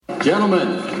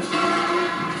Gentlemen,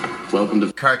 welcome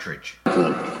to Cartridge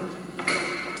Club.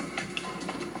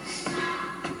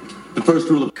 The first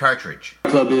rule of Cartridge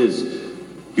Club is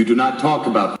you do not talk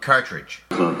about Cartridge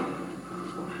Club.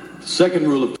 The second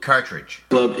rule of Cartridge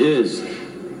Club is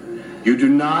you do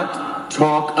not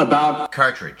talk about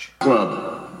Cartridge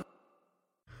Club.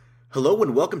 Hello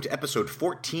and welcome to episode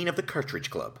 14 of the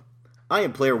Cartridge Club. I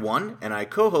am Player 1 and I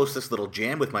co-host this little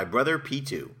jam with my brother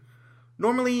P2.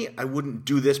 Normally, I wouldn't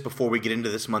do this before we get into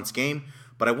this month's game,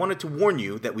 but I wanted to warn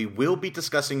you that we will be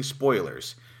discussing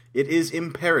spoilers. It is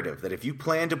imperative that if you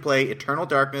plan to play Eternal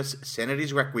Darkness: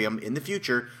 Sanity's Requiem in the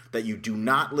future, that you do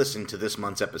not listen to this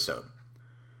month's episode.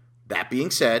 That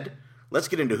being said, let's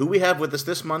get into who we have with us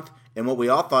this month and what we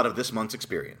all thought of this month's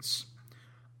experience.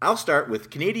 I'll start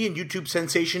with Canadian YouTube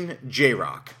sensation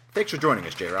J-Rock. Thanks for joining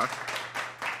us, J-Rock.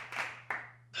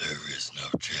 There is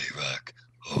no J-Rock,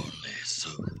 only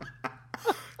Sue.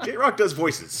 J-Rock does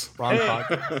voices. Wrong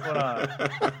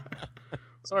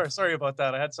Sorry about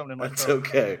that. I had something in my throat.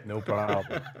 That's okay. No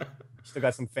problem. Still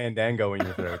got some Fandango in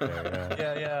your throat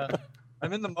there. Yeah.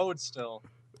 I'm in the mode still.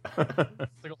 It's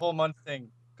like a whole month thing.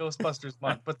 Ghostbusters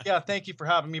month. But yeah, thank you for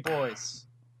having me, boys.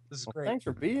 This is great. Thanks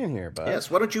for being here, bud.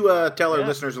 Yes, why don't you tell our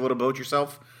listeners a little about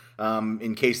yourself,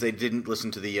 in case they didn't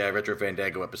listen to the Retro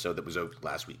Fandango episode that was out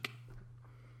last week.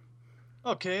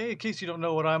 Okay, in case you don't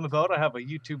know what I'm about, I have a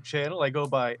YouTube channel. I go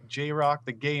by J-Rock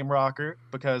the Game Rocker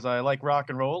because I like rock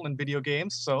and roll and video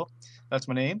games, so that's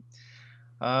my name.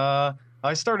 I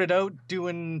started out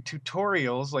doing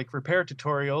tutorials, like repair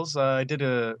tutorials. I did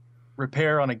a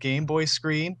repair on a Game Boy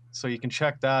screen, so you can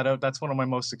check that out. That's one of my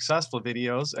most successful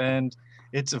videos, and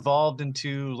it's evolved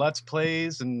into Let's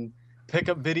Plays and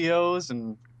pickup videos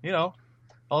and, you know,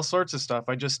 all sorts of stuff.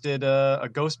 I just did a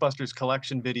Ghostbusters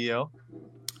collection video.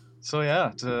 So yeah,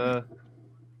 it's a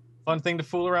fun thing to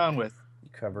fool around with. You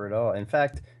cover it all. In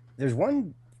fact, there's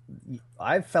one,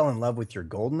 I fell in love with your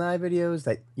GoldenEye videos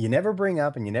that you never bring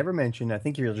up and you never mention. I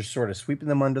think you're just sort of sweeping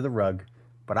them under the rug,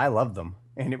 but I love them.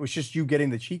 And it was just you getting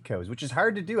the cheat codes, which is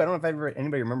hard to do. I don't know if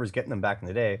anybody remembers getting them back in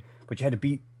the day, but you had to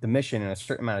beat the mission in a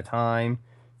certain amount of time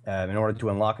in order to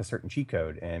unlock a certain cheat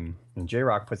code. And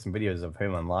J-Rock put some videos of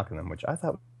him unlocking them, which I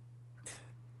thought...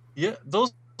 Yeah,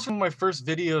 those were my first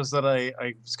videos that I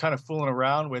was kind of fooling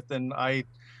around with, and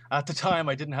at the time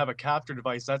I didn't have a capture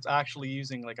device. That's actually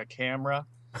using like a camera,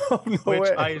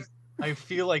 which I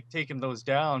feel like taking those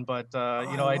down, but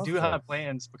I do have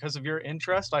plans because of your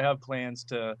interest. I have plans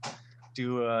to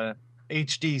do a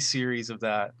HD series of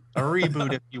that, a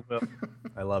reboot, if you will.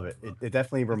 I love it. It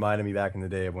definitely reminded me back in the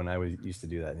day of when I used to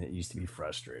do that, and it used to be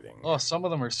frustrating. Oh, some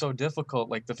of them are so difficult.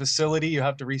 Like the facility, you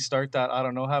have to restart that I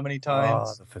don't know how many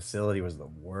times. Oh, the facility was the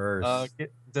worst.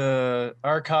 The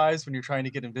archives, when you're trying to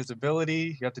get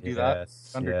invisibility, you have to do that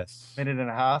under a minute and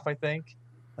a half, I think.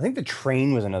 I think the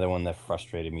train was another one that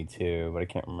frustrated me too, but I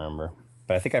can't remember.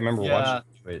 But I think I remember watching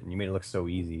it, and you made it look so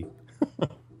easy.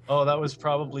 Oh, that was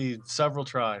probably several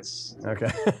tries. Okay,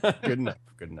 good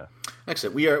enough.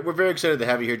 Excellent. We're very excited to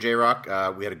have you here,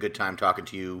 J-Rock. We had a good time talking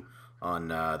to you on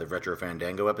the Retro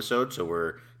Fandango episode, so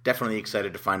we're definitely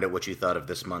excited to find out what you thought of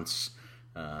this month's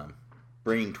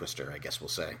brain twister, I guess we'll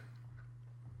say.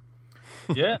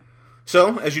 Yeah.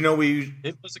 So, as you know,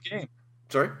 it was a game.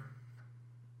 Sorry?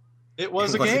 It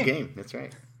was a game. That's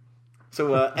right.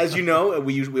 So, as you know,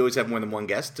 we always have more than one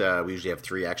guest. We usually have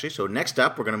three, actually. So, next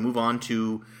up, we're going to move on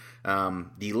to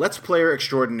the Let's Player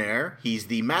extraordinaire. He's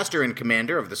the master and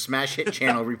commander of the Smash Hit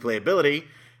channel Replayability.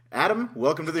 Adam,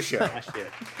 welcome to the show. Smash Hit.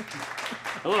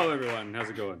 Hello, everyone. How's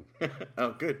it going?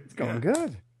 Oh, good. It's going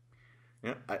good.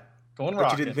 Yeah, Going but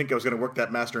rocket. you didn't think I was going to work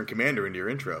that master and commander into your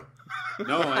intro.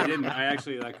 No, I didn't.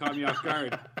 That caught me off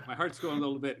guard. My heart's going a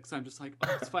little bit because I'm just like,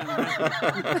 oh, it's finally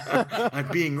happening. I'm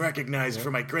being recognized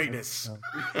for my greatness.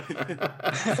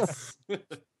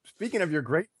 Speaking of your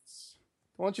greatness,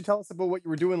 why don't you tell us about what you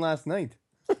were doing last night?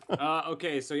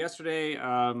 Okay, so yesterday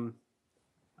I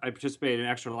participated in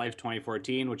Extra Life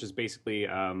 2014, which is basically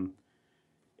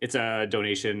it's a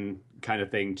donation kind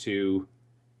of thing to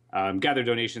gather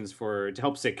donations to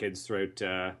help sick kids throughout.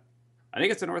 I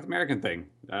think it's a North American thing.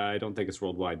 I don't think it's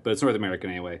worldwide, but it's North American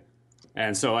anyway.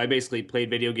 And so I basically played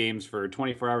video games for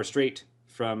 24 hours straight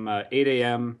from 8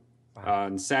 a.m.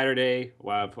 on Saturday.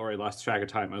 Wow, I've already lost track of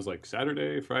time. I was like,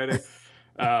 Saturday, Friday.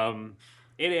 8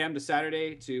 a.m. to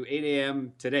Saturday to 8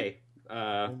 a.m. today.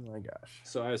 Oh my gosh.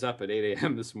 So I was up at 8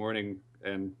 a.m. this morning,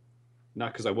 and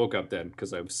not because I woke up then,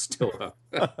 because I was still up.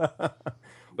 But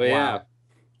wow. Yeah.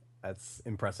 That's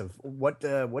impressive. What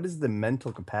is the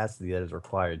mental capacity that is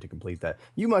required to complete that?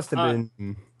 You must have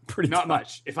been pretty not tough.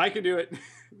 much. If I could do it,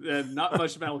 then not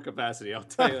much mental capacity. I'll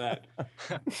tell you that.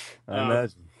 I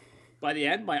imagine. by the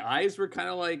end, my eyes were kind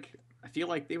of like, I feel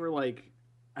like they were like,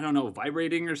 I don't know,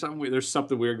 vibrating or something. There's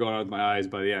something weird going on with my eyes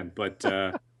by the end. But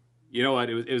you know what?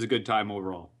 It was a good time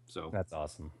overall. So That's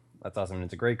awesome. That's awesome. And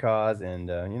it's a great cause.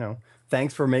 And,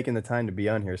 thanks for making the time to be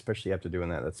on here, especially after doing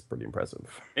that. That's pretty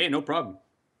impressive. hey, no problem.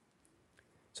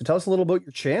 So tell us a little about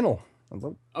your channel.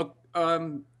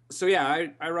 So yeah,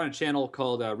 I run a channel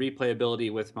called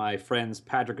Replayability with my friends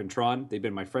Patrick and Tron. They've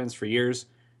been my friends for years.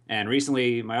 And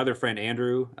recently, my other friend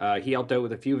Andrew, he helped out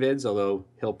with a few vids, although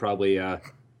he'll probably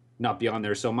not be on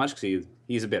there so much because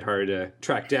he's a bit hard to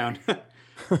track down.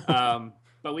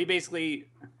 But we basically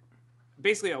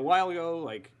a while ago,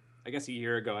 like I guess a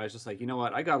year ago, I was just like, you know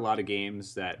what? I got a lot of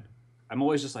games that I'm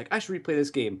always just like, I should replay this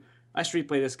game.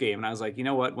 And I was like, you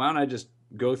know what? Why don't I just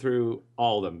go through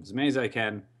all of them, as many as I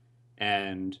can,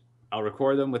 and I'll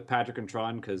record them with Patrick and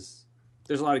Tron because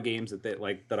there's a lot of games that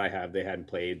they hadn't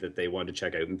played that they wanted to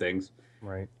check out and things.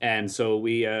 Right. And so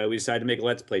we decided to make a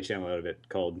Let's Play channel out of it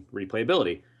called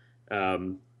Replayability,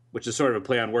 which is sort of a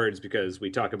play on words because we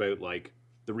talk about like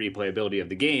the replayability of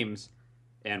the games,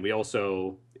 and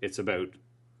it's about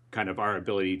kind of our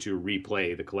ability to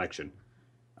replay the collection.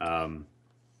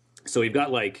 So we've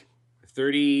got like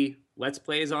 30 Let's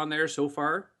Plays on there so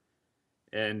far,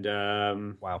 and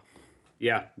Wow.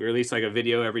 yeah, we release like a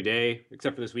video every day,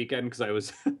 except for this weekend because I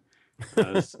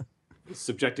was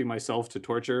subjecting myself to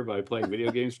torture by playing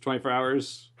video games for 24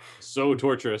 hours. So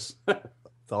torturous.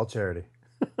 It's all charity.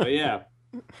 But yeah.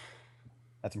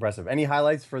 That's impressive. Any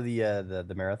highlights for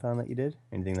the marathon that you did?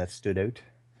 Anything that stood out?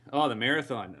 Oh, the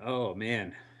marathon. Oh,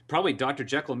 man. Probably Dr.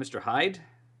 Jekyll and Mr. Hyde.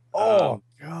 Oh,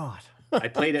 God. I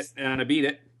played it and I beat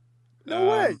it. No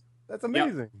way. That's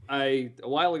amazing. A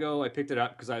while ago, I picked it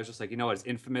up because I was just like, you know what, it's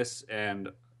infamous, and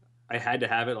I had to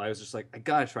have it. I was just like, I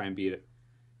gotta try and beat it.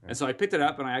 And so I picked it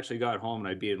up, and I actually got home, and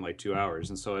I beat it in like 2 hours.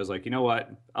 And so I was like, you know what,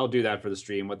 I'll do that for the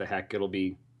stream. What the heck, it'll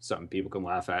be something people can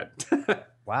laugh at.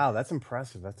 Wow, that's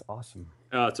impressive. That's awesome.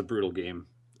 Oh, it's a brutal game.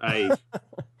 I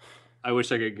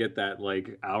wish I could get that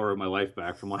like hour of my life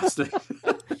back from last night.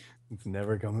 It's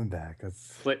never coming back.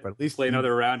 That's But at least play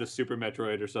another round of Super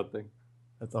Metroid or something.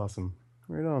 That's awesome.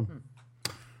 Right on.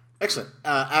 Excellent.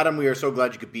 Adam, we are so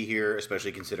glad you could be here,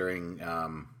 especially considering,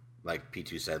 like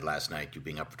P2 said last night, you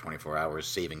being up for 24 hours,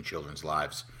 saving children's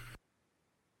lives.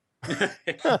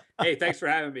 Hey, thanks for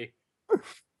having me.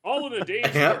 All in a day.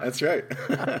 Yeah, that's right.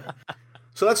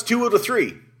 So that's 2 out of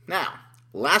 3. Now,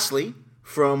 lastly,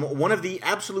 from one of the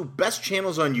absolute best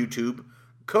channels on YouTube,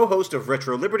 co-host of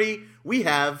Retro Liberty, we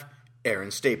have Aaron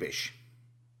Stapish.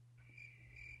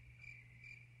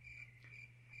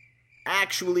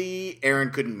 Actually, Aaron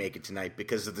couldn't make it tonight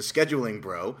because of the scheduling,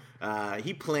 bro.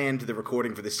 He planned the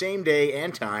recording for the same day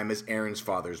and time as Aaron's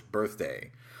father's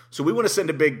birthday. So we want to send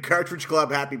a big Cartridge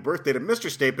Club happy birthday to Mr.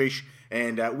 Stapish,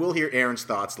 and we'll hear Aaron's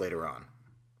thoughts later on.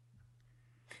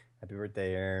 Happy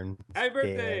birthday, Aaron. Happy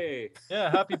birthday!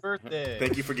 Yeah, happy birthday.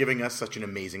 Thank you for giving us such an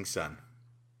amazing son.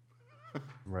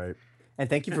 Right. And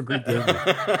thank you for Greek David.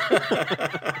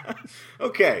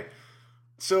 Okay,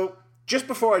 so just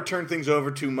before I turn things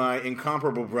over to my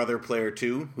incomparable brother, Player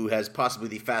 2, who has possibly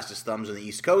the fastest thumbs on the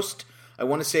East Coast, I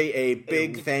want to say a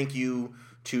big thank you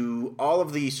to all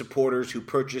of the supporters who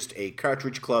purchased a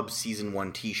Cartridge Club Season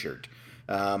 1 t-shirt.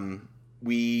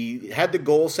 We had the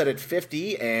goal set at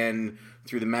 50, and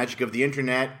through the magic of the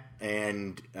internet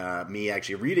and me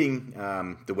actually reading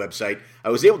the website, I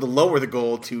was able to lower the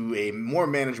goal to a more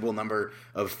manageable number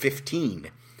of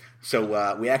 15.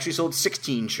 So we actually sold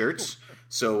 16 shirts.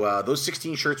 So those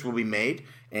 16 shirts will be made,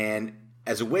 and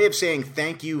as a way of saying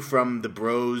thank you from the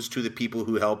bros to the people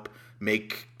who help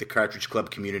make the Cartridge Club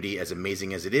community as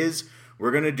amazing as it is,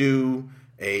 we're going to do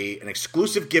an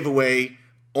exclusive giveaway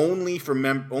only for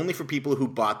people who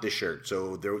bought the shirt.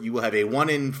 So you will have a 1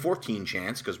 in 14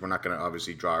 chance, because we're not going to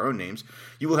obviously draw our own names.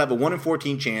 You will have a 1 in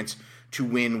 14 chance to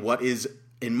win what is,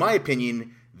 in my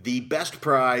opinion, the best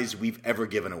prize we've ever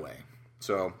given away.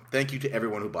 So thank you to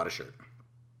everyone who bought a shirt.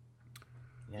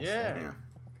 Yeah.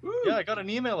 Yeah, I got an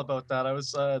email about that. I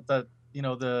was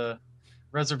the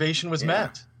reservation was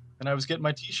met, and I was getting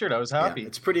my T-shirt. I was happy. Yeah,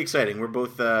 it's pretty exciting. We're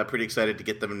both pretty excited to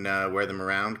get them and wear them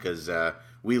around because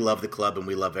we love the club and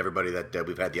we love everybody that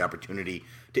we've had the opportunity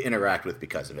to interact with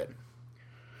because of it.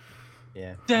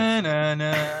 Yeah.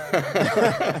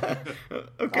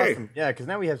 Okay. Awesome. Yeah, because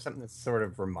now we have something that sort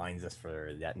of reminds us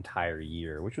for that entire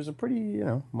year, which was a pretty,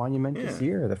 monumentous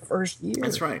year. The first year.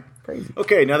 That's right. Crazy.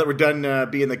 Okay, now that we're done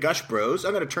being the Gush Bros,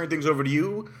 I'm going to turn things over to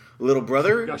you, little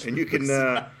brother, and you can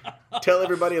tell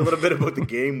everybody a little bit about the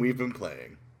game we've been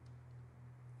playing.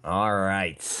 All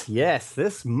right. Yes,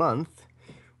 this month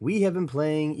we have been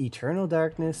playing Eternal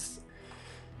Darkness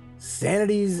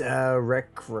Sanity's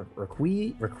Requiem.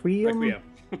 Requiem.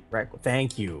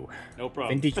 Thank you. No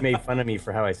problem. Vintage made fun of me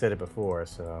for how I said it before,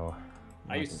 so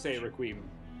I used to say Requiem.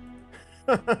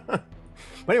 But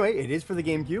anyway, it is for the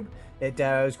GameCube. It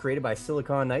was created by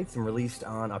Silicon Knights and released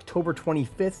on October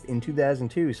 25th in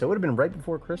 2002. So it would have been right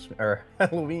before Christmas or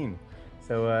Halloween.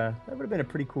 So that would have been a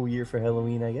pretty cool year for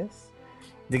Halloween, I guess.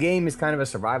 The game is kind of a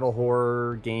survival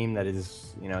horror game that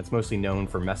is, it's mostly known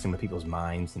for messing with people's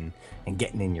minds and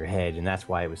getting in your head, and that's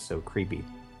why it was so creepy.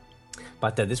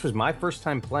 But this was my first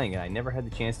time playing it. I never had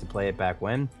the chance to play it back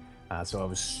when, so I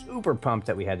was super pumped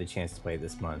that we had the chance to play it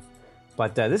this month.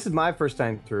 But this is my first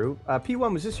time through.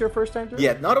 P1, was this your first time through?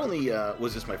 Yeah, not only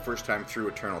was this my first time through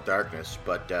Eternal Darkness,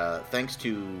 but thanks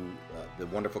to the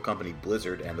wonderful company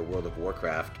Blizzard and the World of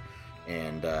Warcraft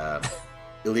and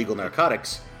illegal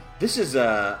narcotics, this is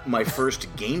my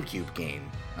first GameCube game.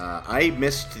 I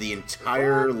missed the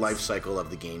entire life cycle of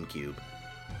the GameCube.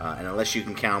 And unless you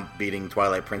can count beating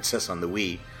Twilight Princess on the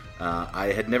Wii,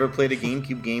 I had never played a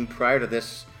GameCube game prior to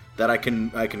this that I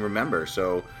can remember.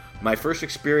 So my first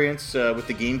experience with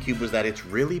the GameCube was that it's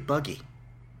really buggy.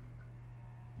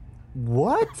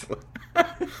 What?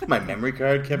 My memory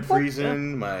card kept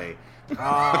freezing. Oh,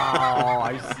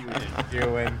 I see what you're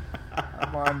doing.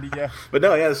 Come on, yeah. But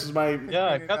no, yeah, this is my...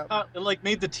 Yeah, it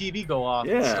made the TV go off.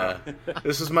 Yeah,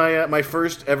 this is my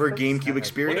first ever GameCube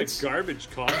experience. What a garbage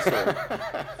console.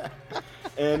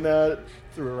 And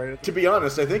to be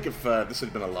honest, I think if this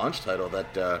had been a launch title,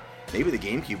 that maybe the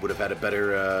GameCube would have had a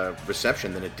better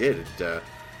reception than it did.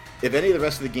 If any of the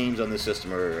rest of the games on this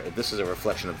system if this is a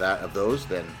reflection of those,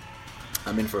 then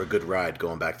I'm in for a good ride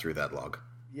going back through that log.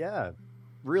 Yeah.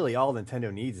 Really, all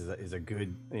Nintendo needs is a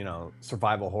good,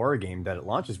 survival horror game that it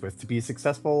launches with to be a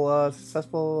successful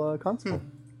console.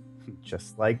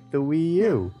 Just like the Wii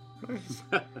U.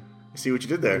 I see what you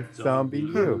did there. Zombie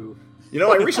U.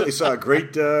 I recently saw a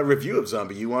great review of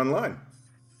Zombie U online.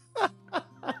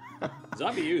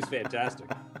 Zombie U is fantastic.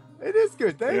 It is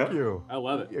good, thank you. I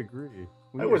love it. We agree.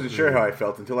 I wasn't sure how I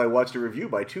felt until I watched a review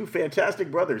by two fantastic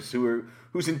brothers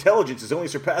whose intelligence is only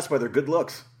surpassed by their good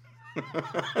looks.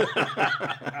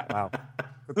 Wow.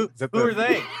 Who are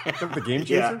they? Is that the Game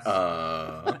Chasers?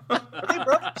 Are they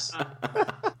brothers?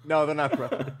 No, they're not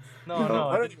brothers. No.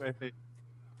 Anyway,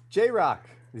 J-Rock,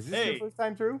 is this your Hey. first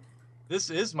time through? This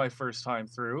is my first time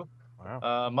through.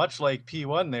 Wow. Much like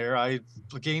P1 there,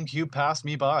 the GameCube passed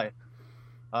me by.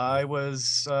 I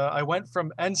went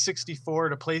from N64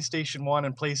 to PlayStation 1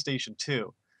 and PlayStation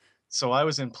 2. So I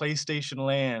was in PlayStation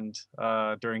land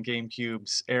during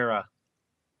GameCube's era.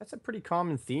 That's a pretty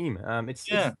common theme. It's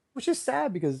which is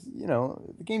sad because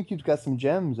the GameCube's got some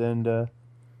gems, and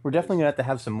we're definitely gonna have to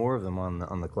have some more of them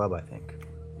on the club, I think.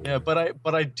 Yeah, but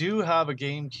I do have a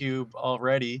GameCube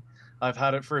already. I've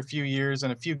had it for a few years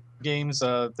and a few games.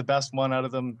 The best one out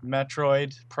of them,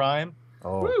 Metroid Prime.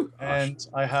 Oh, Woo! And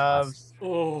I have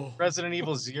Oh, Resident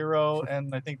Evil 0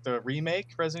 and I think the remake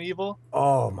Resident Evil.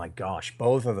 oh my gosh,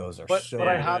 both of those are But so.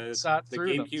 I haven't sat the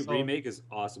through them. GameCube So, remake is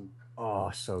awesome.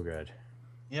 Oh, so good.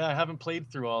 yeah, I haven't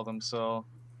played through all of them. So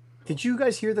Did you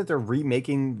guys hear that they're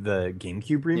remaking the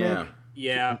GameCube remake? Yeah.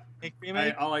 Yeah,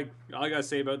 remake. all I gotta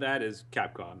say about that is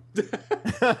Capcom.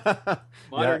 Yeah,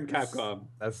 Modern Capcom.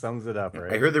 that sums it up,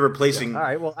 right? I heard they're replacing. All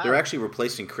right, well, they're actually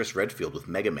replacing Chris Redfield with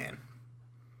Mega Man.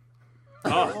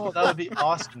 Oh, that would be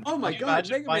awesome. Oh my Can you god,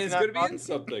 imagine Mega finding Man's that gonna be in box?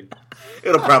 something.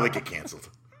 It'll probably get canceled.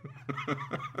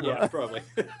 Yeah, probably.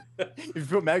 if you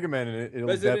put Mega Man in it, it'll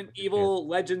Resident definitely- Evil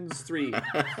Legends 3.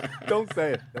 Don't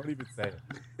say it. Don't even say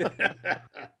it.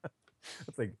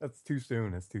 That's too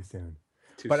soon. That's too soon.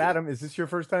 But Adam, is this your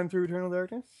first time through Eternal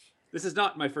Darkness? This is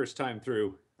not my first time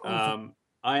through.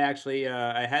 I actually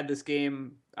I had this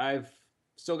game. I've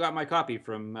still got my copy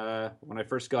from when I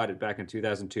first got it back in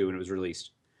 2002 when it was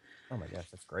released. Oh my gosh,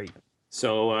 that's great.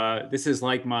 So this is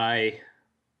like my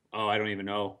I don't even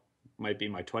know. Might be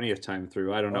my 20th time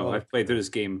through. I don't know. Oh. I've played through this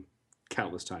game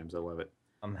countless times. I love it.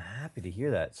 I'm happy to hear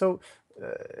that. So,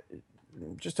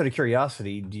 just out of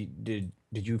curiosity, did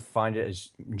you find it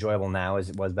as enjoyable now as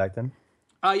it was back then?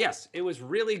 Yes, it was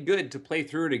really good to play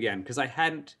through it again because I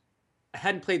hadn't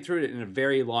played through it in a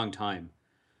very long time.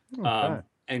 Okay.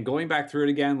 And going back through it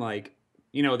again, like,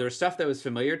 there's stuff that was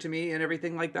familiar to me and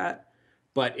everything like that,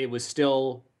 but it was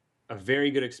still a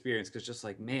very good experience because just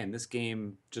like, man, this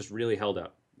game just really held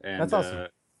up. And That's awesome.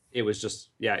 It was just,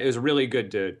 it was really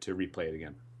good to replay it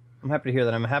again. I'm happy to hear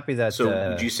that. I'm happy that. So,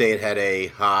 would you say it had a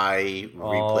high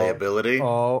replayability?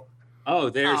 Oh,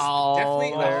 there's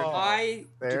definitely a high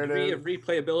there it degree is. of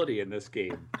replayability in this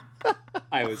game,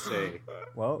 I would say.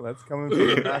 Well, that's coming from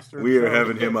the master. We are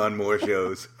having him on more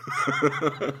shows.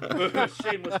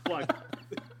 Shameless plug.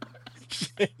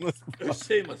 Shameless plug.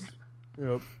 Shameless.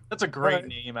 Yep, That's a great Alright.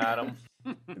 name, Adam.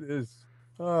 it is.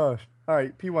 Oh, all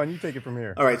right, P1, you take it from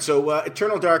here. All right, so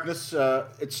Eternal Darkness,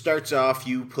 it starts off,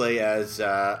 you play as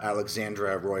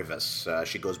Alexandra Roivas.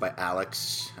 She goes by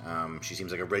Alex. She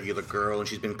seems like a regular girl, and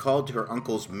she's been called to her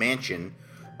uncle's mansion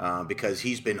because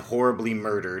he's been horribly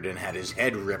murdered and had his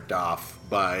head ripped off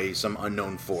by some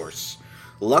unknown force.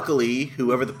 Luckily,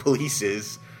 whoever the police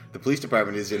is, the police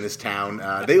department is in this town,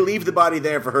 they leave the body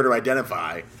there for her to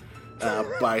identify.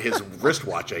 By his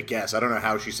wristwatch, I guess. I don't know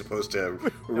how she's supposed to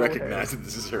recognize that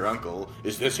this is her uncle.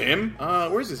 Is this him?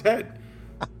 Where's his head?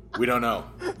 We don't know.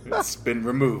 It's been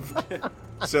removed.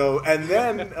 So, and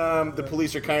then the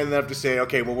police are kind enough to say,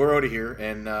 okay, well, we're out of here,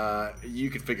 and you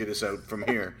can figure this out from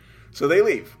here. So they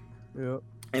leave. Yep.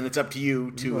 And it's up to you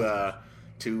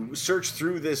to search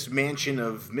through this mansion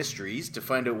of mysteries to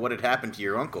find out what had happened to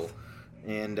your uncle.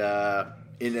 And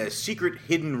in a secret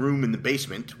hidden room in the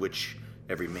basement, which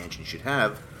every mansion should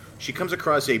have, she comes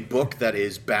across a book that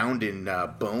is bound in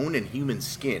bone and human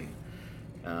skin.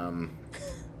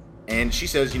 And she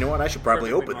says, you know what, I should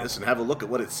probably open this and have a look at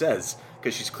what it says,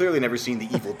 because she's clearly never seen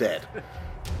The Evil Dead.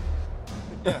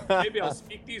 Maybe I'll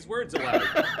speak these words aloud.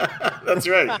 That's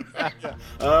right.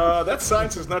 That sign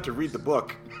says not to read the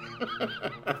book.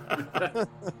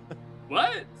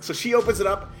 What? So she opens it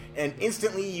up, and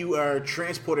instantly you are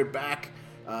transported back,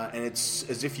 and it's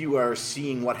as if you are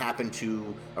seeing what happened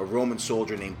to a Roman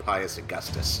soldier named Pius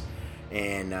Augustus.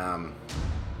 And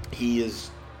he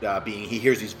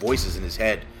hears these voices in his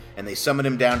head, and they summon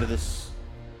him down to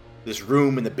this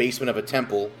room in the basement of a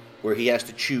temple where he has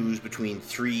to choose between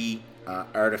three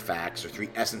artifacts or three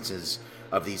essences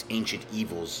of these ancient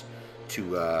evils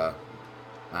to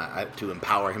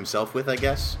empower himself with, I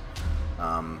guess.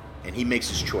 And he makes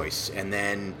his choice. And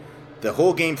then the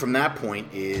whole game from that point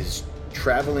is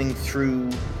traveling through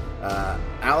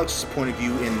Alex's point of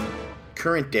view in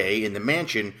current day in the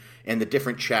mansion and the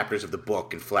different chapters of the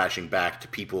book, and flashing back to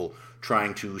people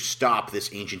trying to stop this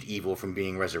ancient evil from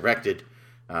being resurrected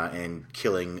and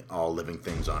killing all living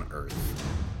things on Earth.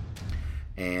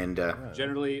 And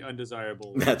Generally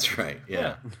undesirable. that's right,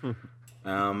 yeah.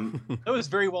 That was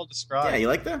very well described. Yeah, you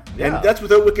like that? Yeah. And that's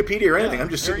without Wikipedia or anything. Yeah, I'm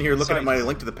just very sitting here looking at my concise.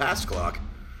 Link to the Past clock.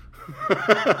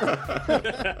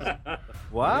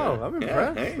 Wow, I'm Yeah,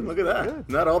 impressed. hey, look at that. Good.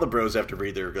 Not all the bros have to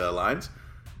read their lines.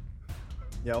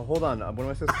 Yeah, hold on. What am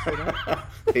I supposed to say now?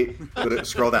 Hey,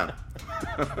 scroll down.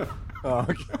 Oh,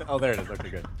 okay. Oh, there it is. Okay,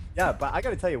 good. Yeah, but I got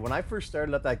to tell you, when I first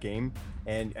started up that game,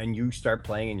 and you start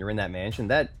playing and you're in that mansion,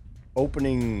 that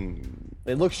opening,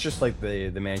 it looks just like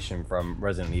the mansion from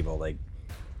Resident Evil, like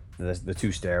the two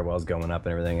stairwells going up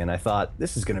and everything. And I thought,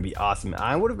 this is going to be awesome.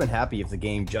 I would have been happy if the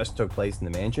game just took place in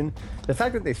the mansion. The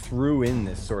fact that they threw in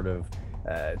this sort of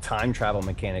time travel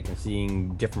mechanic and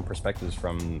seeing different perspectives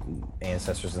from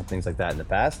ancestors and things like that in the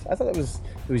past, I thought it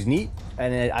was neat,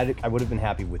 and I would have been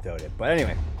happy without it. But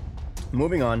anyway,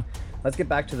 moving on, let's get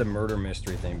back to the murder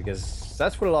mystery thing, because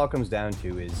that's what it all comes down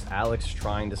to, is Alex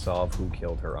trying to solve who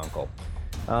killed her uncle.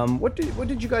 What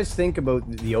did you guys think about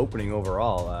the opening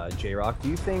overall? J-Rock, do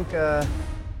you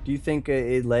think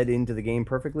it led into the game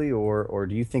perfectly, or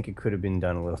do you think it could have been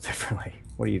done a little differently?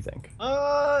 What do you think?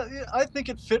 I think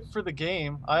it fit for the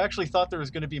game. I actually thought there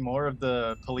was going to be more of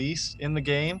the police in the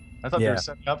game. I thought they Yeah. were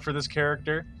setting up for this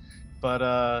character, but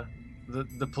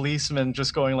the policeman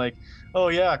just going like, "Oh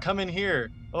yeah, come in here.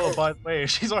 Oh, by the way,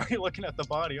 she's already looking at the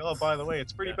body. Oh, by the way,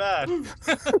 it's pretty bad."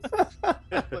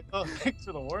 Like, oh, thanks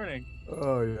for the warning.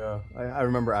 Oh yeah, I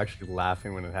remember actually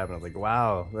laughing when it happened. I was like,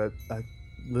 wow, that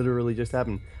literally just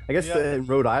happened. I guess Yeah. in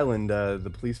Rhode Island,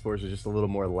 the police force is just a little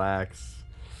more lax.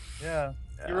 Yeah.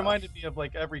 It Yeah. reminded me of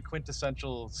like every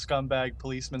quintessential scumbag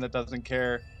policeman that doesn't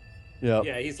care. Yeah,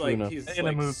 Yeah, he's true like enough. he's In a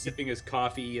like movie. sipping his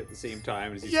coffee at the same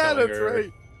time as he's Yeah, telling that's her.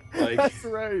 right. Like That's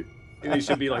right. he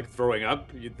should be like throwing up.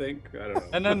 You'd think. I don't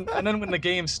know. And then when the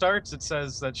game starts, it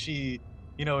says that she,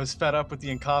 is fed up with the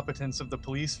incompetence of the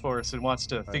police force and wants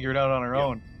to figure it out on her Yeah.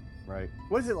 own. Right.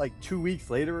 What is it, like 2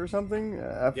 weeks later or something?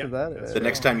 After Yeah, that, that's The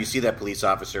next time you see that police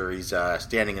officer, he's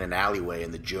standing in an alleyway,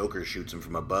 and the Joker shoots him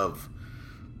from above.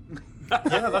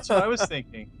 Yeah, that's what I was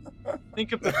thinking.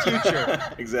 Think of the future.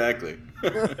 Exactly.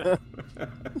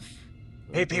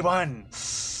 Hey, P1,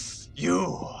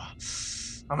 you,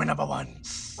 I'm a number one.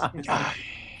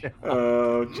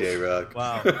 Oh, J-Rock.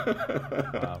 Wow.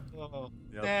 Wow. Oh,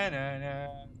 Yep. na-na-na.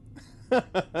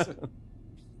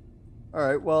 All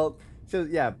right. Well, so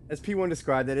yeah, as P1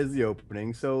 described, that is the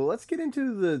opening. So let's get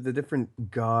into the different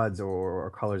gods or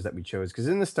colors that we chose. Because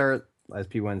in the start, as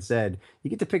P1 said, you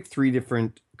get to pick 3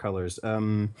 different colors.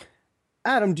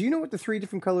 Adam, do you know what the 3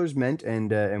 different colors meant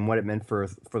and what it meant for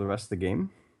the rest of the game?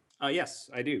 Yes,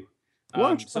 I do. Why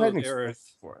don't you go So ahead and there explain are it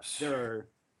for us?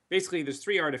 there's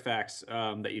 3 artifacts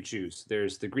that you choose.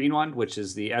 There's the green one, which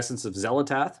is the essence of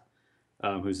Zelatath,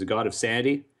 who's the god of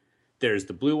sanity. There's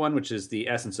the blue one, which is the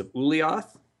essence of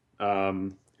Ulioth,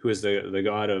 who is the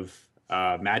god of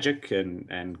magic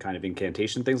and kind of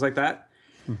incantation, things like that.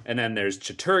 And then there's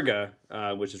Chaturga,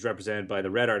 which is represented by the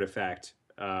red artifact,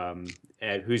 and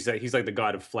he's like the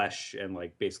god of flesh and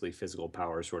like basically physical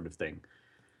power sort of thing.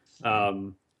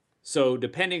 So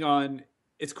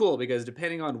it's cool because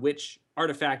depending on which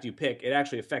artifact you pick, it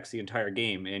actually affects the entire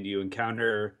game, and you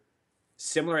encounter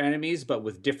similar enemies but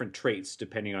with different traits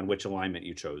depending on which alignment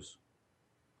you chose.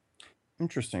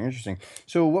 Interesting.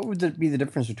 So what would be the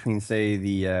difference between, say,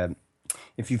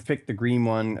 if you've picked the green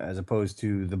one as opposed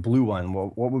to the blue one?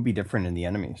 What would be different in the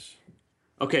enemies?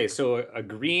 Okay, so a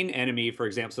green enemy, for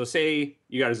example, so say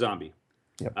you got a zombie.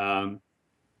 Yep.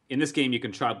 In this game, you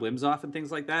can chop limbs off and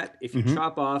things like that. If you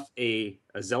chop off a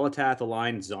Zelatath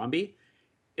aligned zombie,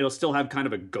 it'll still have kind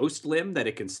of a ghost limb that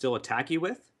it can still attack you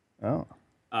with. Oh.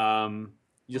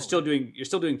 You're still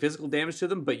doing physical damage to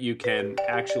them, but you can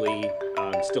actually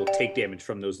still take damage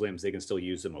from those limbs. They can still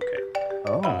use them okay.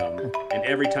 Oh. And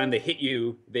every time they hit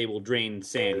you, they will drain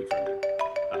sanity from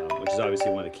you, which is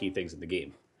obviously one of the key things in the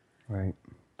game. Right.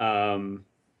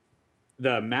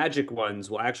 The magic ones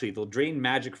they'll drain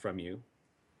magic from you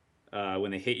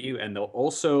when they hit you, and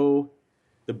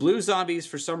the blue zombies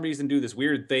for some reason do this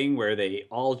weird thing where they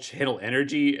all channel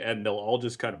energy and they'll all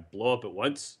just kind of blow up at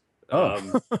once.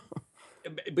 Oh.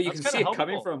 But you can see it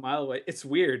coming from a mile away. It's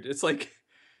weird. It's like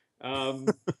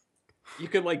you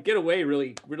can like get away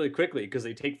really, really quickly because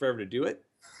they take forever to do it.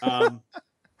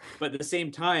 But at the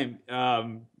same time,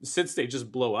 since they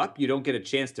just blow up, you don't get a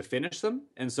chance to finish them.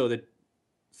 And so the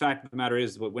fact of the matter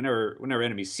is, whenever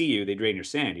enemies see you, they drain your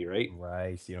sanity, right?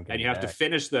 Right. So you don't get and it you have to back.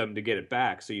 finish them to get it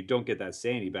back, so you don't get that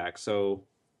sanity back. So,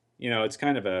 it's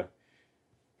kind of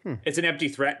it's an empty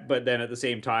threat, but then at the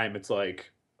same time, it's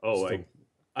like,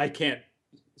 I can't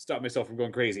stop myself from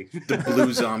going crazy. The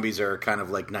blue zombies are kind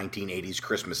of like 1980s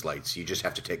Christmas lights. You just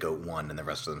have to take out one and the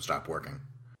rest of them stop working.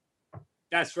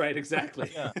 That's right,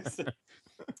 exactly. Yeah.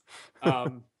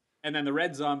 And then the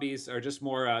red zombies are just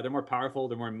they're more powerful,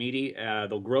 they're more meaty,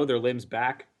 they'll grow their limbs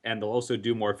back, and they'll also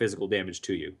do more physical damage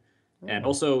to you. And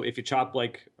also, if you chop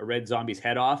like a red zombie's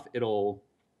head off,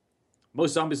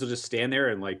 most zombies will just stand there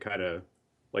and like kind of,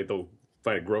 like they'll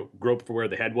fight a grope for where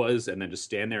the head was and then just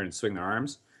stand there and swing their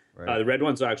arms. Right. The red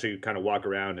ones will actually kind of walk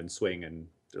around and swing and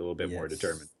they're a little bit more Yes,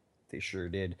 determined. They sure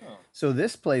did. Oh. So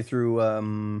this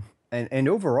playthrough, and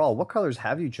overall, what colors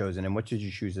have you chosen, and what did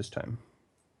you choose this time?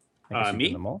 I guess you've Me?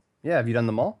 done them all? Yeah, have you done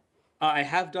them all? I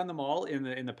have done them all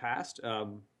in the past.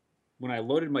 When I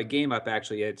loaded my game up,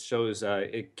 actually, it shows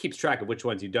it keeps track of which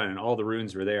ones you've done, and all the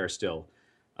runes were there still.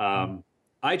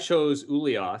 I chose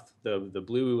Ulioth, the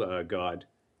blue god,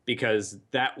 because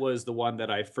that was the one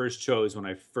that I first chose when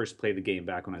I first played the game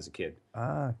back when I was a kid.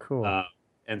 Ah, cool.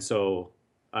 And so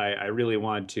I really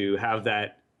wanted to have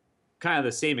that kind of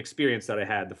the same experience that I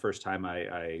had the first time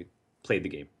I played the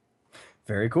game.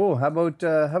 Very cool. How about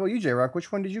you, J-Rock?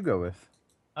 Which one did you go with?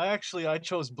 I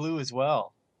chose blue as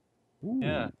well. Ooh.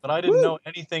 Yeah, but I didn't know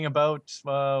anything about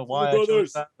why I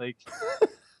chose that. Like,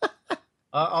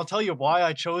 I'll tell you why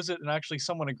I chose it, and actually,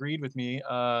 someone agreed with me.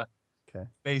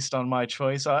 Based on my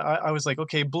choice, I was like,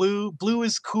 okay, blue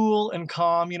is cool and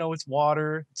calm. It's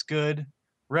water, it's good.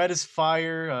 Red is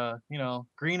fire.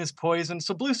 Green is poison.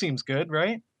 So blue seems good,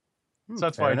 right? So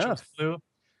that's why I chose blue.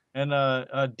 And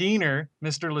Diener,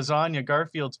 Mr. Lasagna,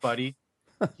 Garfield's buddy,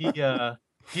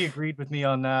 he agreed with me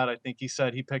on that. I think he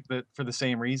said he picked it for the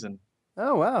same reason.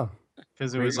 Oh, wow.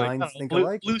 Because it Great was like, minds think blue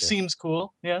alike, I guess. seems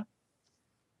cool. Yeah.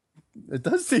 It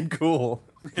does seem cool.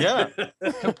 Yeah.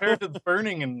 Compared to the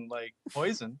burning and like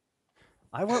poison.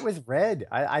 I went with red.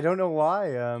 I don't know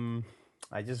why.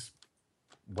 I just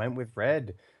went with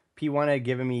red. P1 had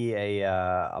given me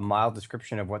a mild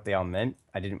description of what they all meant.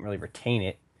 I didn't really retain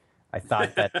it. I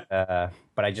thought that,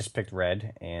 but I just picked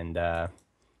red, and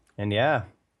yeah,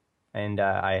 and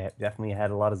I definitely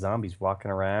had a lot of zombies walking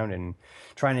around and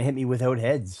trying to hit me without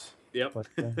heads. Yep.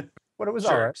 But it was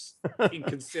all right. Jerks.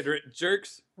 Inconsiderate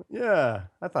jerks. Yeah,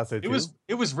 I thought so too.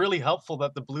 It was really helpful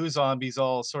that the blue zombies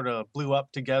all sort of blew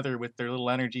up together with their little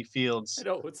energy fields. I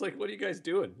know. It's like, what are you guys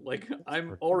doing? Like,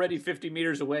 I'm already 50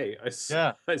 meters away. I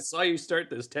saw you start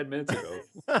this 10 minutes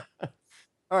ago.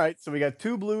 All right, so we got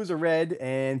 2 blues, a red,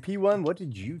 and P1, what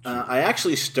did you choose? I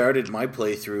actually started my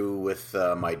playthrough with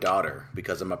my daughter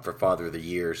because I'm up for Father of the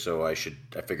Year, so I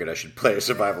figured I should play a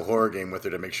survival horror game with her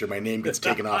to make sure my name gets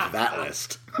taken off of that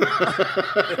list.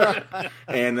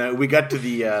 And we got to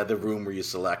the room where you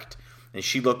select, and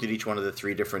she looked at each one of the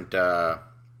 3 different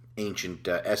ancient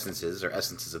essences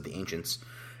of the ancients,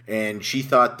 and she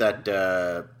thought that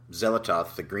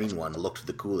Xelatoth, the green one, looked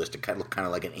the coolest. It looked kind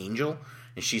of like an angel,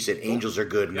 and she said angels are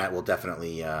good, and that will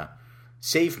definitely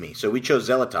save me. So we chose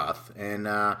Xelatoth, and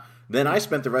then I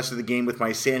spent the rest of the game with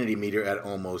my sanity meter at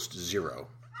almost 0.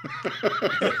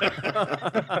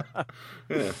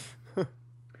 Yeah.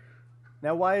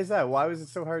 Now, why is that? Why was it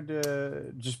so hard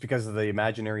to... Just because of the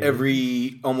imaginary...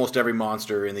 Almost every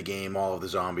monster in the game, all of the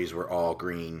zombies were all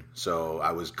green, so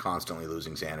I was constantly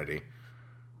losing sanity.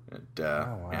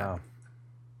 wow. Yeah.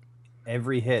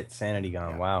 Every hit, sanity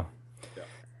gone. Yeah. Wow. Yeah.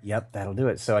 Yep, that'll do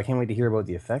it. So I can't wait to hear about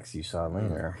the effects you saw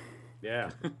later.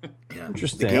 Yeah. Yeah.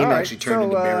 Interesting. The game All right, actually turned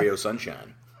into Mario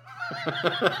Sunshine.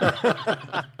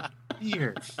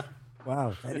 Here.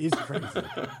 Wow, that is crazy.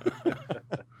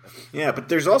 Yeah, but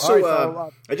there's also... All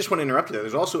right, I just want to interrupt you there.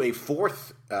 There's also a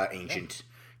fourth ancient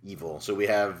evil. So we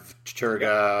have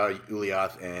Turga,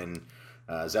 Ulyaoth, and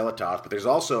Xelatoth, but there's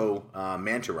also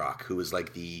Mantarok, who is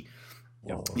like the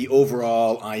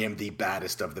overall, I am the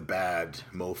baddest of the bad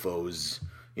mofos,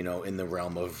 in the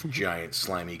realm of giant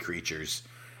slimy creatures.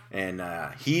 And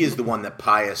he is the one that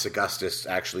Pius Augustus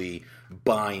actually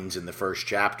binds in the first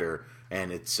chapter,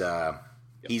 and it's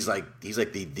he's like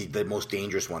the most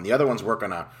dangerous one. The other ones work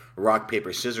on a rock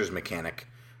paper scissors mechanic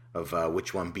of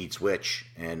which one beats which,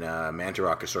 and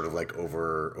Mantarok is sort of like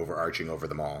overarching over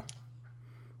them all.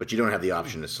 But you don't have the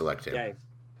option to select him.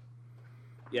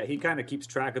 Yeah, he kind of keeps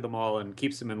track of them all and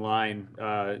keeps them in line,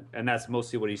 and that's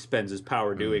mostly what he spends his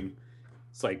power doing.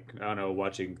 It's like, I don't know,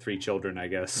 watching 3 Children, I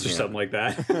guess, or something like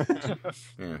that.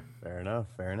 Yeah. Fair enough.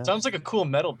 Sounds like a cool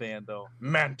metal band, though.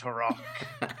 Mantarok.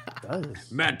 Does.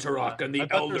 Mantarok and the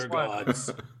Elder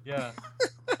Gods. Yeah.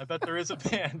 I bet there is a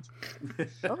band.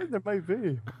 Oh, there might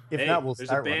be. If Hey, not, we'll there's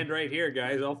start a band one. right here,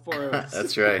 guys. All 4 of us.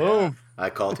 That's right. Boom.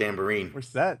 I call tambourine.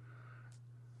 Where's that?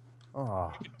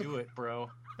 Oh. Do it, bro.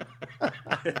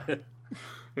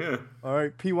 Yeah. All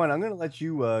right, P1, I'm going to let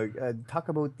you talk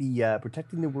about the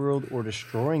protecting the world or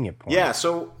destroying it point. Yeah,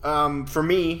 so for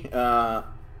me,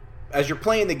 as you're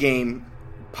playing the game,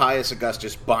 Pius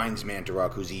Augustus binds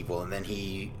Mantarok, who's evil, and then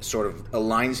he sort of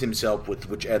aligns himself with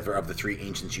whichever of the 3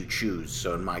 ancients you choose.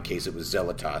 So in my case, it was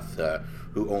Xelatoth,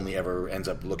 who only ever ends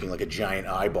up looking like a giant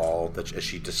eyeball as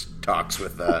she just talks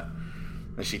with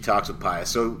Pius.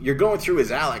 So you're going through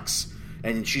as Alex,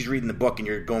 and she's reading the book, and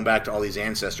you're going back to all these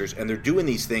ancestors, and they're doing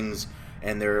these things,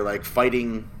 and they're like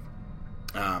fighting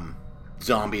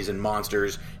zombies and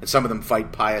monsters, and some of them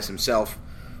fight Pius himself.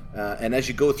 And as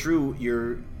you go through,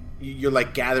 you're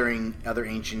like gathering other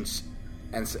ancients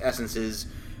and essences,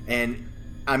 and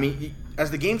I mean, as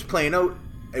the game's playing out,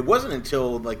 it wasn't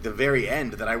until like the very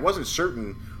end that I wasn't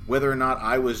certain whether or not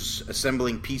I was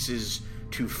assembling pieces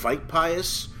to fight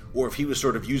Pius, or if he was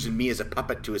sort of using me as a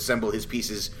puppet to assemble his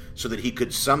pieces so that he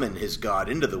could summon his god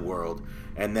into the world.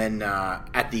 And then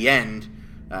at the end,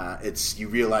 you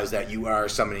realize that you are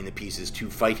summoning the pieces to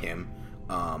fight him,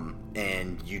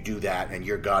 and you do that, and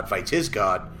your god fights his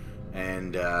god,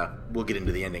 and we'll get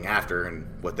into the ending after and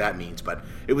what that means. But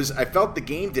I felt the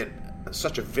game did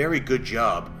such a very good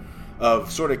job of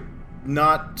sort of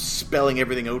not spelling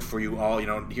everything out for you all,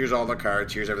 here's all the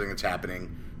cards, here's everything that's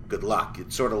happening, good luck.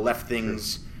 It sort of left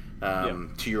things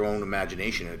to your own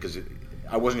imagination, because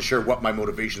I wasn't sure what my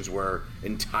motivations were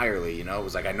entirely. It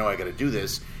was like, I know I got to do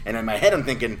this, and in my head I'm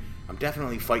thinking, I'm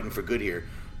definitely fighting for good here.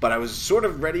 But I was sort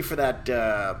of ready for that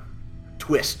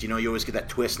twist. You always get that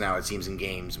twist now, it seems, in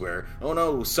games where, oh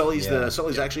no, Sully's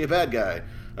actually a bad guy.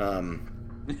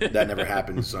 That never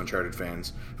happens, Uncharted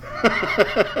fans.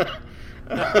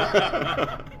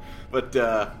 But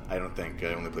I don't think.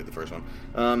 I only played the first one.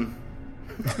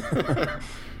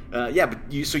 But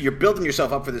you're building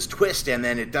yourself up for this twist, and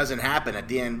then it doesn't happen at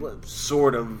the end. Well,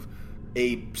 sort of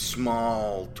a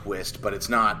small twist, but it's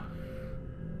not.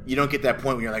 You don't get that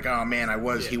point when you're like, oh man,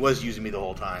 he was using me the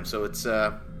whole time. So it's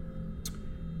I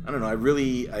don't know. I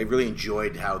really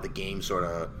enjoyed how the game sort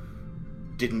of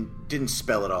didn't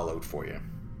spell it all out for you.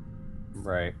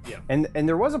 Right. Yeah. And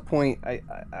there was a point I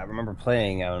remember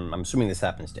playing. I'm assuming this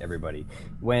happens to everybody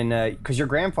when because your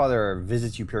grandfather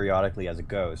visits you periodically as a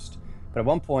ghost, but at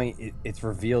one point it's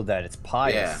revealed that it's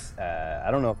Pius. I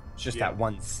don't know if it's just that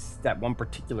one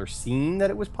particular scene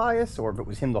that it was Pius, or if it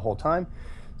was him the whole time.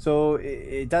 So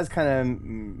it does kind of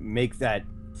make that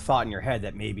thought in your head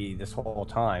that maybe this whole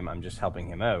time I'm just helping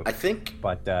him out. I think.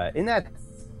 But in that.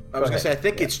 I was going to say, I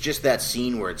think it's just that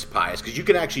scene where it's Pius, because you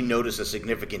can actually notice a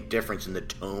significant difference in the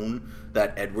tone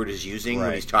that Edward is using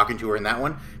when he's talking to her in that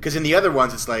one. Because in the other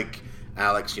ones, it's like,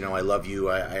 Alex, I love you.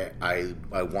 I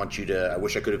want you to. I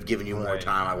wish I could have given you more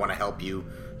time. I want to help you.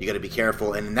 You got to be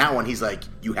careful. And in that one, he's like,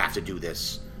 you have to do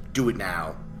this. Do it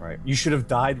now. Right. You should have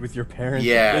died with your parents.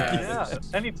 Yeah.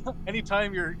 Yeah.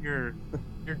 Anytime your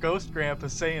ghost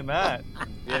grandpa's saying that,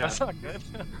 Yeah. that's not good.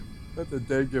 That's a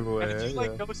dead giveaway. And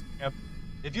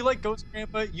if you like Ghost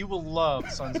Grandpa, you will love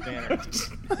Sons Banner.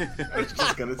 I was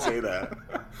just gonna say that.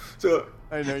 So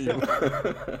I know you.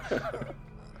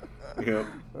 yeah.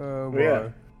 Oh, Yeah.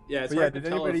 Yeah, it's But hard did to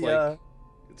tell anybody, if,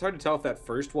 it's hard to tell if that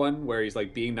first one where he's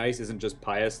like being nice isn't just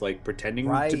Pius like pretending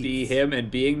to Right. be him and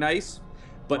being nice.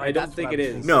 But Right, I don't that's think what it I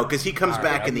was is. No, because he comes All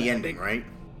right, back in the okay. ending, right?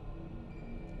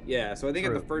 Yeah, so I think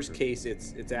in True, the first true. case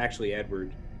it's actually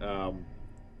Edward. And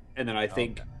then I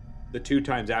think Okay. the 2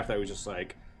 times after I was just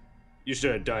like, you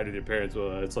should have died with your parents.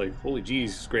 Well, it's like, holy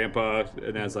jeez, Grandpa.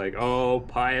 And then it's like, oh,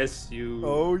 Pius, you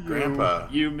Oh, you. Grandpa.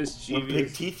 you What mischievous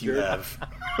big teeth you jerk. have.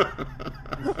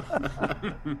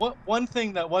 One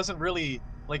thing that wasn't really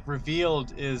like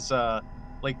revealed is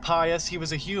like Pius, he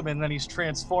was a human, then he's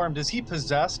transformed. Is he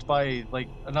possessed by like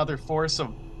another force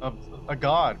of a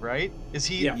god, right? Is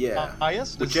he Yeah.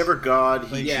 Pius? Whichever god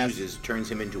he Yes. chooses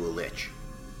turns him into a lich.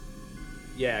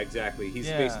 Yeah, exactly. He's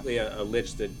Yeah. basically a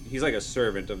lich that he's like a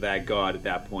servant of that god at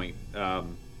that point.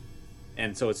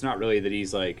 And so it's not really that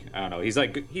he's like, I don't know, he's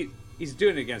like he's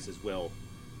doing it against his will.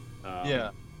 Yeah.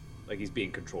 Like he's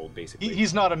being controlled basically.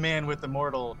 He's not a man with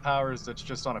immortal powers that's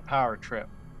just on a power trip.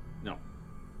 No.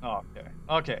 Oh,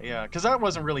 okay, yeah, because that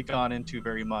wasn't really gone into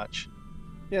very much.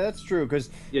 Yeah, that's true. Because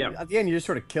Yeah. at the end, you just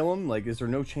sort of kill him. Like, is there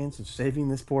no chance of saving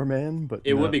this poor man? But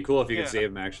It no. would be cool if you Yeah. could save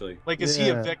him actually. Like, is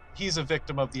Yeah. he's a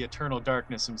victim of the eternal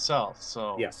darkness himself?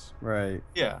 So Yes. Right.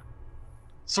 yeah,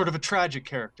 sort of a tragic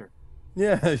character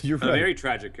Yeah, you're A right. very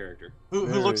tragic character. who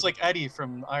Very. looks like Eddie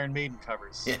from Iron Maiden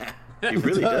covers. Yeah, he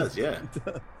really does. Yeah.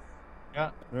 Yeah.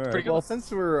 All right. pretty Well, good. since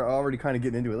we're already kind of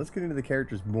getting into it, let's get into the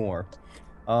characters more.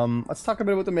 Let's talk a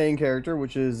bit about the main character,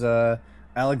 which is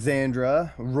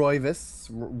Alexandra Roivas.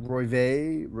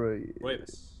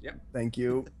 Roivas. Yep. Thank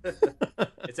you.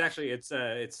 It's actually it's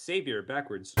Savior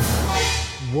backwards.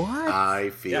 What? I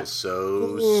feel Yeah.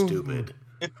 so Ooh. stupid.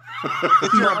 If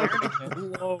you're American,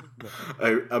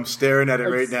 I'm staring at it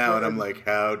I'm right now, and I'm sorry. like,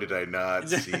 how did I not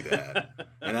see that?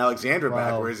 And Alexandra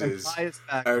Wow. backwards And is Pius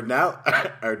backwards.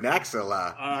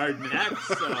 Arnaxala.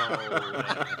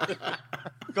 Arnaxo.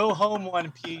 go home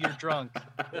 1P, you're drunk.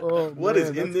 Oh, What man, is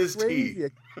in that's this tea?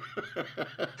 crazy.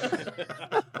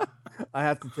 I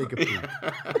have to take a peek.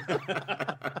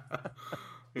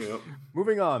 Yep.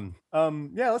 Moving on.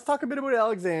 Yeah, let's talk a bit about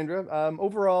Alexandra.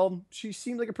 Overall, she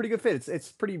seemed like a pretty good fit. It's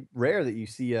pretty rare that you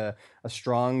see a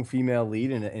strong female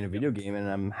lead in a video game, and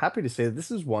I'm happy to say that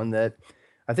this is one that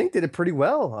I think did it pretty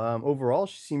well. Overall,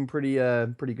 she seemed pretty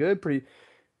good, pretty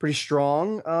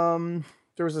strong.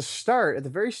 There was a start at the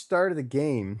very start of the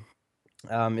game.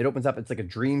 It opens up. It's like a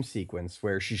dream sequence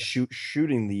where she's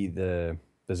shooting the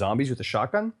zombies with a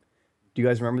shotgun. Do you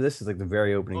guys remember this? It's like the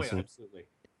very opening Oh yeah, scene. absolutely.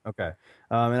 Okay.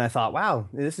 And I thought, wow,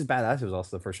 this is badass. It was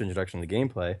also the first introduction of the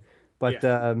gameplay. But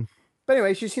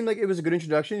anyway, she seemed like it was a good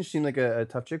introduction. She seemed like a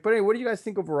tough chick. But anyway, what do you guys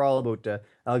think overall about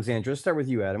Alexandra? Let's start with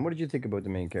you, Adam. What did you think about the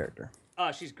main character?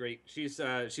 She's great. She's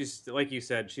like you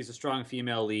said, she's a strong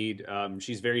female lead.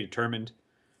 She's very determined.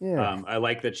 Yeah. I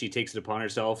like that she takes it upon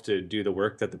herself to do the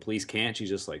work that the police can't. She's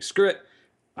just like, screw it.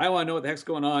 I want to know what the heck's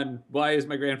going on. Why is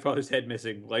my grandfather's head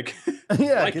missing? Like,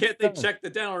 Yeah, why get can't they done. check the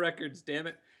dental records? Damn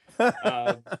it.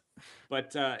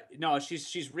 But no,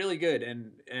 she's really good,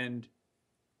 and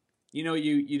you know,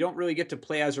 you don't really get to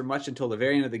play as her much until the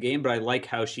very end of the game. But I like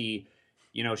how she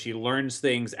learns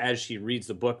things as she reads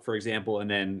the book, for example, and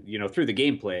then through the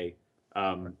gameplay,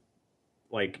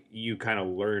 like you kind of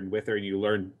learn with her, and you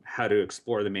learn how to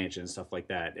explore the mansion and stuff like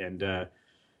that. And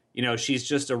she's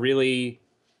just a really,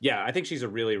 I think she's a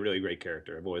really, really great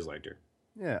character. I've always liked her.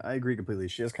 Yeah, I agree completely.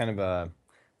 She has kind of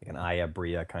like an Aya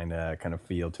Bria kind of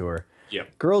feel to her.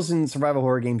 Yep. Girls in survival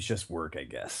horror games just work, I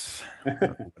guess. I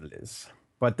don't know what it is.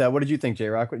 But what did you think,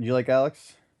 J-Rock? Did you like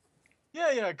Alex?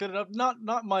 Yeah, good enough. Not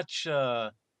much. She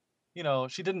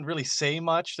didn't really say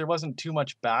much. There wasn't too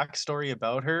much backstory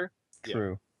about her. Yeah.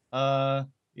 True.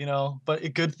 But a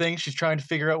good thing she's trying to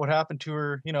figure out what happened to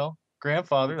her,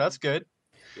 grandfather. That's good.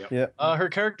 Yeah. Her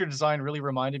character design really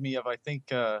reminded me of, I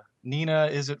think, Nina.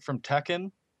 Is it from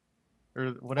Tekken, or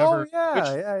whatever? Oh yeah,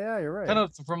 Which yeah, you're right. kind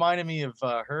of reminded me of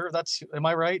her. Am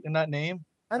I right in that name?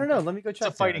 I don't know. Let me go check.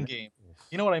 It's a fighting that. game.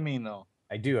 You know what I mean, though.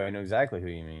 I do. I know exactly who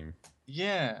you mean.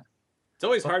 Yeah. It's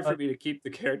always hard for me to keep the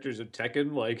characters of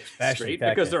Tekken Especially straight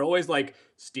because Tekken. they're always like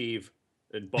Steve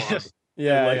and Bob.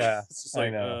 Yeah, Like, yeah. It's just I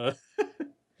like, know.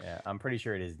 Yeah, I'm pretty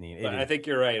sure it is neat. but I think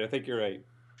you're right.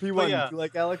 P1, yeah. did you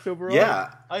like Alex overall? Yeah.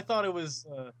 I thought it was.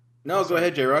 No, go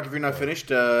ahead, J-Rock. If you're not finished,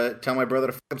 tell my brother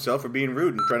to f*** himself for being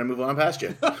rude and trying to move on past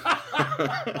you.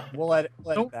 We'll edit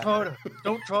Don't that. try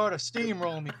to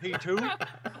steamroll me, P2.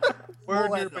 We'll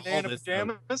Wearing your edit all banana this out.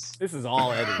 pajamas. This is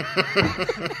all edited.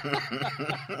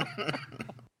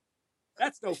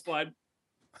 That's no fun.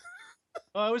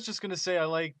 I was just gonna say I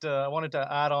wanted to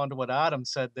add on to what Adam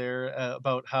said there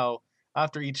about how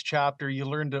after each chapter you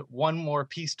learned one more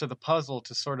piece to the puzzle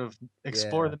to sort of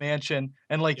explore Yeah. the mansion.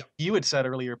 And like you had said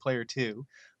earlier, player two,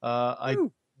 I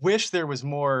wish there was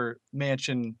more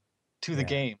mansion to the Yeah.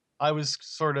 game. I was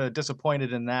sort of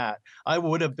disappointed in that. I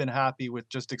would have been happy with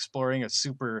just exploring a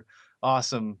super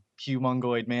awesome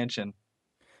humongoid mansion.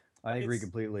 I agree It's-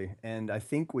 completely. And I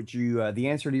think what you the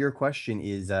answer to your question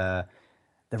is the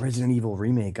Resident Evil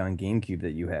remake on GameCube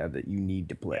that you have that you need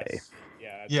to play. Yes.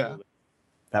 Yeah. Yeah. Absolutely.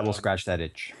 That will scratch that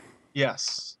itch.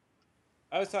 Yes.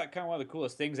 I always thought kind of one of the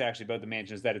coolest things actually about the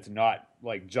mansion is that it's not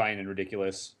like giant and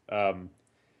ridiculous. I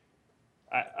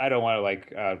don't want to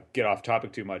like get off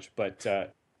topic too much, but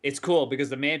it's cool because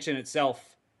the mansion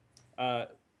itself,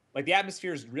 like the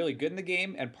atmosphere is really good in the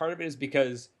game, and part of it is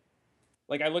because,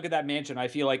 like, I look at that mansion, I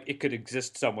feel like it could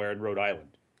exist somewhere in Rhode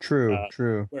Island. True, Uh,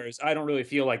 true. Whereas I don't really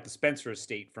feel like the Spencer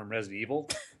estate from Resident Evil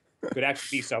could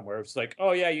actually be somewhere. It's like,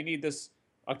 oh yeah, you need this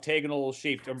octagonal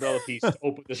shaped umbrella piece to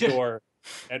open this Yeah. door.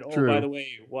 And oh, True. by the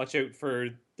way, watch out for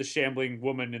the shambling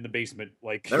woman in the basement.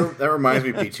 Like, That reminds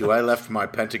me, P2. I left my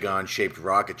pentagon-shaped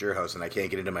rock at your house, and I can't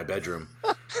get into my bedroom.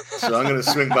 So I'm going to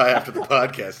swing by after the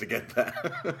podcast to get that.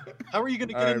 How are you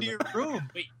gonna get into your room?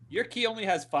 wait, your key only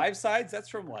has 5 sides? That's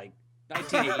from like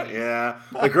 1980. Yeah,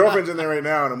 my girlfriend's in there right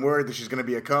now, and I'm worried that she's going to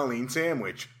be a Colleen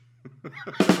sandwich.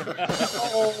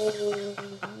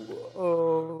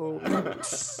 Oh.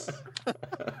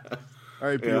 All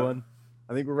right, P1.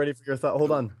 I think we're ready for your thought.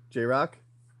 Hold on, J-Rock.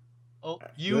 Oh,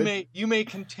 Good. you may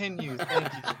continue.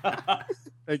 Thank you.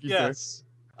 Thank you, sir. Yes.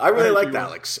 I really Alright, liked P1.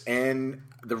 Alex, and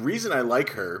the reason I like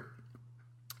her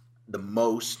the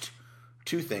most,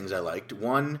 2 things I liked.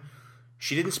 One,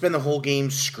 she didn't spend the whole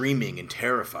game screaming and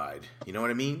terrified. You know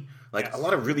what I mean? Like, Yes. a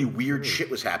lot of really weird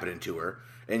shit was happening to her,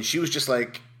 and she was just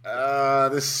like,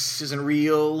 this isn't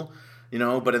real, you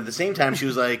know? But at the same time, she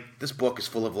was like, this book is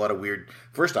full of a lot of weird...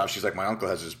 First off, she's like, my uncle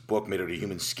has this book made out of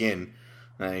human skin.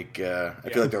 Like, I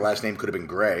feel like their last name could have been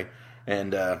Gray,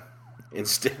 and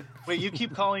instead... Wait, you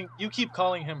keep calling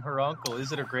him her uncle.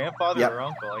 Is it her grandfather Yep. or her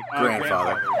uncle? Like,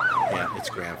 grandfather. grandfather. Yeah, it's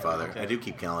grandfather. Okay. I do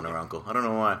keep calling her uncle. I don't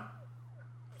know why.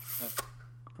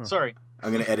 sorry,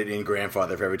 I'm going to edit in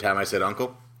grandfather for every time I said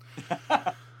uncle.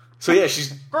 So yeah,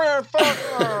 she's...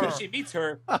 grandfather. If she meets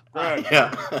her,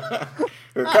 Yeah.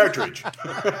 Her cartridge.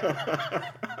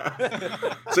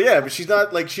 So yeah, but she's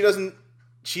not like, she doesn't,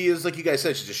 she is, like you guys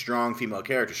said, she's a strong female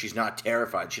character. She's not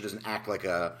terrified. She doesn't act like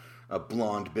a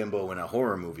blonde bimbo in a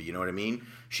horror movie, you know what I mean?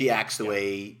 She acts the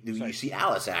way you see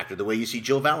Alice act, or the way you see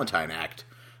Jill Valentine act.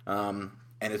 And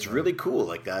it's really cool.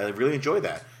 Like, I really enjoy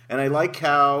that. And I like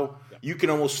how you can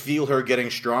almost feel her getting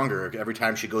stronger every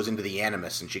time she goes into the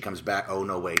Animus and she comes back. Oh,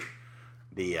 no, wait.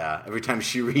 Every time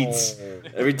she reads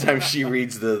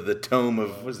the Tome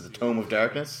of, what is it, the Tome of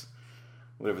Darkness?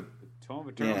 Whatever. Tome of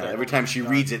Eternal Yeah, Darkness. every time she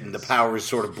reads it and the powers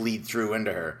sort of bleed through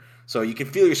into her. So you can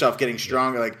feel yourself getting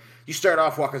stronger. Like, you start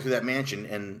off walking through that mansion,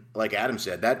 and like Adam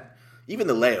said, that even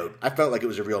the layout, I felt like it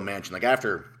was a real mansion. Like,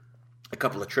 after a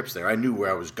couple of trips there, I knew where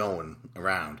I was going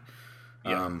around.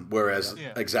 Yeah. Whereas,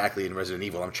 Yeah. exactly in Resident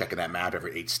Evil, I'm checking that map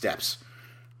every 8 steps.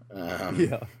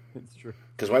 Yeah, it's true.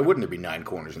 Because why wouldn't there be 9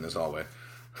 corners in this hallway?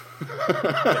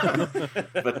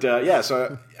 But yeah,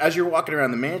 so as you're walking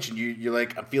around the mansion, you're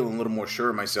like, I'm feeling a little more sure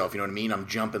of myself. You know what I mean? I'm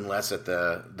jumping less at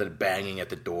the banging at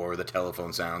the door, the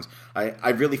telephone sounds. I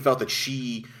really felt that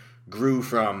she grew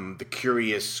from the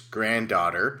curious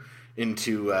granddaughter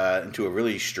into a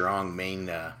really strong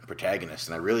main protagonist,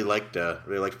 and I really liked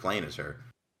playing as her.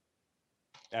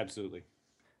 Absolutely.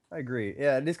 I agree.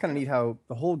 Yeah, it is kind of neat how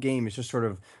the whole game is just sort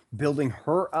of building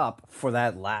her up for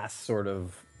that last sort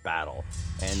of battle.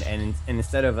 And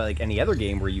instead of like any other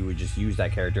game where you would just use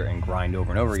that character and grind over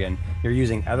and over again, you're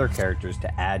using other characters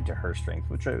to add to her strength,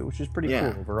 which is pretty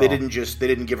Yeah, cool overall. they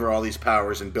didn't give her all these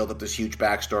powers and build up this huge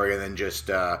backstory and then just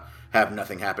have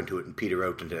nothing happen to it and peter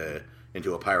out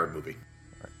into a pirate movie.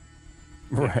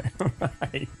 Right.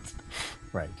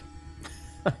 Right.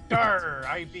 Dar,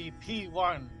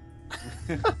 IBP1.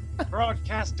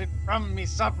 Broadcasted from me I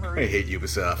submarine. hate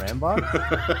Ubisoft. Rambot?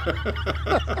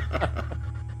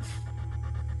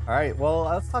 All right, well,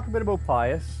 let's talk a bit about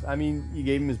Pius. I mean, you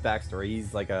gave him his backstory.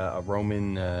 He's like a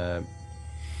Roman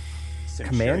Centurion,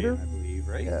 Commander? I believe,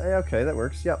 right? Yeah, okay, that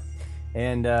works. Yep.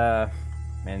 And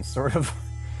man, sort of,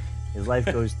 his life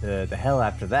goes to hell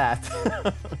after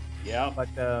that. Yeah.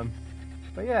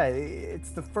 But yeah,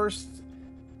 it's the first.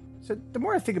 So the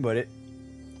more I think about it,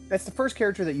 That's the first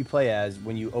character that you play as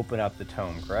when you open up the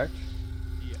tome, correct?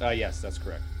 Yes, that's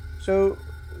correct. So,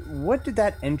 what did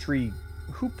that entry?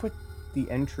 Who put the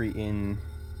entry in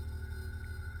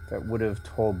that would have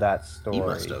told that story? He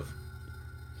must have.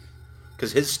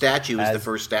 Because his statue is the As-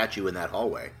 first statue in that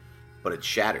hallway, but it's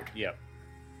shattered. Yep.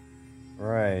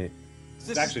 Right.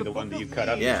 It's actually the one that you cut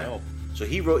up Yeah. yourself. So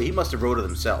he must have wrote it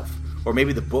himself, or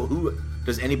maybe the book. Who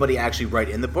does anybody actually write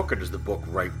in the book, or does the book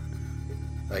write?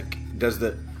 Like, does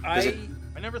it? I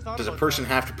never thought. Does a about person that.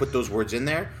 have to put those words in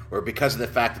there, or because of the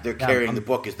fact that they're carrying I'm- the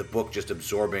book, is the book just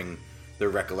absorbing their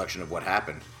recollection of what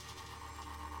happened?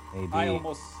 Maybe. I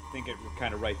almost think it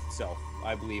kind of writes itself.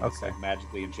 I believe it's Okay. like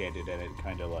magically enchanted, and it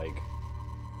kind of like.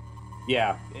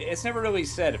 Yeah, it's never really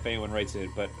said if anyone writes it,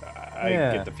 but I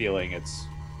Yeah. get the feeling it's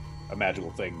a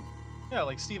magical thing. Yeah,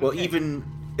 like Stephen. Well, King. even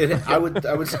I would.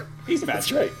 He's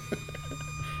That's magic. right.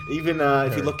 Even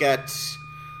if you Sure. look at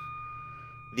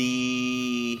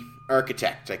the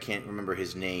architect, I can't remember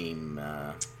his name.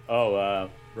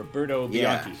 Roberto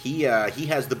Yeah, Bianchi. he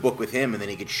has the book with him, and then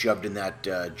he gets shoved in that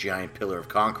giant pillar of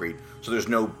concrete. So there's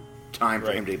no time for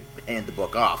Right. him to hand the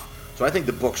book off. So I think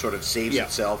the book sort of saves Yeah.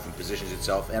 itself and positions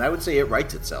itself, and I would say it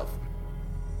writes itself.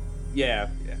 Yeah,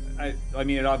 I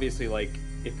mean, it obviously like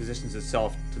it positions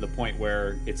itself to the point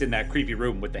where it's in that creepy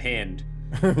room with the hand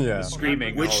yeah.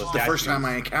 screaming. Which all the first time I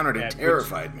statues. encountered it Yeah,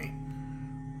 terrified me.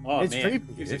 Oh It's man,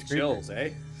 creepy. gives It's you creepy. chills, eh?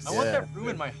 I want Yeah. that room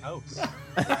in my house.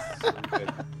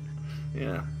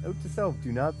 Yeah. Note to self: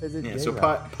 do not visit. Yeah, so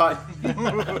J-Rock.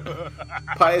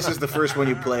 Pius is the first one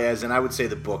you play as, and I would say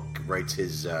the book writes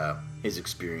his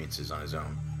experiences on his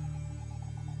own.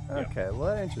 Okay, well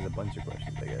that answers a bunch of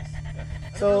questions, I guess.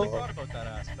 I So- never really thought about that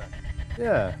aspect.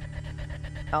 Yeah.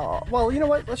 Well, you know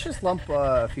what? Let's just lump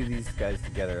a few of these guys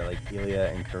together, like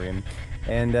Ilya and Karim.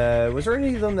 And was there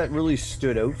any of them that really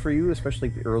stood out for you,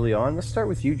 especially early on? Let's start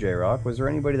with you, J-Rock. Was there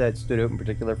anybody that stood out in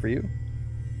particular for you?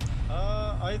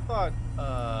 I thought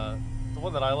the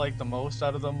one that I liked the most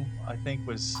out of them, I think,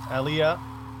 was Elia.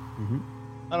 Mm-hmm.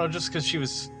 I don't know, just because she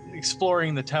was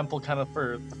exploring the temple kind of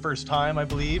for the first time, I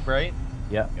believe, right?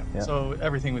 Yeah. So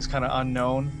everything was kind of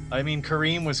unknown. I mean,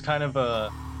 Kareem was kind of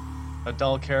a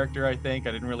dull character, I think.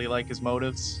 I didn't really like his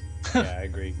motives. Yeah, I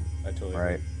agree. I totally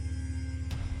Right. agree.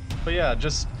 But yeah,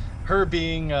 just her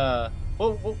being,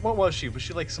 what was she? Was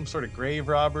she like some sort of grave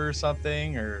robber or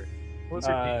something? Or what was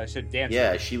her name? Should dance.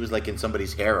 Yeah, she was like in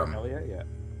somebody's harem, Hell yeah, yeah.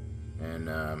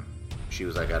 and she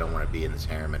was like, "I don't want to be in this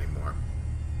harem anymore."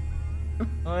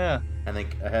 Oh yeah. I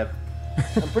think I have.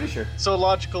 I'm pretty sure. So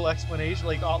logical explanation,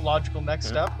 like logical next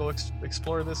step, go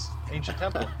explore this ancient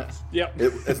temple. Yep.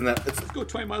 Isn't that? It's Let's go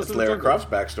 20 miles That's to the Lara jungle. Croft's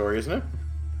backstory, isn't it?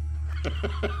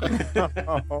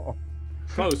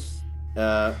 Close.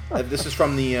 This is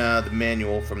from the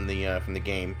manual from the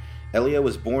game. Elia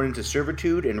was born into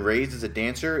servitude and raised as a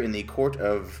dancer in the court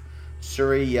of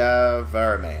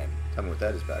Suryavaraman. Tell me what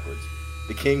that is backwards.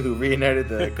 The king who reunited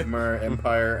the Khmer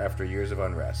Empire after years of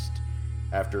unrest.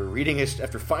 After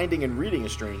finding and reading a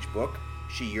strange book,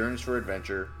 she yearns for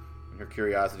adventure, and her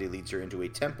curiosity leads her into a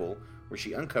temple where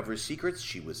she uncovers secrets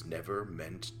she was never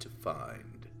meant to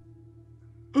find.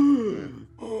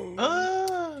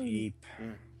 Ah, Deep.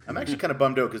 I'm actually kind of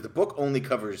bummed out because the book only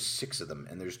covers 6 of them,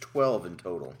 and there's 12 in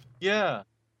total. yeah.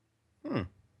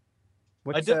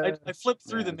 What's, I flipped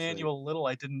through yeah, the it's manual a little.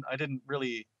 I didn't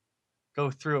really go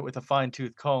through it with a fine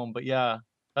tooth comb, but yeah,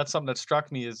 that's something that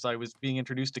struck me as I was being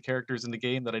introduced to characters in the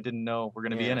game that I didn't know were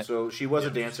going to be in it. So she was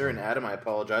a dancer, and Adam, I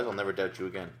apologize. I'll never doubt you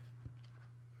again.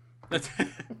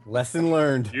 lesson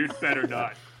learned. You'd better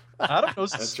not. Adam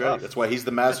knows his That's stuff. right. That's why he's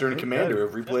the master and commander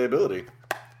of replayability.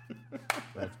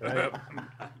 That's right.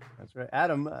 That's right.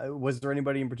 Adam, was there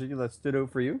anybody in particular that stood out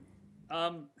for you?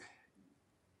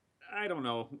 I don't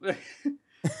know.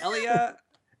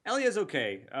 Elia's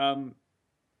okay.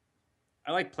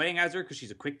 I like playing as her because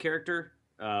she's a quick character.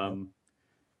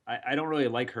 I don't really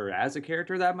like her as a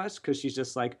character that much because she's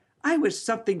just like, I wish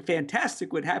something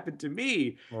fantastic would happen to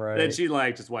me. Right. Then she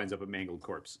like just winds up a mangled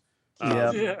corpse.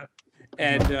 Yep. Yeah.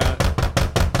 And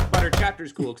but her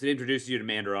chapter's cool because it introduces you to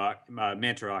Mantarok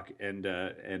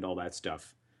and all that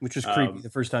stuff. Which was creepy the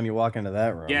first time you walk into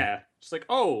that room. Yeah, just like,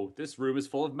 oh, this room is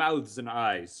full of mouths and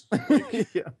eyes. Like,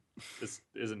 Yeah. this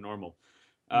isn't normal.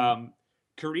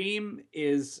 Kareem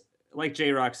is, like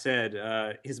J-Rock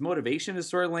said, his motivation is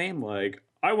sort of lame. Like,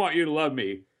 I want you to love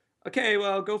me. Okay,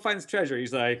 well, go find this treasure.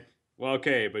 He's like, well,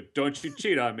 okay, but don't you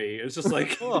cheat on me. It's just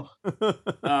like, Oh,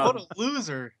 what a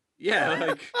loser.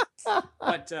 yeah. Like,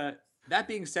 but that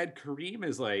being said, Kareem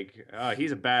is like,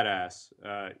 he's a badass.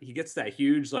 He gets that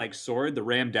huge like sword, the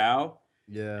Ram Dao,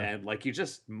 Yeah. and like you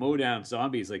just mow down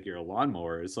zombies like you're a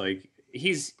lawnmower. It's like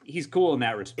he's cool in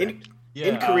that respect.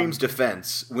 In Kareem's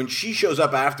defense, when she shows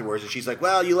up afterwards and she's like,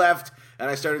 "Well, you left, and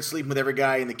I started sleeping with every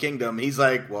guy in the kingdom," he's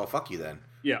like, "Well, fuck you then."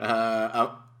 Yeah.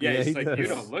 He's he like, does. "You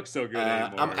don't look so good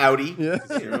anymore." I'm outie.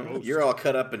 Yeah. You're all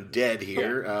cut up and dead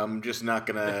here. I'm just not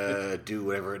gonna do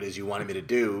whatever it is you wanted me to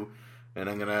do, and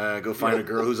I'm gonna go find a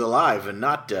girl who's alive and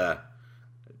not a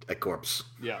corpse.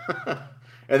 Yeah.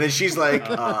 And then she's like,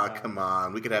 come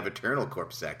on, we could have eternal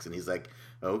corpse sex," and he's like,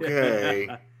 "Okay."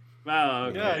 Well,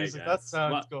 okay, Yeah, he's I like, that guess.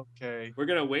 sounds Well, okay. we're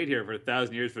gonna wait here for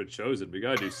 1,000 years for the Chosen. We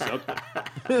gotta do something.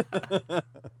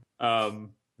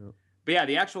 But yeah,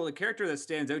 the character that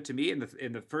stands out to me in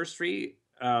the first three,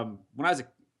 when I was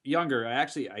younger,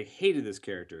 I hated this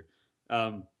character,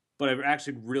 but I've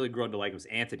actually really grown to like him was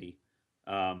Anthony,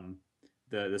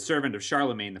 the servant of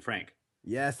Charlemagne the Frank.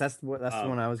 Yes, that's the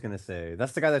one I was gonna say.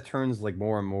 That's the guy that turns like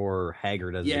more and more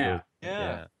haggard as Yeah. it goes.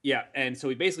 Yeah. Yeah, and so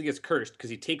he basically gets cursed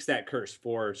because he takes that curse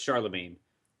for Charlemagne,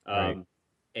 Right.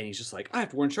 and he's just like, I have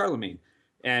to warn Charlemagne,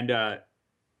 and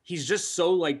he's just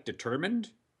so like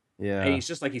determined. Yeah. And he's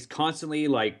just like he's constantly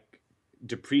like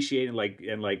depreciating like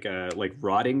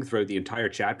rotting throughout the entire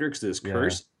chapter because of this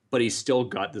curse, but he's still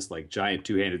got this like giant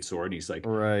two-handed sword and he's like,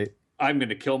 Right. I'm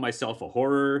gonna kill myself a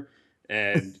horror,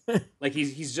 and like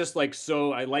he's just like,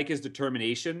 so I like his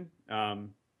determination. And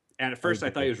at first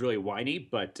I thought he was really whiny,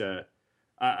 but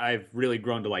I've really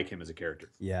grown to like him as a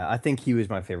character. Yeah, I think he was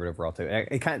my favorite overall too.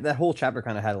 That whole chapter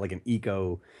kind of had like an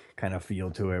eco kind of feel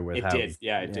to it. With It how did,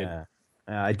 yeah, it did.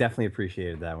 I definitely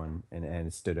appreciated that one, and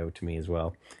it stood out to me as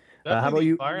well. Definitely how about the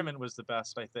you? environment was the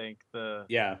best, I think.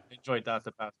 Yeah, I enjoyed that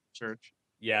the past church.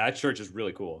 yeah, that church is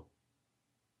really cool.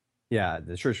 Yeah,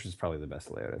 the church was probably the best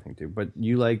layout, I think too. But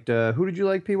you liked who did you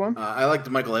like, P1? I liked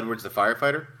Michael Edwards, the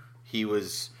firefighter. He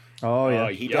was. Oh yeah,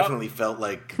 He Yep. definitely felt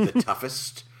like the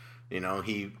toughest. You know,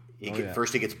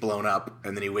 first he gets blown up,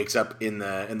 and then he wakes up in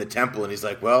the temple, and he's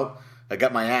like, "Well, I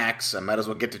got my axe. I might as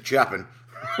well get to chopping."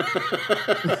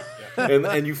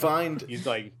 and you find He's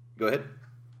like, go ahead.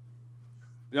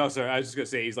 no, sorry, I was just gonna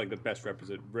say he's like the best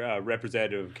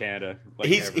representative of Canada. Like,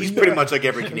 He's ever. he's pretty much like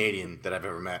every Canadian that I've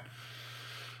ever met.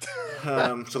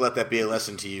 So let that be a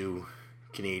lesson to you,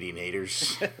 Canadian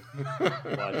haters. Watch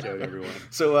out, everyone.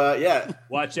 So yeah,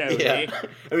 Watch out, yeah. eh?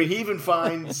 I mean, he even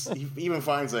finds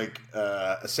like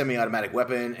a semi-automatic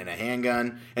weapon and a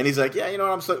handgun, and he's like, yeah, you know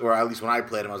what, I'm still, or at least when I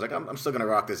played him, I was like, I'm still gonna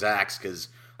rock this axe because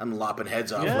I'm lopping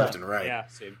heads off left and right. Yeah,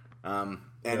 same.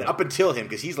 And up until him,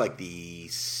 because he's like the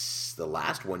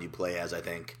last one you play as, I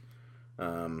think.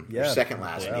 Or second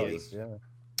last, maybe. Yeah.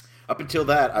 Up until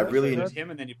that, I really It's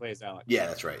him, and then you play as Alex. yeah,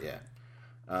 that's right. Yeah,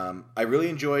 I really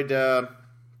enjoyed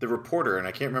the reporter, and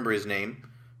I can't remember his name.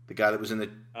 The guy that was in the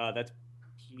That's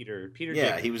Peter. Peter.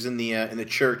 yeah, Dick. he was in the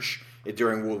church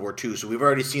during World War II. So we've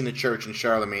already seen the church in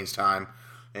Charlemagne's time,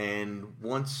 and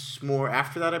once more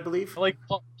after that, I believe. I like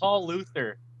Paul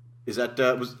Luther. Is that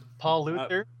was Paul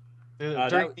Luther during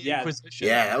the yeah. Inquisition.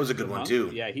 yeah, that was a good The one monk? too.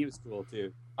 Yeah, he was cool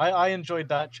too. I enjoyed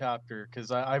that chapter because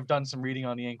I've done some reading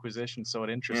on the Inquisition, so it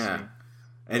interests Yeah. me.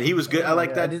 And he was good. I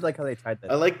like I that. did like how they tied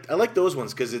that. I like those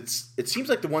ones because it seems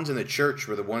like the ones in the church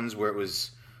were the ones where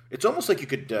it's almost like you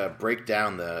could break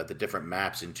down the different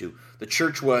maps into. The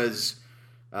church was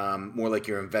more like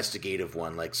your investigative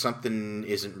one, like something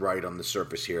isn't right on the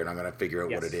surface here, and I'm going to figure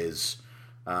out what it is.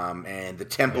 And the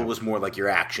temple was more like your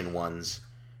action ones.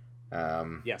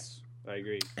 Yes, I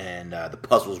agree. And the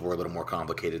puzzles were a little more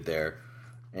complicated there.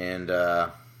 And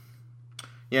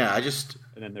yeah, I just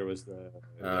And then there was the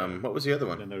what was the other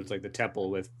and then one? there was like the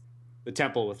temple with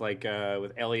like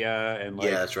with Elia and like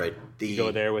Yeah, that's right. you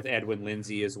go there with Edwin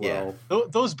Lindsay as well.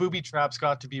 Those booby traps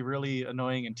got to be really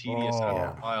annoying and tedious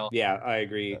after a while. Yeah, I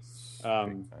agree. Yes,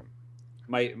 Um, big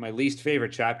time. My least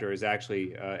favorite chapter is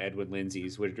actually Edwin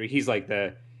Lindsay's, where he's like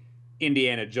the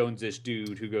Indiana Jones-ish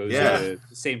dude who goes to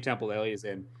the same temple Elia's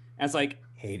in. And it's like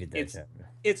Hated that it's- chapter.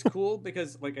 it's cool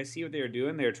because like I see what they were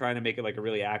doing. They were trying to make it like a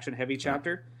really action heavy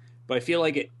chapter, but I feel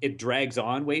like it drags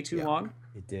on way too long.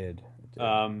 It did.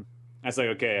 I was like,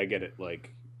 okay, I get it.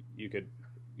 Like you could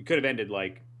have ended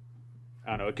like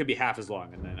I don't know, it could be half as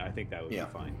long, and then I think that would be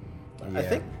fine. I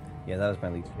think Yeah, that was my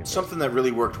least favorite. something that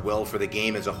really worked well for the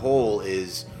game as a whole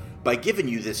is by giving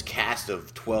you this cast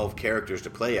of 12 characters to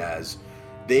play as,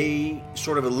 they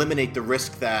sort of eliminate the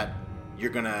risk that you're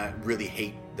going to really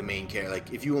hate the main character.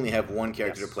 Like, if you only have one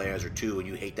character to play as or two and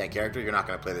you hate that character, you're not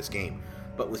going to play this game.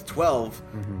 But with 12,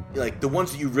 like, the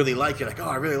ones that you really like, you're like, oh,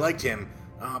 I really liked him,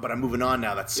 but I'm moving on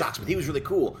now. That sucks. But he was really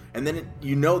cool. And then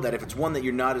you know that if it's one that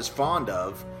you're not as fond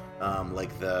of,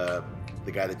 like the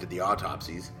guy that did the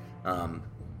autopsies,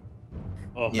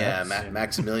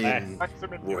 Maximilian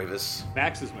Roivas.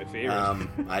 Max is my favorite.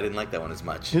 I didn't like that one as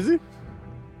much. Is it?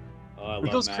 I He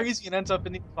love goes Max. crazy and ends up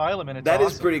in the asylum, and it's That is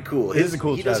awesome. pretty cool. It is a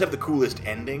cool He does chapter. have the coolest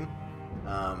ending.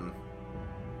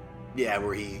 Yeah,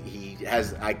 where he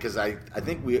has because I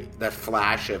think that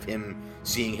flash of him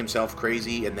seeing himself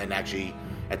crazy and then actually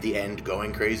at the end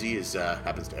going crazy is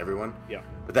happens to everyone. Yeah.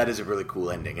 But that is a really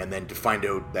cool ending, and then to find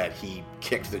out that he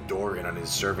kicked the door in on his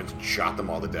servants and shot them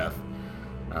all to death.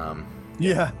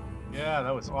 Yeah. Yeah,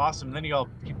 that was awesome. And then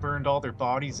he burned all their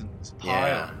bodies in this pile.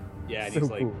 Yeah, Yeah, and So he's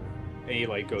like, cool. and he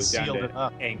like goes down Sealed to it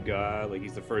up. Anga, like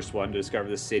he's the first one to discover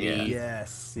the city. Yeah.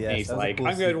 Yes. And Yes. he's that was a like, cool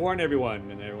I'm going to scene. warn everyone,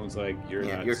 and everyone's like, you're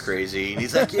yeah, nuts. you're crazy. And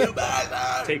he's like, you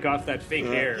bastard! Take off that fake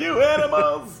hair. You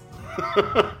animals!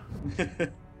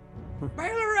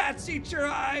 My little rats eat your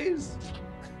eyes.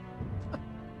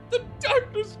 The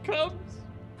darkness comes.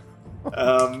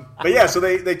 But yeah, so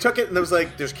they took it and there was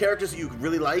like, there's characters that you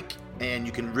really like and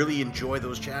you can really enjoy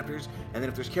those chapters, and then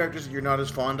if there's characters that you're not as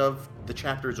fond of, the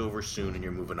chapter is over soon and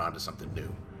you're moving on to something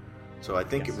new. So I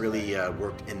think Yes. it really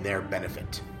worked in their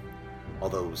benefit.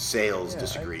 Although sales Yeah, I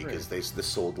disagree agree. because this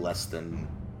sold less than,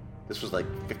 this was like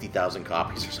 50,000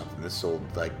 copies or something. This sold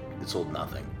it sold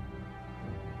nothing.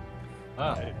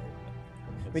 Wow. Right.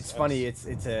 It's funny. It's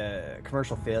a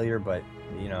commercial failure, but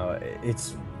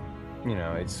it's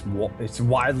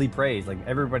widely praised. Like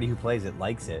everybody who plays it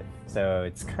likes it. So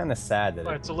it's kind of sad that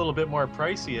But it's a little bit more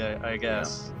pricey, I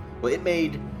guess. Well, it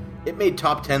made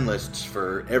top 10 lists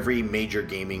for every major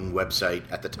gaming website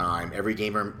at the time, every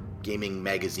gaming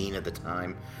magazine at the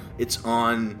time. It's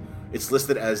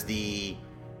listed as the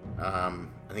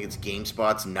I think it's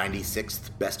GameSpot's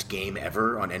 96th best game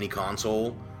ever on any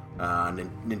console.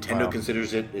 Nintendo Wow.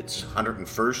 considers it its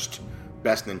 101st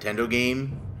best Nintendo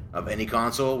game of any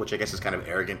console, which I guess is kind of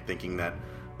arrogant, thinking that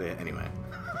anyway.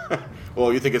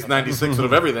 Well, you think it's 96th out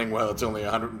of everything? Well, it's only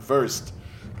 101st.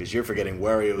 Because you're forgetting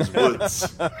Wario's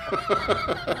Woods.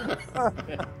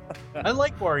 I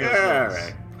like Wario. Yeah, all Woods.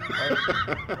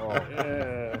 right. Oh,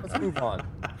 Yeah. let's move on.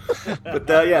 But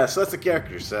yeah, so that's the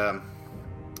characters.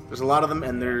 There's a lot of them,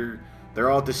 and they're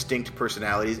all distinct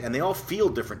personalities, and they all feel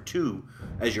different too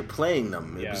as you're playing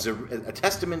them. It Yeah. was a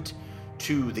testament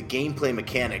to the gameplay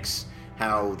mechanics,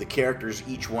 how the characters,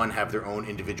 each one, have their own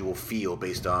individual feel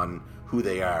based on who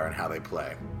they are and how they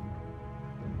play.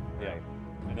 Yeah.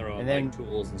 And their own And then- like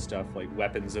tools and stuff, like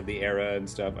weapons of the era and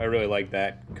stuff. I really like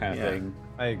that kind of Yeah. thing.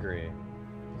 I agree.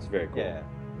 It's very cool. Yeah.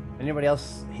 Anybody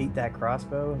else hate that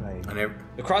crossbow?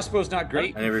 The crossbow's not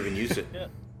great. I never even used it.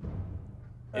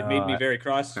 It made me Uh, very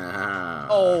cross. Ah.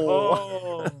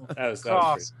 Oh, That was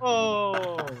cross. great.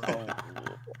 Oh.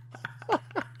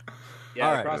 Yeah,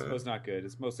 All the right. crossbow's not good.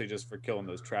 It's mostly just for killing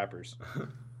those trappers.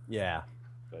 Yeah.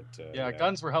 But Yeah,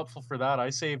 guns were helpful for that. I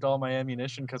saved all my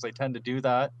ammunition because I tend to do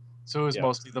that. So it was Yeah.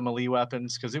 mostly the melee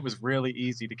weapons because it was really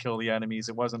easy to kill the enemies.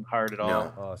 It wasn't hard at all.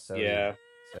 No. Oh, so Yeah.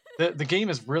 The game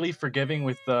is really forgiving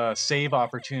with save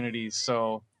opportunities.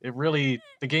 So the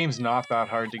game's not that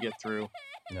hard to get through.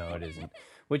 No, it isn't.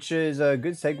 Which is a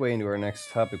good segue into our next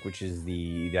topic, which is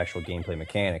the actual gameplay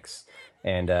mechanics.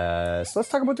 And so let's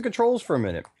talk about the controls for a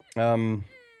minute.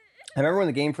 I remember when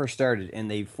the game first started and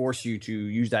they force you to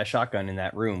use that shotgun in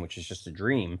that room, which is just a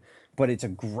dream. But it's a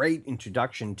great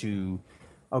introduction to,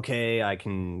 okay, I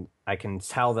can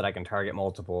tell that I can target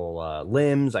multiple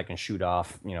limbs. I can shoot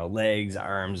off, legs,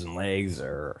 arms, and legs,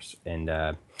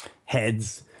 and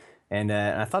heads. And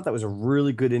I thought that was a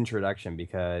really good introduction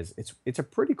because it's a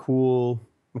pretty cool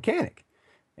mechanic.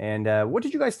 And what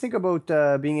did you guys think about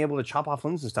being able to chop off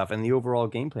limbs and stuff and the overall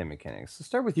gameplay mechanics? Let's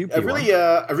start with you,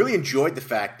 P1. I really enjoyed the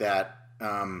fact that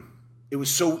it was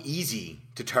so easy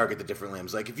to target the different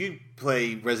limbs. Like if you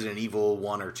play Resident Evil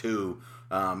 1 or 2,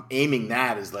 aiming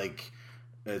that is like,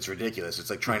 it's ridiculous. It's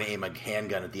like trying to aim a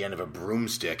handgun at the end of a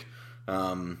broomstick.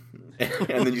 And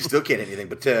then you still can't hit anything.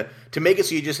 But to make it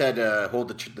so you just had to hold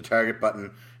the target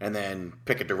button and then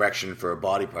pick a direction for a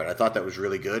body part, I thought that was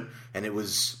really good. And it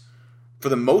was, for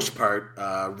the most part,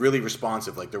 really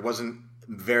responsive. Like there was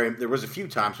a few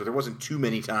times, but there wasn't too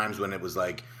many times when it was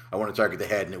like, I want to target the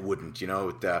head and it wouldn't,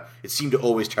 it seemed to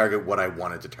always target what I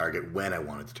wanted to target when I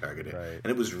wanted to target it. Right.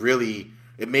 And it was really,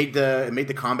 it made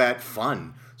the combat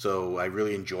fun. So I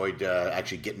really enjoyed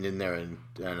actually getting in there and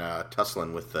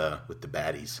tussling with the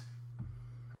baddies.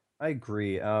 I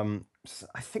agree. I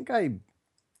think I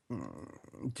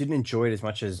didn't enjoy it as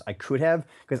much as I could have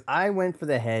because I went for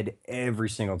the head every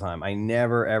single time. I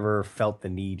never ever felt the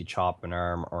need to chop an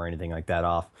arm or anything like that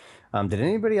off. Did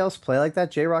anybody else play like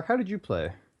that? J-Rock, how did you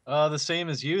play? The same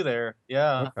as you there.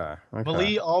 Yeah. Okay.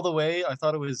 Melee all the way. I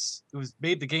thought it was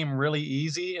made the game really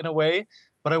easy in a way,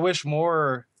 but I wish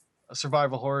more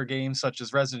survival horror games such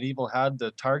as Resident Evil had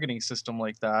the targeting system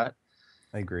like that.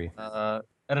 I agree.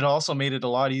 And it also made it a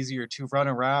lot easier to run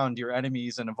around your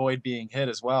enemies and avoid being hit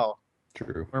as well.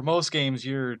 True. Where most games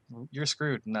you're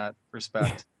screwed in that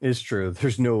respect. It's true.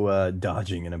 There's no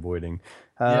dodging and avoiding.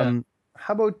 Yeah.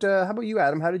 How about you,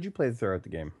 Adam? How did you play throughout the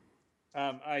game?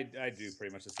 I do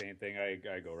pretty much the same thing.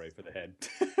 I go right for the head.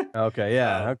 Okay,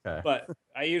 yeah, okay. But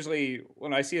I usually,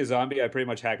 when I see a zombie, I pretty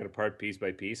much hack it apart piece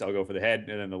by piece. I'll go for the head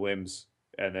and then the limbs,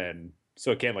 and then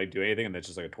so it can't like do anything, and it's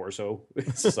just like a torso.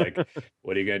 It's just like,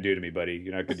 what are you gonna do to me, buddy?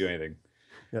 You're not gonna do anything.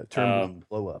 Yeah, turn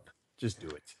blow up. Just do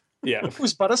it. Yeah, It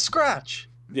was but a scratch.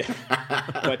 yeah.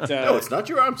 But no, it's not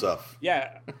your arms off.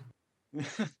 yeah.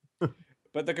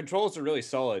 But the controls are really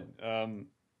solid.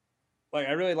 Like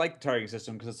I really like the targeting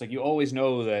system because it's like you always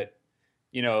know that,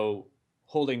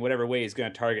 holding whatever way is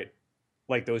going to target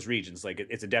like those regions. Like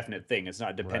it's a definite thing. It's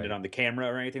not dependent on the camera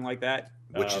or anything like that.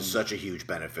 Which is such a huge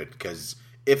benefit, because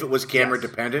if it was camera Yes.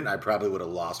 dependent, I probably would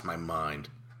have lost my mind.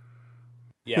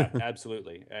 Yeah,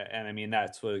 absolutely. And I mean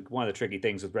that's one of the tricky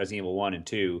things with Resident Evil 1 and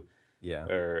 2, Yeah.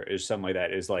 or is something like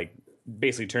that, is like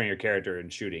basically turning your character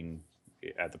and shooting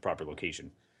at the proper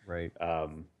location. Right.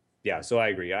 Yeah, so I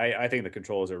agree. I think the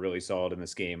controls are really solid in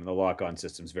this game, and the lock-on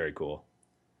system's very cool.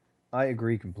 I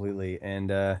agree completely, and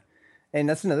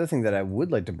that's another thing that I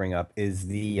would like to bring up is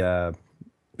the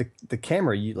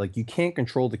camera. You can't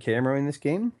control the camera in this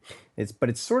game. But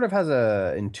it sort of has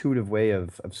a intuitive way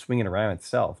of swinging around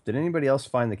itself. Did anybody else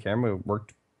find the camera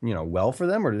worked well for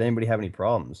them, or did anybody have any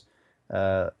problems?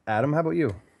 Adam, how about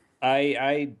you?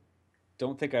 I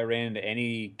don't think I ran into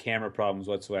any camera problems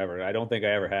whatsoever. I don't think I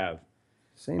ever have.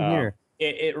 Same here.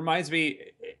 It reminds me,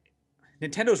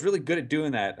 Nintendo's really good at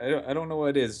doing that. I don't know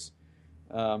what it is.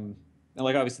 And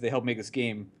like obviously they helped make this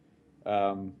game,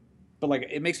 but like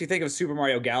it makes me think of Super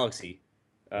Mario Galaxy.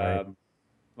 Right.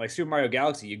 Like Super Mario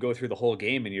Galaxy, you go through the whole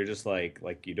game and you're just like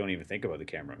you don't even think about the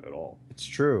camera at all. It's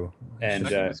true. And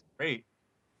That was great.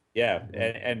 yeah,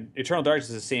 and Eternal Darkness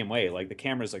is the same way. Like the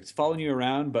camera's like following you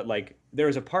around, but like there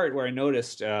was a part where I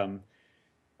noticed.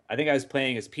 I think I was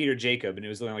playing as Peter Jacob, and it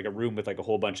was in like a room with like a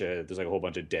whole bunch of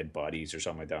dead bodies or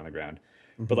something like that on the ground.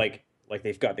 Mm-hmm. But like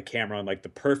they've got the camera on like the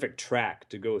perfect track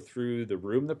to go through the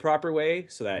room the proper way,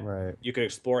 so that Right. you can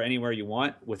explore anywhere you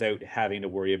want without having to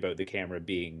worry about the camera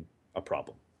being a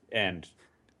problem. And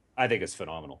I think it's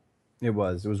phenomenal. It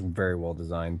was very well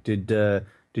designed. Did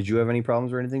you have any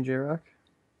problems or anything, J-Rock?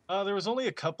 There was only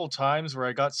a couple times where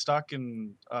I got stuck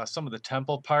in some of the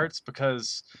temple parts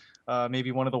because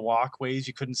maybe one of the walkways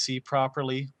you couldn't see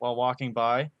properly while walking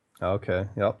by. Okay.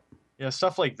 Yep. Yeah,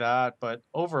 stuff like that. But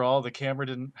overall, the camera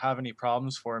didn't have any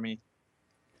problems for me.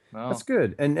 No. That's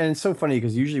good. And it's so funny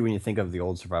because usually when you think of the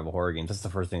old survival horror games, that's the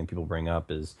first thing people bring up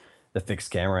is the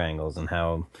fixed camera angles and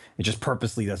how it just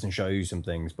purposely doesn't show you some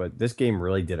things. But this game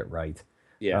really did it right.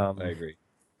 Yeah, I agree.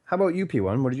 How about you,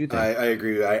 P1? What did you think? I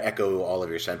agree. I echo all of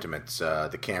your sentiments.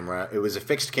 The camera, it was a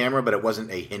fixed camera, but it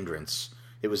wasn't a hindrance.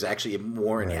 It was actually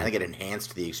more, I think it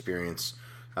enhanced the experience.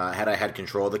 Had I had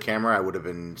control of the camera, I would have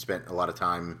spent a lot of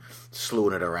time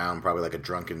slewing it around, probably like a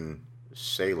drunken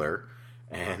sailor.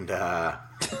 And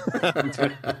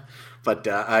but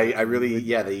I really,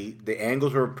 the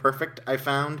angles were perfect, I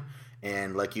found.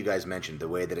 And like you guys mentioned, the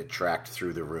way that it tracked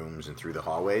through the rooms and through the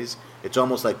hallways, it's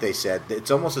almost like they said, it's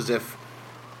almost as if,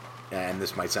 and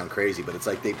this might sound crazy, but it's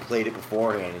like they played it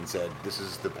beforehand and said, this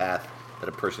is the path that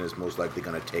a person is most likely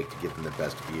going to take to give them the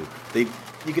best view.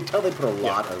 You could tell they put a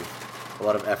lot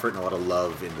of effort and a lot of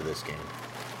love into this game.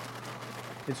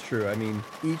 It's true. I mean,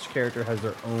 each character has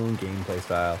their own gameplay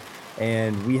style.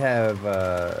 And we have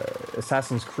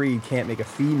Assassin's Creed can't make a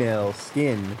female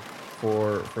skin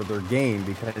for their game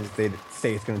because they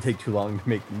say it's going to take too long to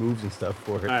make moves and stuff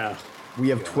for it. We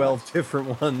have 12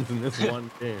 different ones in this one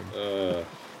game.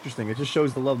 Interesting. It just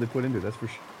shows the love they put into it, that's for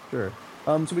sure.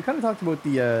 So we kind of talked about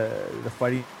the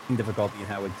fighting difficulty and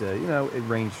how it it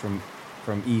ranged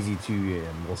from easy to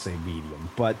we'll say medium.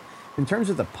 But in terms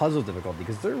of the puzzle difficulty,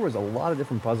 because there was a lot of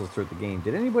different puzzles throughout the game,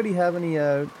 did anybody have any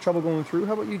trouble going through?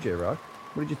 How about you, J-Rock?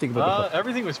 What did you think about the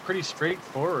Everything was pretty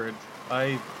straightforward.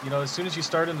 As soon as you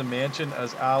start in the mansion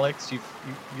as Alex, you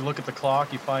look at the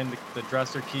clock, you find the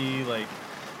dresser key. Like,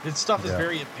 this stuff is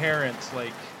very apparent,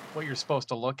 like what you're supposed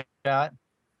to look at.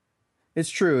 It's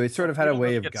true. It sort of had a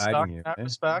way of Get guiding stuck you. in that eh?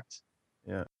 respect.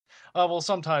 Yeah. Well,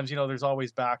 sometimes there's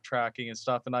always backtracking and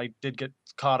stuff, and I did get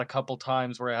caught a couple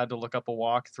times where I had to look up a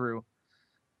walkthrough.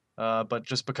 But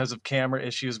just because of camera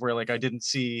issues, where like I didn't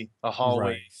see a hallway.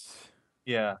 Right.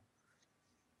 Yeah.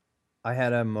 I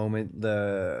had a moment,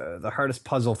 the hardest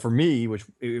puzzle for me, which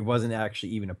it wasn't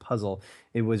actually even a puzzle,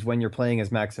 it was when you're playing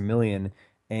as Maximilian,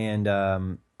 and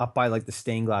up by like the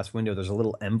stained glass window, there's a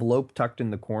little envelope tucked in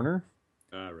the corner.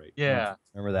 Right. Yeah.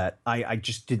 Remember that? I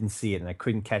just didn't see it and I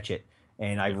couldn't catch it.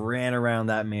 And I ran around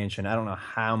that mansion, I don't know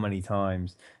how many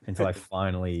times until I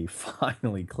finally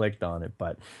clicked on it.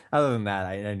 But other than that,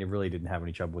 I really didn't have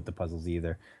any trouble with the puzzles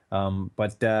either.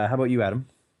 But how about you, Adam?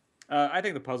 I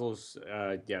think the puzzles,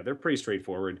 they're pretty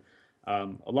straightforward. A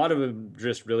lot of them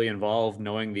just really involve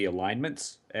knowing the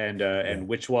alignments and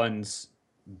which ones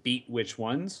beat which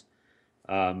ones.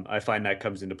 I find that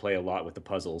comes into play a lot with the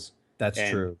puzzles. That's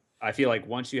And true. I feel like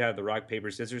once you have the rock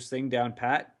paper scissors thing down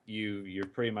pat,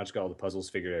 you've pretty much got all the puzzles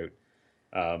figured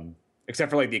out. Except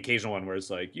for like the occasional one where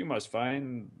it's like you must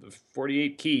find the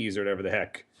 48 keys or whatever the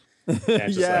heck. And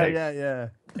it's just like, yeah.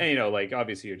 and like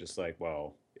obviously you're just like,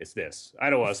 well, it's this.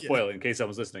 I don't want to spoil it in case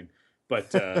someone's listening,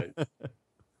 but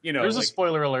There's a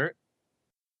spoiler alert.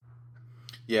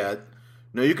 Yeah.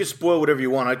 No, you can spoil whatever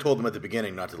you want. I told them at the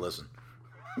beginning not to listen.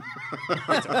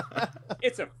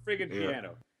 it's a friggin'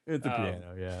 piano. It's a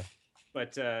piano, yeah.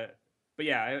 But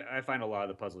yeah, I find a lot of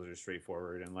the puzzles are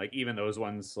straightforward, and like even those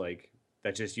ones like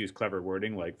that just use clever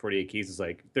wording, like 48 keys, is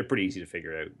like they're pretty easy to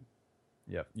figure out.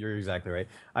 Yep, you're exactly right.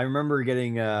 I remember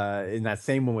getting in that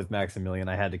same one with Maximilian,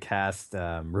 I had to cast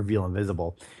Reveal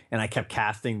Invisible, and I kept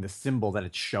casting the symbol that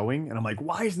it's showing, and I'm like,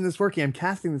 why isn't this working? I'm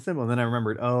casting the symbol, and then I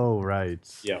remembered, oh right,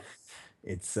 Yeah,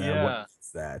 it's Yeah.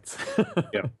 what's that?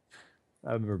 Yeah.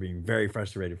 I remember being very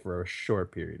frustrated for a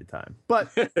short period of time,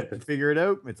 but figure it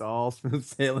out. It's all smooth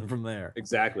sailing from there.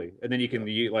 exactly. And then you can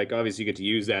like obviously you get to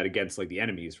use that against like the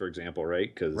enemies, for example,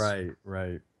 right? Because Right.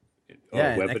 oh,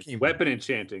 Yeah, and that came- weapon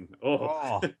enchanting.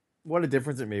 Oh, what a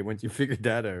difference it made once you figured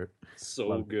that out. so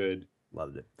Loved it. good.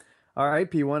 Loved it. All right,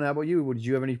 P1, how about you? Did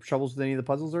you have any troubles with any of the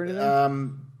puzzles or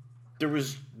anything? There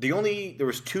was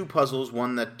two puzzles.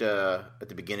 One that at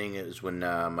the beginning is when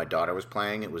my daughter was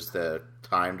playing. It was the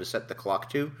time to set the clock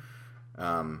to,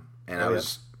 and I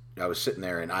was sitting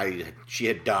there and she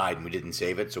had died and we didn't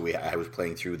save it, so I was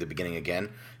playing through the beginning again,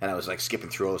 and I was like skipping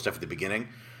through all the stuff at the beginning,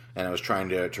 and I was trying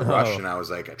to rush, and I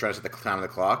was like I tried to set the time of the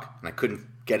clock and I couldn't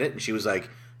get it, and she was like,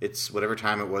 it's whatever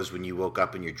time it was when you woke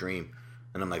up in your dream,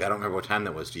 and I'm like, I don't remember what time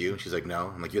that was. Do you? And she's like,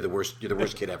 no. I'm like, you're the worst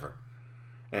kid ever.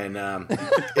 And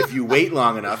if you wait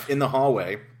long enough in the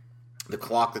hallway, the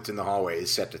clock that's in the hallway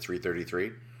is set to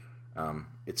 3:33.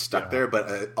 It's stuck there,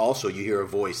 but also you hear a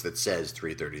voice that says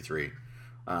 3:33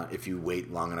 if you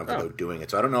wait long enough without doing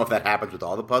it. So I don't know if that happens with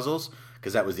all the puzzles,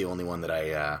 because that was the only one that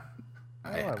I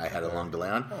had a long delay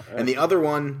on. And the other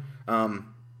one,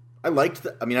 I liked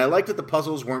that the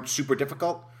puzzles weren't super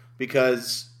difficult,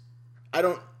 because I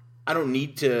don't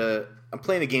need to. I'm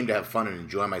playing a game to have fun and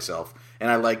enjoy myself,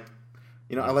 and I like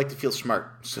to feel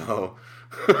smart. So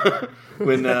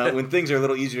when things are a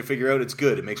little easier to figure out, it's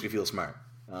good. It makes me feel smart.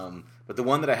 But the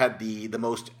one that I had the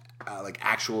most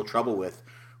actual trouble with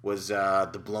was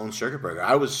the blown circuit breaker.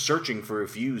 I was searching for a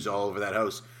fuse all over that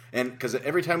house, and because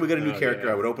every time we got a new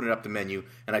character, I would open it up the menu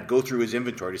and I'd go through his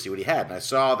inventory to see what he had, and I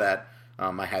saw that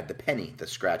I had the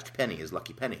scratched penny, his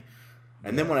lucky penny.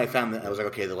 And then when I found that, I was like,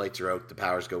 okay, the lights are out, the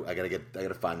power's go. I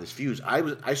gotta find this fuse.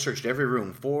 I searched every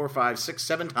room 4, 5, 6,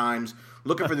 7 times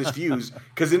looking for this fuse,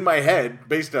 because in my head,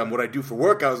 based on what I do for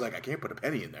work, I was like, I can't put a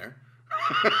penny in there.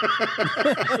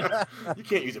 You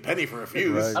can't use a penny for a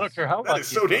fuse. Right. I don't care how That much. is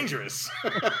so dangerous.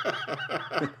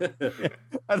 I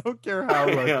don't care how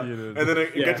lucky Yeah. it is. And then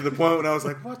it got to the point when I was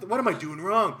like, what am I doing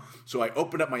wrong? So I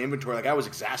opened up my inventory. Like, I was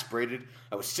exasperated.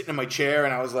 I was sitting in my chair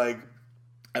and I was like,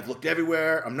 I've looked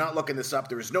everywhere. I'm not looking this up.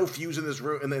 There is no fuse in this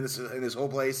room, in this whole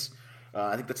place.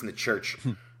 I think that's in the church.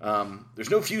 There's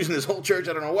no fuse in this whole church.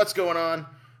 I don't know what's going on.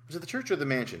 Was it the church or the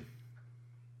mansion?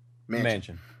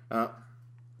 Mansion.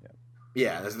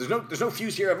 Yeah, there's no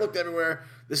fuse here. I've looked everywhere.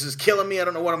 This is killing me. I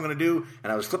don't know what I'm going to do.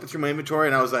 And I was flipping through my inventory,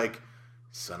 and I was like,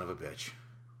 son of a bitch.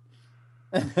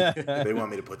 They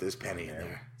want me to put this penny in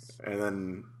there. And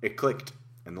then it clicked,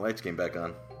 and the lights came back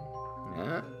on.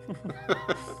 Yeah.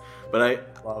 But I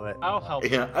Love it. I'll help.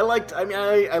 Yeah, I liked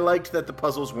that the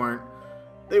puzzles weren't.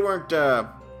 They were.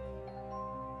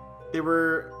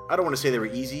 I don't want to say they were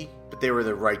easy, but they were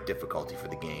the right difficulty for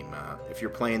the game. If you're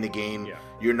playing the game,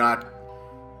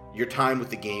 your time with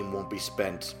the game won't be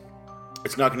spent.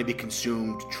 It's not going to be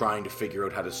consumed trying to figure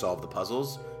out how to solve the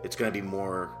puzzles. It's going to be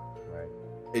more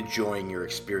enjoying your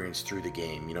experience through the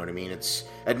game. You know what I mean? It's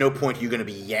at no point are you going to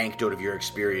be yanked out of your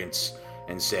experience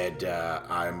and said,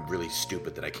 I'm really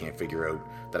stupid that I can't figure out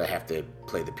that I have to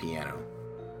play the piano.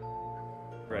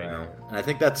 Right. You know? And I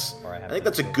think that's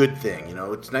a good thing. You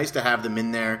know, it's nice to have them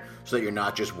in there so that you're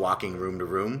not just walking room to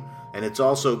room. And it's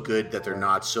also good that they're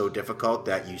not so difficult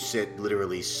that you sit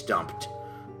literally stumped,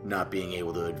 not being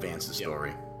able to advance the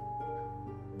story.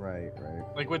 Right.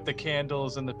 Like with the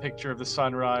candles and the picture of the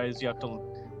sunrise, you have to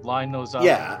line those up.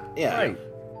 Yeah, yeah. Right.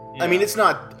 I mean, it's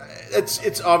not.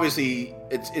 It's obviously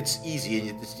it's easy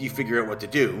and you figure out what to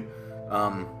do,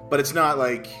 but it's not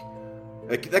like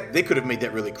that, they could have made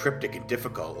that really cryptic and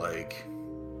difficult. Like,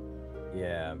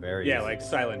 Yeah, very. Yeah, easy. like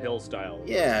Silent Hill style.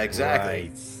 yeah, exactly.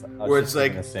 Right. I was Where just it's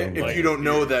like thinking the same if thing. you don't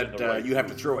know that the right you have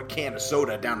to throw a can of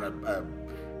soda down a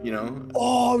you know,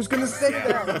 Oh, I was gonna say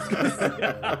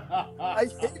that. I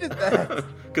hated that.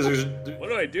 because there's What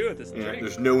do I do with this yeah, drink?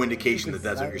 there's no indication that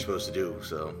that's what you're supposed to do.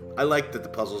 So I like that the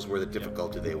puzzles were the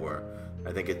difficulty they were.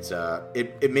 I think it's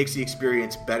it makes the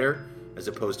experience better as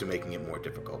opposed to making it more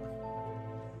difficult.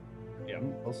 Yeah.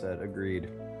 Well said. Agreed.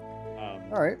 Um,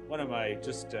 All right. One of my I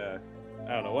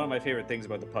don't know. One of my favorite things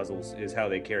about the puzzles is how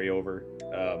they carry over.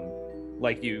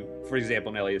 Like you, for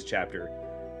example, in Elia's chapter,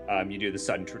 you do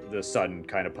the sun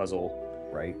kind of puzzle,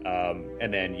 Right.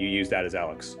 and then you use that as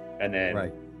Alex. And then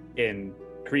Right. in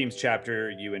Kareem's chapter,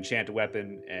 you enchant a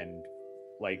weapon and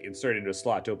like insert it into a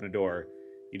slot to open a door.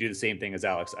 You do the same thing as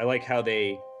Alex. I like how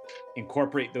they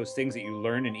incorporate those things that you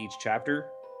learn in each chapter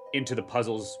into the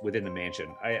puzzles within the mansion.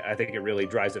 I think it really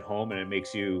drives it home and it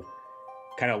makes you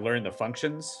kind of learn the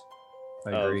functions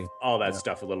I of agree. all that Yeah.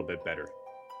 stuff a little bit better. It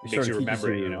Makes sort you of teaches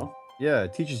remember it, you know? Yeah,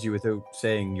 it teaches you without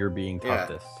saying you're being taught Yeah.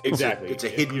 this. Exactly. It's a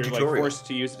hidden You're tutorial. like forced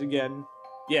to use it again.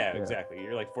 Yeah, Yeah. exactly.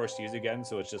 You're like forced to use it again,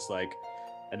 so it's just like,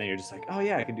 and then you're just like, oh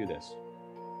yeah, I can do this.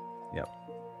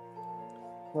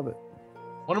 Love it.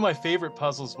 One of my favorite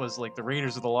puzzles was like the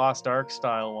Raiders of the Lost Ark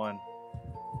style one.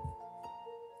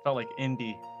 Felt like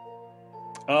indie.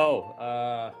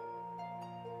 Oh,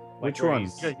 Which where one?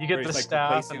 he's- You where get he's, the like,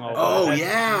 staff replacing and all Oh, the-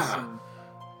 yeah. and-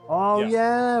 Oh Yeah.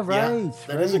 yeah, right. Yeah,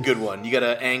 that is a good one. You got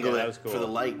to angle Yeah, that it was cool. for the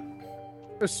light.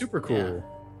 It was super cool.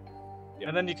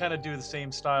 And then you kind of do the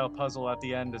same style puzzle at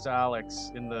the end as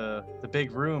Alex in the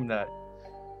big room that,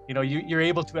 you know, you're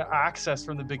able to access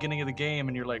from the beginning of the game,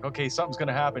 and you're like, okay, something's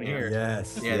gonna happen here.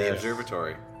 Yes. Yeah, the yes.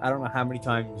 observatory. I don't know how many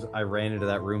times I ran into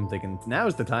that room thinking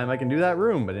now's the time I can do that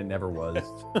room, but it never was.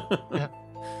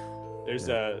 There's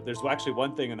actually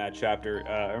one thing in that chapter.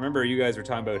 I remember you guys were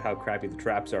talking about how crappy the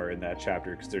traps are in that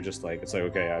chapter because they're just like, it's like,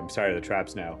 okay, I'm tired of the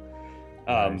traps now.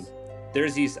 Nice.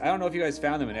 There's these. I don't know if you guys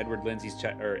found them in Edwin Lindsay's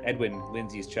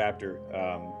chapter.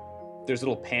 There's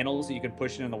little panels that you can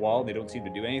push in the wall, and they don't seem to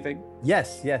do anything.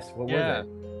 Yes. What Yeah. were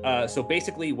they? So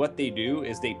basically, what they do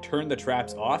is they turn the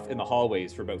traps off in the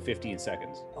hallways for about 15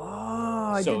 seconds. Oh,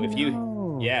 I So didn't if you-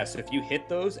 know. Yeah, so if you hit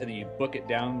those and then you book it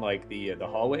down like the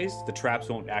hallways, the traps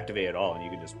won't activate at all, and you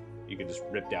can just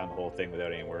rip down the whole thing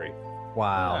without any worry.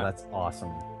 Wow, Yeah. that's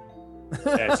awesome.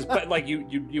 Yeah, it's just, but like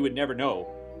you would never know.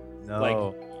 No.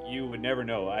 Like you would never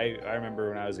know. I remember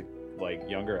when I was like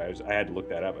younger, I had to look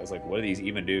that up. I was like, what do these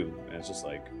even do? And it's just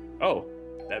like, oh,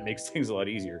 that makes things a lot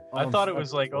easier. I thought it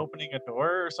was like opening a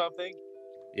door or something.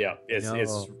 Yeah, it's No.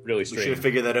 really We should strange. have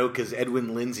figured that out because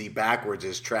Edwin Lindsay backwards,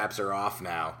 his traps are off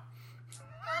now.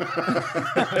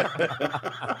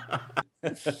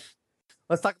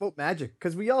 Let's talk about magic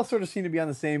because we all sort of seem to be on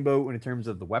the same boat in terms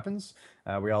of the weapons.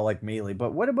 We all like melee,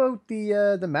 but what about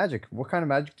the magic? What kind of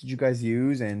magic did you guys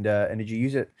use, and did you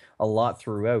use it a lot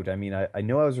throughout? I mean, I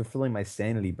know I was refilling my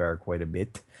sanity bar quite a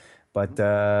bit, but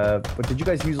did you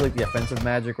guys use like the offensive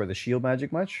magic or the shield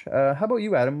magic much? How about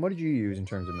you, Adam? What did you use in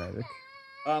terms of magic?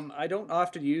 I don't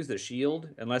often use the shield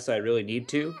unless I really need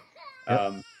to.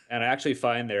 Yep. And I actually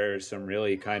find there's some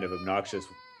really kind of obnoxious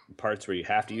parts where you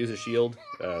have to use a shield,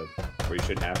 where you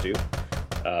shouldn't have to.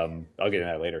 I'll get into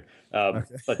that later.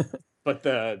 But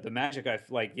the magic, I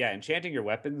like, yeah, enchanting your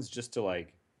weapons just to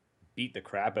like beat the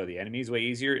crap out of the enemies way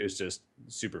easier is just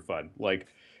super fun. Like,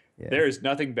 Yeah. there is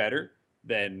nothing better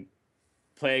than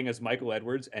playing as Michael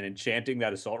Edwards and enchanting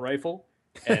that assault rifle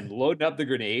and loading up the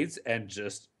grenades and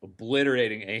just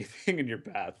obliterating anything in your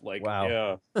path. Like, Wow.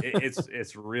 yeah,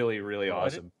 it's really, really Oh,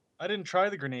 awesome. I didn't try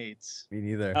the grenades. Me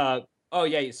neither. Oh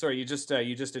yeah, sorry. You just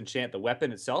enchant the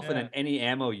weapon itself, and Yeah. then any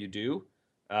ammo you do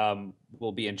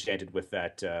will be enchanted with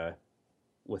that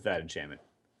enchantment.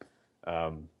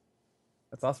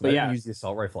 That's awesome. but I yeah. didn't use the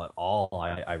assault rifle at all.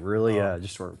 I really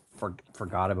just sort of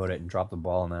forgot about it and dropped the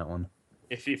ball on that one.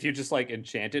 If you just like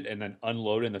enchant it and then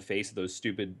unload in the face of those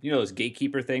stupid, those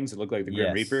gatekeeper things that look like the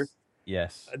Grim Reaper,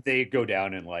 Yes. they go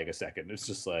down in like a second. It's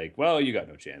just like, well, you got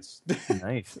no chance.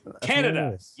 Nice. That's Canada,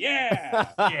 hilarious. yeah.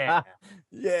 Yeah.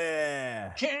 Yeah.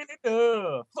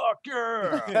 Canada, fuck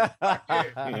yeah.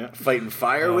 Yeah, fighting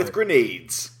fire with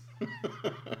grenades.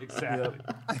 Exactly.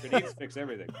 Grenades fix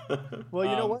everything. Well,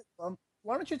 you know Um, what?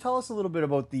 Why don't you tell us a little bit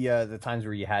about the times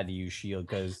where you had to use shield?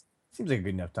 Because it seems like a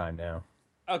good enough time now.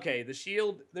 Okay, the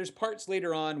shield. There's parts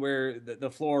later on where the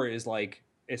floor is like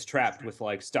it's trapped with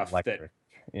like stuff that Electric.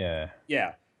 Yeah.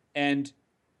 yeah, and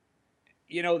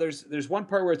there's one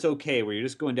part where it's okay, where you're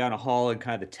just going down a hall in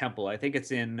kind of the temple. I think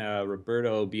it's in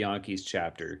Roberto Bianchi's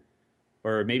chapter,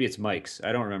 or maybe it's Mike's.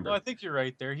 I don't remember. No, I think you're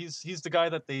right there. He's the guy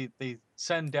that they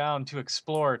send down to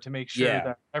explore to make sure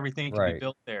that everything can be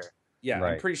built there. Yeah,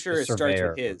 Right. I'm pretty sure The it starts surveyor.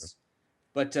 with his.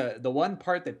 But the one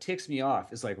part that ticks me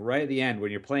off is like right at the end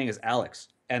when you're playing as Alex,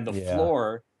 and the Yeah.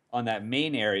 floor on that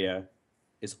main area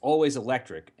is always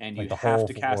electric, and Like you the have whole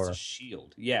to cast floor. a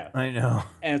shield. Yeah, I know.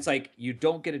 and it's like you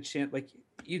don't get a chance. Like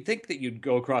you'd think that you'd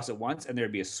go across it once, and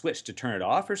there'd be a switch to turn it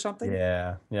off or something.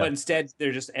 Yeah. But instead,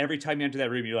 they're just every time you enter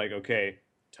that room, you're like, okay,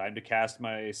 time to cast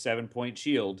my 7-point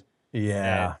shield.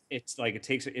 Yeah. And it's like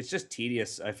it's just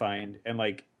tedious, I find. And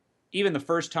like even the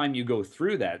first time you go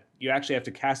through that, you actually have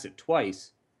to cast it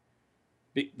twice,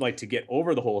 like to get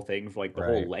over the whole thing for like the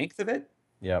whole Right. length of it,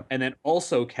 Yep. and then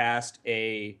also cast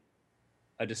a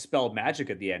dispelled magic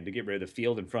at the end to get rid of the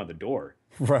field in front of the door.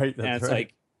 Right. And That's it's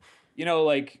right.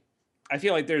 like I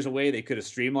feel like there's a way they could have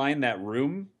streamlined that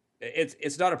room.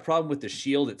 It's not a problem with the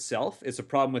shield itself, it's a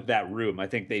problem with that room. I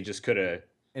think they just could have.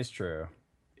 It's true.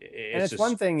 It's And it's just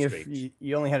one thing if strange.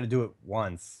 you only had to do it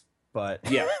once, but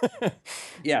Yeah.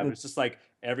 Yeah, but it's just like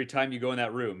every time you go in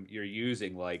that room, you're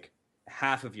using like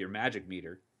half of your magic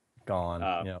meter,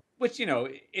 gone. Yeah. which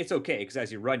it's okay because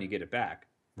as you run, you get it back.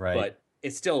 Right. But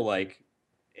it's still like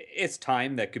it's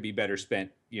time that could be better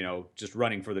spent, just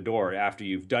running for the door after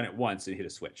you've done it once and hit a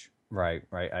switch. Right.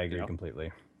 I agree know?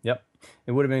 completely. Yep.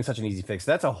 It would have been such an easy fix.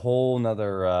 That's a whole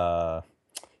nother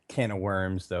can of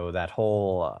worms, though. That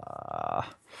whole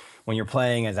when you're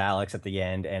playing as Alex at the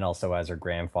end and also as her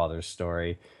grandfather's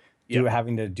story,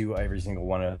 having to do every single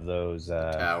one of those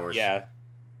Towers. Yeah,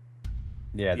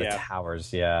 the Yeah.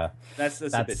 towers. Yeah. that's a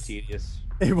bit That's- tedious.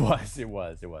 It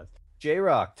was.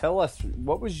 J-Rock, tell us,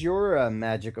 what was your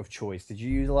magic of choice? Did you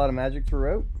use a lot of magic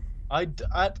throughout? I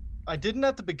didn't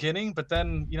at the beginning, but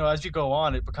then as you go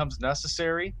on, it becomes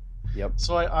necessary. Yep.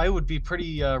 So I would be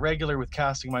pretty regular with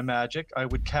casting my magic. I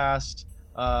would cast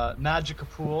Magic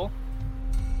Pool,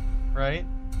 right?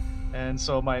 And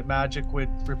so my magic would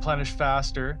replenish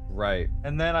faster. Right.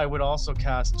 And then I would also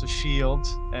cast a shield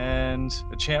and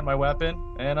enchant my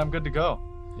weapon, and I'm good to go.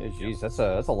 Yeah, geez, that's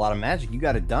a lot of magic. You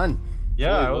got it done.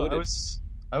 Yeah, Fully loaded.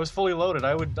 I was fully loaded.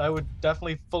 I would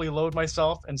definitely fully load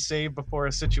myself and save before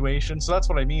a situation. So that's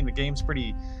what I mean. The game's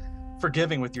pretty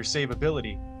forgiving with your save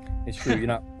ability. It's true. You're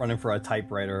not running for a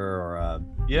typewriter or a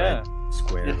Yeah, red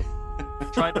square.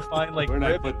 trying to find like Where did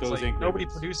I ribbons. put those Like, ink nobody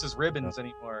ribbons? produces ribbons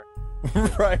anymore.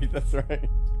 Right. That's right.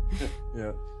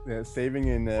 Yeah. Saving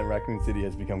in Raccoon City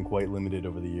has become quite limited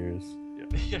over the years.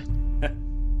 Yeah.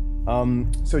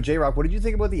 So J-Rock, what did you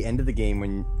think about the end of the game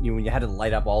when you had to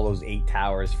light up all those 8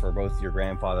 towers for both your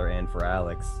grandfather and for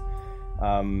Alex,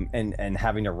 and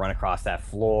having to run across that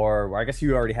floor? Well, I guess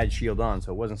you already had shield on,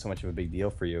 so it wasn't so much of a big deal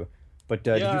for you. But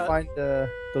did you Yeah. find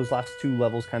those last 2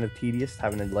 levels kind of tedious,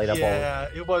 having to light up all? Yeah,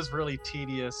 it was really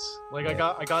tedious. Like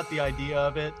Yeah. I got the idea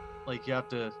of it. Like you have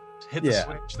to hit the Yeah.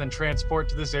 switch, then transport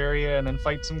to this area, and then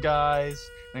fight some guys,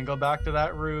 and then go back to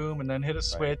that room, and then hit a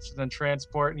switch, and then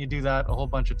transport, and you do that a whole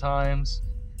bunch of times.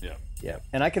 Yeah,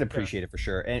 and I could appreciate it for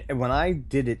sure. And when I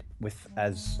did it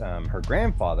as her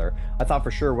grandfather, I thought for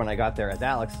sure when I got there as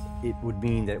Alex, it would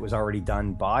mean that it was already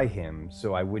done by him,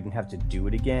 so I wouldn't have to do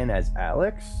it again as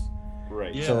Alex.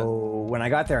 Right. Yeah. So when I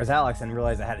got there as Alex and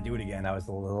realized I had to do it again, I was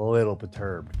a little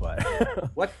perturbed. But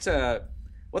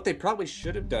What they probably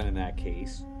should have done in that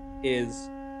case is,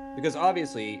 because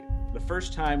obviously the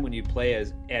first time when you play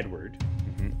as Edward,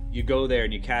 you go there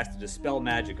and you cast a dispel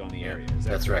magic on the area. Is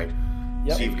that That's correct? right.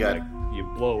 Yep. So you've got You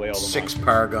blow away all the 6 monsters.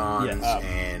 Paragons Yeah.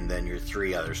 and then your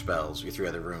 3 other spells, your 3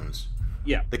 other runes.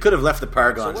 Yeah. They could have left the So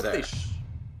Paragons what there.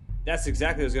 that's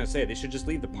exactly what I was going to say. They should just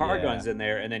leave the Paragons in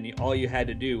there, and then all you had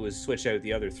to do was switch out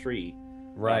the other 3.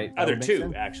 right, that Other would make 2,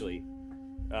 sense. actually.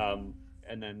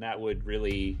 And then that would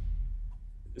really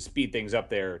speed things up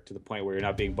there to the point where you're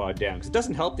not being bogged down. Because it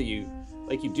doesn't help that you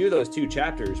do those 2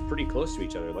 chapters pretty close to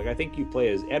each other. Like, I think you play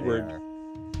as Edward, Yeah.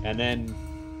 and then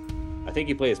I think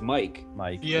you play as Mike,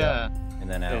 Mike. Yeah. And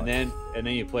then Alex. and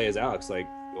then you play as Alex, like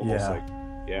almost Yeah. like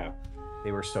yeah.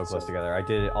 They were so close together. I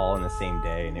did it all in the same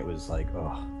day, and it was like,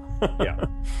 oh. Yeah.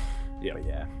 Yeah. But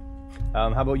yeah. How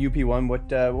about UP1?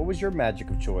 What was your magic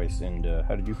of choice, and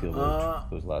how did you feel about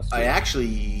those last 2? I actually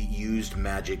used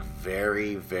magic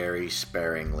very, very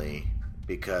sparingly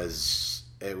because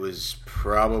it was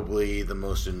probably the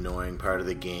most annoying part of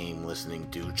the game, listening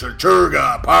to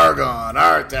Churga, Paragon,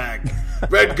 Artak,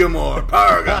 Redgamore,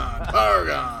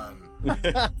 Paragon,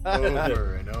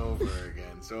 over and over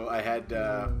again. So I had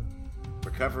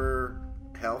recover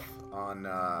health on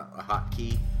a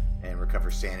hotkey and recover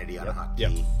sanity on a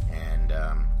hotkey, and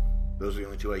Those are the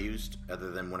only two I used,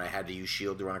 other than when I had to use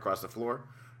shield to run across the floor,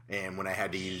 and when I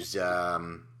had to use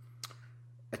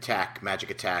magic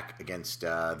attack against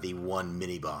the one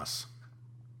mini boss.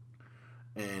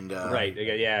 And right,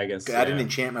 yeah, I guess I didn't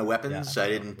enchant my weapons.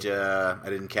 Yeah. I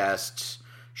didn't cast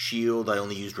shield. I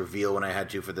only used reveal when I had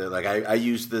to for the I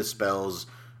used the spells.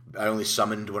 I only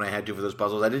summoned when I had to for those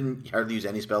puzzles. I didn't hardly use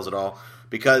any spells at all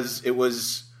because it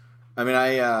was. I mean,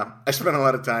 I spent a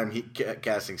lot of time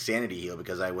casting Sanity Heal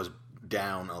because I was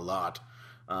down a lot,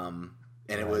 and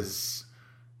it was,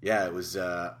 it was.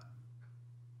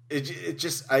 It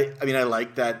just I mean I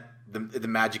like that the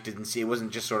magic didn't see it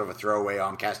wasn't just sort of a throwaway. Oh,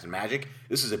 I'm casting magic.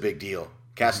 This is a big deal.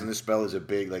 Casting this spell is a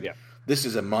big This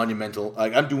is a monumental.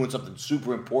 I'm doing something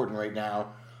super important right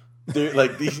now.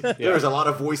 There's a lot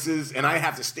of voices, and I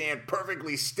have to stand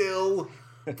perfectly still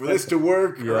for this to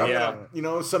work. Or I'm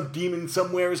gonna, some demon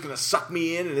somewhere is gonna suck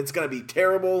me in, and it's gonna be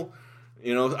terrible.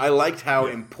 I liked how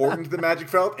important the magic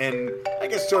felt, and I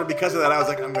guess sort of because of that, I was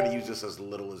like, I'm gonna use this as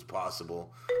little as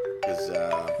possible.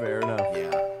 Fair enough.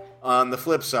 Yeah. On the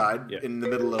flip side, in the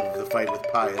middle of the fight with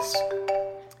Pius,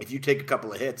 if you take a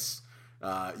couple of hits,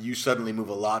 you suddenly move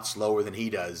a lot slower than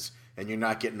he does, and you're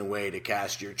not getting away to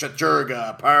cast your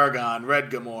Chaturga, Paragon,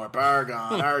 Redgamore,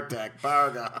 Paragon, Artek,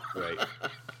 Paragon. Right.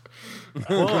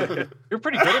 Whoa, you're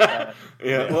pretty good at that.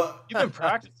 Yeah. Well, You've been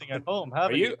practicing at home,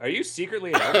 haven't you? Are you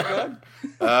secretly an elder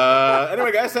god?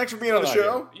 anyway, guys, thanks for being on the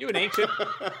show. You an ancient?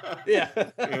 Yeah.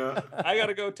 I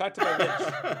gotta go talk to my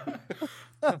bitch.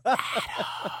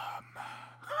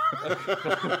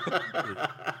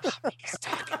 He's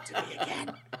talking to me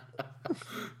again.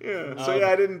 Yeah. So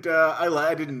I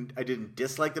didn't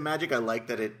dislike the magic. I like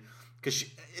that it because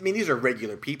these are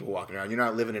regular people walking around. You're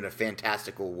not living in a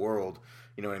fantastical world.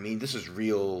 You know what I mean? This is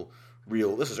real.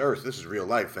 This is Earth. This is real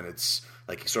life, and it's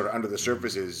like sort of under the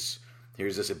surface is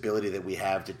here's this ability that we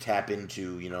have to tap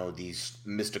into. These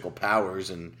mystical powers,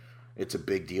 and it's a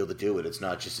big deal to do it. It's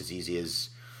not just as easy as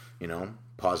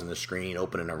pausing the screen,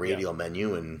 opening a radial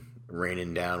menu, and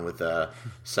raining down with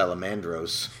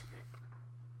salamandros.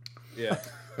 Yeah.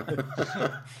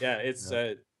 Yeah, it's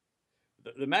the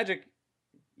magic,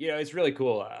 it's really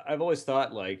cool. I've always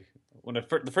thought when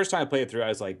the first time I played it through, I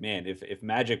was like, man, if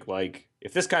magic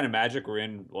if this kind of magic were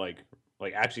in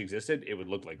actually existed, it would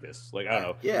look like this. I don't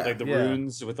know. Yeah. The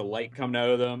runes with the light coming out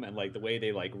of them and the way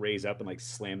they raise up and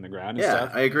slam the ground and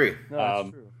stuff. Yeah, I agree. No, that's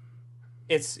true.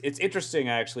 It's interesting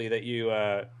actually that you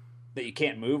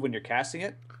can't move when you're casting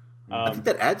it. I think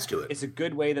that adds to it. It's a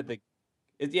good way that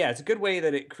it's a good way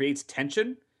that it creates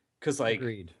tension because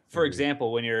Agreed.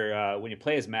 Example, when you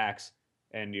play as Max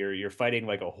and you're fighting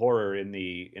a horror in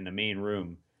the main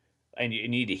room and you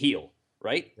need to heal,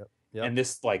 right? Yep. And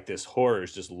this horror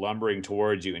is just lumbering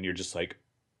towards you and you're just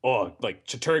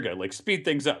Chaturga, speed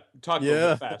things up, talk a little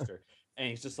bit faster. And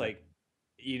he's just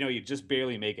you just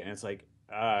barely make it. And it's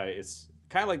it's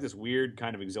kind of this weird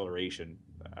kind of exhilaration.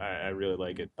 I really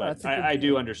like it, but I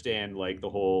do understand the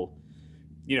whole,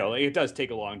 it does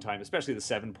take a long time, especially the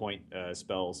 7-point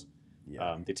spells.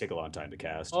 They take a long time to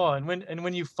cast. Oh, and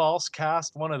when you false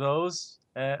cast one of those,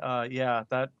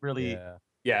 that really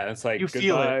it's you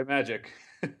feel goodbye magic.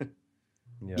 I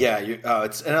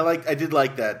did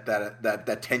like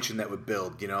that tension that would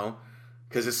build,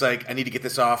 because it's I need to get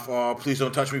this off. Oh, please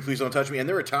don't touch me. And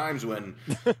there are times when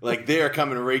they are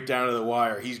coming right down to the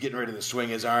wire. He's getting ready to swing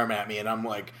his arm at me, and I'm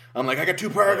like, I got 2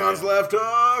 paragons left.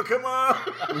 Oh, come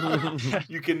on!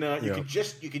 You can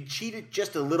cheat it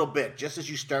just a little bit. Just as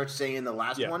you start saying the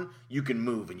last one, you can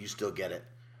move and you still get it.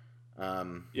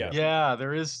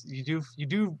 There is. You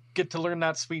do get to learn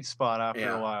that sweet spot after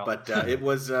a while. But it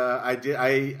was. I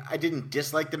didn't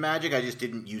dislike the magic. I just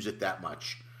didn't use it that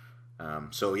much.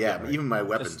 Even my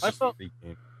weapons. I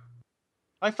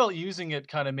felt using it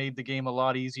kind of made the game a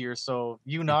lot easier. So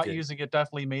using it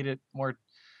definitely made it more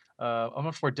a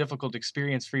much more difficult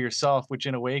experience for yourself, which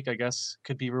in a way I guess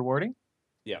could be rewarding.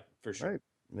 Yeah, for sure.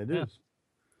 Right, it is.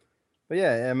 But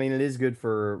it is good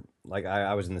for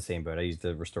I was in the same boat. I used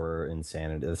to restore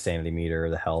the sanity meter,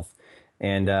 the health,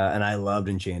 and I loved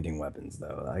enchanting weapons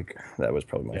though. That was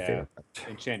probably my favorite.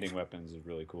 Enchanting weapons is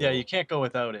really cool. Yeah, you can't go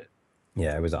without it.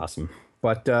 Yeah, it was awesome.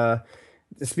 But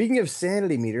speaking of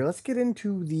sanity meter, let's get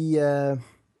into the.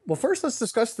 Well, first, let's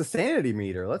discuss the sanity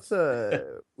meter. Let's.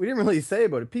 We didn't really say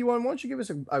about it. P1, why don't you give us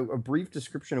a brief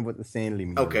description of what the sanity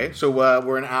meter is? Okay, so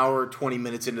we're an hour, 20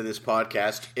 minutes into this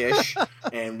podcast-ish,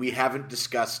 and we haven't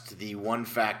discussed the one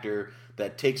factor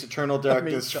that takes Eternal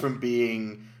Darkness from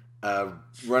being a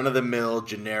run-of-the-mill,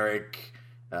 generic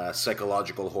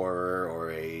psychological horror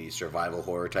or a survival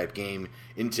horror type game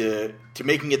into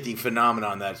making it the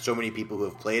phenomenon that so many people who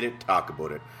have played it talk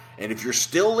about it. And if you're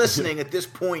still listening at this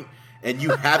point and you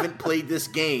haven't played this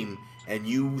game, and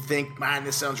you think, man,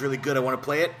 this sounds really good, I want to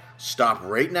play it, stop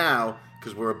right now,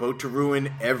 because we're about to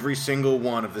ruin every single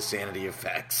one of the sanity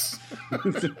effects. All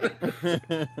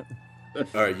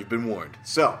right, you've been warned.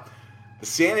 So, the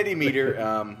sanity meter,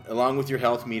 along with your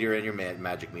health meter and your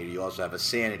magic meter, you also have a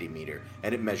sanity meter,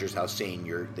 and it measures how sane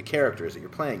the character is that you're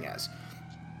playing as.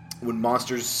 When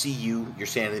monsters see you, your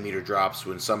sanity meter drops.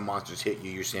 When some monsters hit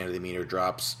you, your sanity meter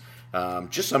drops.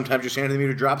 Just sometimes your sanity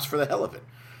meter drops for the hell of it.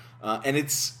 And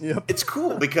it's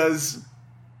cool because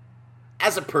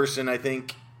as a person, I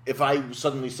think if I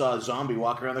suddenly saw a zombie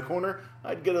walk around the corner,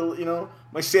 I'd get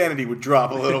my sanity would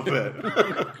drop a little bit.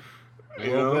 A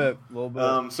little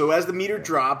bit. So as the meter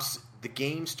drops, the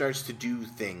game starts to do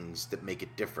things that make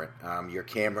it different. Your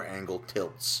camera angle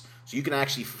tilts. So you can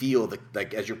actually feel,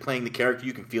 as you're playing the character,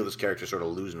 you can feel this character sort of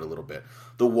losing a little bit.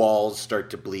 The walls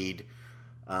start to bleed.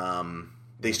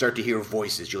 They start to hear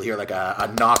voices. You'll hear like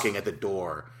a knocking at the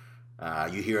door.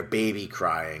 You hear a baby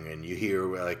crying, and you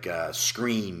hear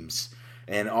screams.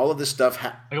 And all of this stuff...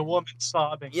 like a woman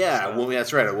sobbing. Yeah,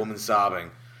 that's right, a woman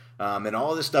sobbing. And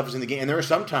all this stuff is in the game. And there are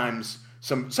sometimes,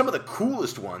 some of the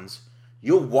coolest ones,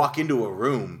 you'll walk into a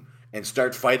room and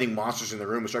start fighting monsters in the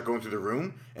room and start going through the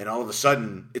room, and all of a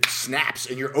sudden it snaps,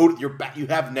 and you're back. You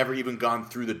have never even gone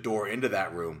through the door into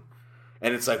that room,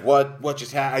 and it's like, what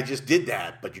just happened? I just did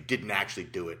that, but you didn't actually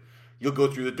do it. You'll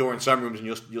go through the door in some rooms, and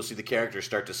you'll see the characters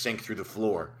start to sink through the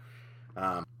floor.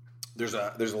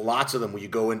 There's lots of them where you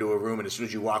go into a room, and as soon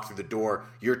as you walk through the door,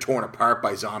 you're torn apart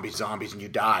by zombies, and you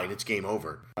die, and it's game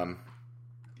over.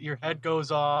 Your head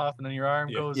goes off, and then your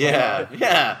arm goes off.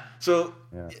 Yeah. So.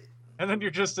 Yeah. And then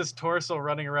you're just this torso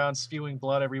running around spewing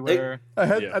blood everywhere.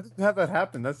 I didn't have that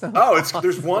happen. That sounds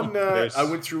there's one I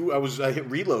hit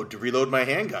reload to reload my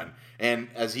handgun, and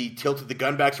as he tilted the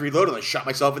gun back to reload it, I shot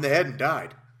myself in the head and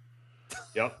died.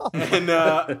 Yep.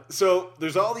 And so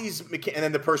there's all these and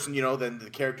then the person, then the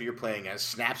character you're playing as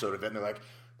snaps out of it, and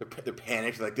they're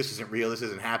panicked, they're like, this isn't real, this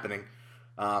isn't happening.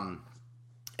 And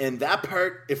that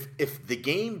part, if the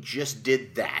game just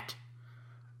did that,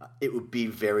 it would be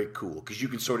very cool, because you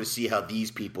can sort of see how these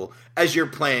people, as you're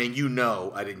playing,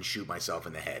 I didn't shoot myself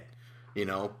in the head,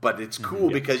 but it's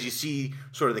cool because you see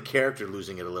sort of the character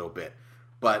losing it a little bit.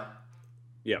 But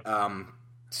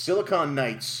Silicon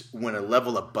Knights went a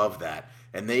level above that,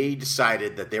 and they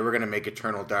decided that they were going to make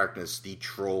Eternal Darkness the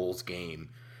Trolls game.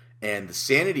 And the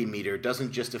sanity meter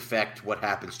doesn't just affect what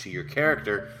happens to your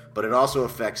character, but it also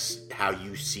affects how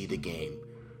you see the game.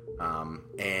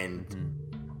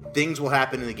 Things will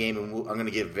happen in the game, and I'm going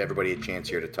to give everybody a chance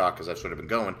here to talk because I've sort of been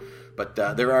going. But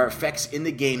there are effects in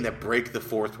the game that break the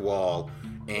fourth wall,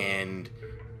 and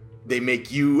they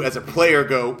make you, as a player,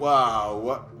 go,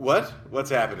 "Wow, what's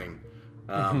happening?"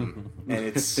 And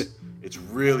it's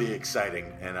really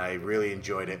exciting, and I really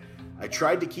enjoyed it. I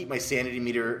tried to keep my sanity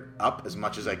meter up as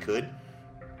much as I could,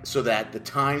 so that the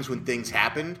times when things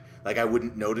happened, like I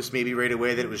wouldn't notice maybe right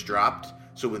away that it was dropped.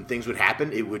 So when things would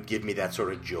happen, it would give me that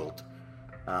sort of jolt.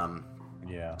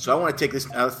 So I want to take this.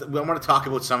 I want to talk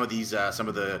about some of these, some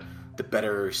of the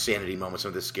better sanity moments, some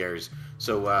of the scares.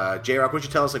 So, J-Rock, why don't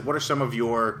you tell us, what are some of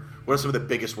the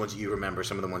biggest ones that you remember?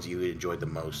 Some of the ones that you enjoyed the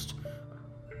most.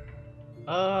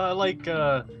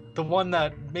 The one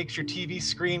that makes your TV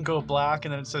screen go black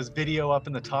and then it says video up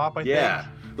in the top. I think.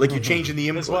 Like you're changing the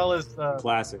input. As well as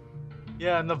classic.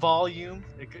 Yeah, and the volume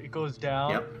it goes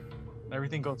down. Yep.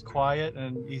 Everything goes quiet,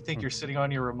 and you think you're sitting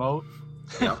on your remote.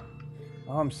 Yep.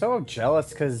 Oh, I'm so jealous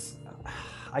because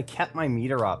I kept my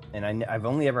meter up, and I've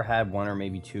only ever had one or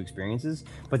maybe two experiences.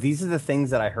 But these are the things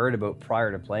that I heard about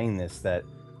prior to playing this that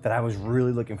I was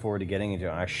really looking forward to getting into.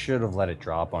 And I should have let it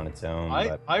drop on its own.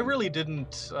 I really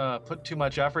didn't put too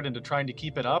much effort into trying to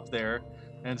keep it up there,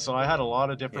 and so I had a lot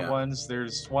of different ones.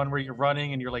 There's one where you're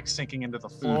running and you're sinking into the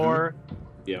floor. Mm-hmm.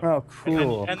 Yeah. Oh,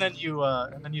 cool. And then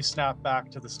you snap back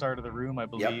to the start of the room, I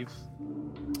believe.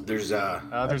 Yep. There's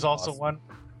also one.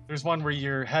 There's one where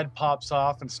your head pops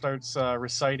off and starts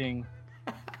reciting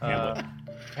Hamlet.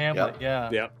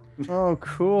 Yep. Oh,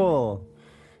 cool.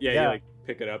 Yeah, you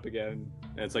pick it up again.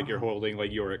 And it's like you're holding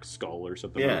Yorick's skull or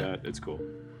something like that. It's cool.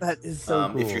 That is so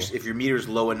cool. If your meter's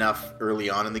low enough early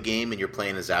on in the game and you're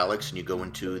playing as Alex and you go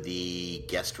into the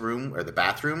guest room or the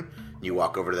bathroom, and you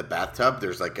walk over to the bathtub,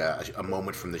 there's a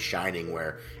moment from The Shining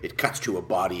where it cuts to a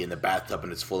body in the bathtub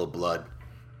and it's full of blood.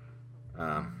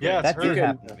 That did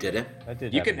happen. Did it? That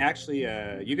did You happen. can actually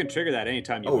you can trigger that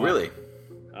anytime you want. Oh, really?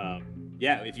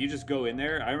 Yeah, if you just go in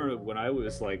there. I remember when I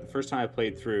was the first time I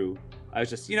played through, I was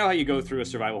just, how you go through a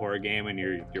survival horror game and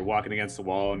you're walking against the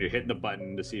wall and you're hitting the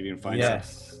button to see if you can find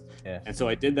something. Yes. And so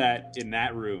I did that in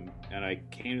that room, and I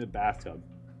came to the bathtub,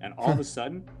 and all of a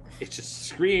sudden it just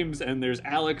screams, and there's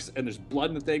Alex, and there's blood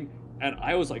in the thing, and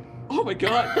I was like, oh my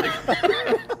god! Like,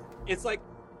 it's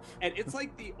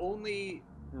like the only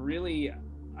really,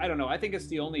 I don't know. I think it's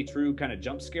the only true kind of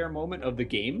jump scare moment of the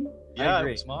game. Yeah,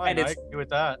 agree. it was mine. I agree with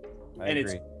that.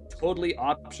 It's totally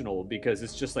optional because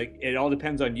it's just like it all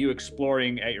depends on you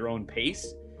exploring at your own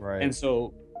pace. Right. And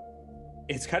so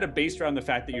it's kind of based around the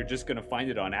fact that you're just going to find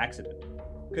it on accident.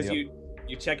 Because you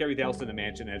check everything else in the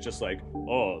mansion and it's just like,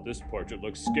 oh, this portrait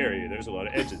looks scary. There's a lot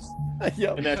of edges.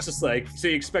 Yep. And that's just like, so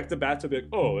you expect the bat to be like,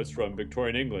 oh, it's from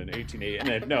Victorian England, 1880. And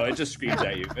then, no, it just screams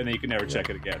at you. And then you can never check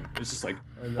it again. It's just like,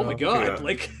 oh my God. Yeah.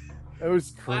 Like, It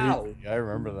was crazy. Wow. I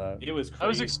remember that. it was crazy. I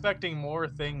was expecting more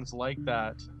things like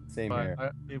that, Same but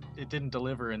here. it didn't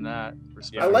deliver in that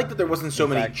respect. I like that there wasn't so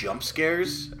In many fact- jump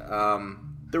scares.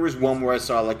 There was one where I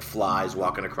saw like flies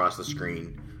walking across the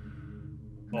screen.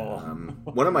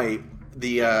 One of my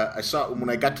I saw when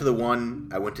I got to the one,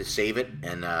 I went to save it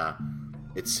and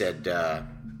it said,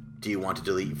 "Do you want to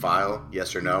delete file?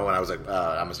 Yes or no?" And I was like,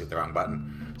 "I must hit the wrong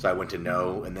button." So I went to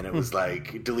no, and then it was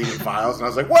like deleted files, and I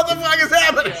was like, "What the fuck is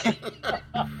happening?"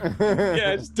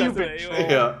 yeah, it's definitely.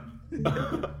 Yeah.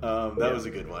 That was a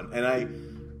good one. And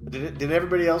did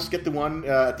everybody else get the one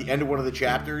at the end of one of the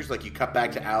chapters? Like you cut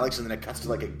back to Alex, and then it cuts to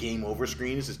like a game over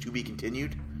screen. It says to be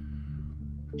continued.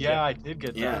 Yeah, I did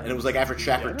get Yeah, that. and it was like after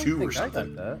chapter I don't 2 or think I got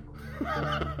something.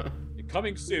 that.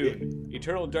 Coming soon,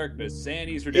 Eternal Darkness,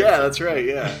 Sandy's Redemption. Yeah, that's right.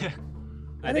 Yeah,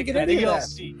 I think get any of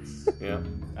that. yeah.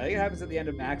 I think it happens at the end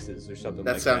of Max's or something.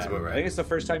 That like sounds that. about right. I think it's the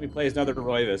first time he plays another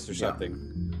Roivus or Yeah.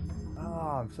 something.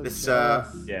 Oh, I'm so This,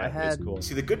 jealous. Yeah, I had it's cool.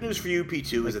 See, the good news for you,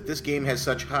 P2, is that this game has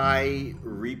such high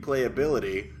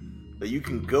replayability that you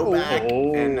can go back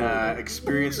and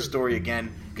experience the story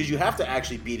again, because you have to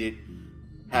actually beat it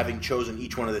having chosen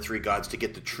each one of the 3 gods to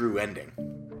get the true ending.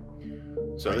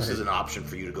 So this is an option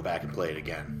for you to go back and play it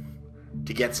again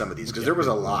to get some of these, because there was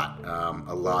a lot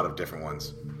of different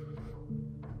ones.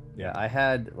 Yeah, I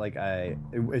had like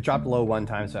it dropped low one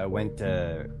time, so I went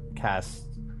to cast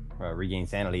Regain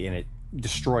Sanity, and it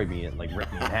destroyed me. It like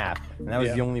ripped me in half, and that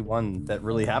was the only one that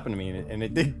really happened to me, and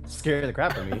it did scare the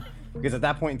crap out of me because at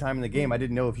that point in time in the game, I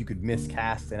didn't know if you could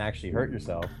miscast and actually hurt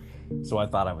yourself, so I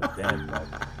thought I was dead.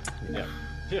 But, Yeah.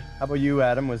 How about you,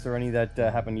 Adam? Was there any that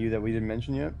happened to you that we didn't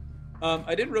mention yet?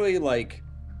 I didn't really like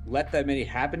let that many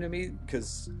happen to me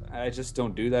because I just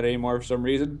don't do that anymore for some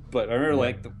reason. But I remember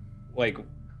like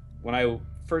when I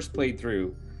first played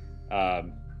through,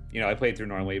 I played through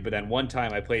normally, but then one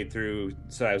time I played through,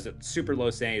 so I was at super low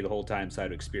sanity the whole time, so I had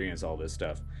to experience all this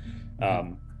stuff.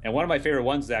 And one of my favorite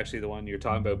ones is actually the one you're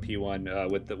talking about, P1,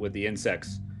 with the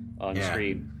insects on the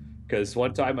screen. Because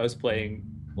one time I was playing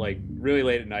like really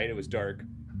late at night, it was dark,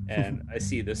 and I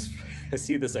see this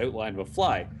outline of a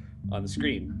fly on the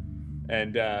screen,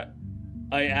 and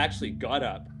I actually got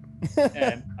up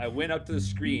and I went up to the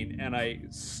screen and I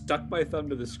stuck my thumb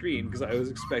to the screen because I was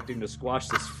expecting to squash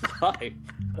this fly.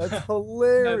 That's And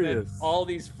hilarious. then all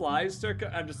these flies start.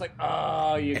 I'm just like,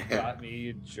 oh, you got me,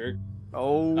 you jerk.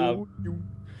 Oh,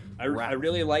 I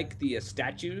really like the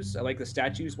statues. I like the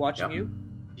statues watching you.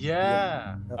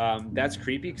 Yeah. That's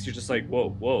creepy because you're just like,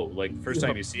 whoa. Like first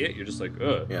time you see it, you're just like,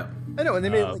 ugh. Yeah. I know, and they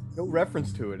made like no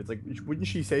reference to it. It's like, wouldn't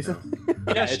she say something?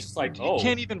 Yeah, it's just like, you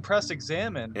can't even press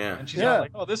examine. Yeah. And she's Yeah. not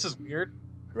like, oh, this is weird.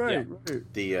 Right.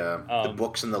 The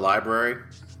books in the library.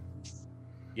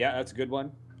 Yeah, that's a good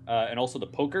one. And also the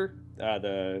poker,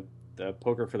 the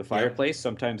poker for the fireplace.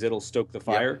 Sometimes it'll stoke the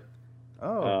fire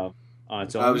Oh, on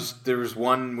its own. There was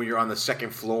one where you're on the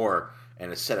second floor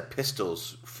and a set of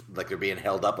pistols, like they're being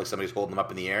held up, like somebody's holding them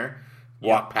up in the air,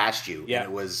 walk past you. Yeah.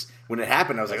 And it was, when it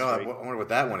happened, I was That's like, great. I wonder what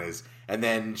that one is. And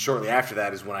then shortly after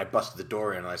that is when I busted the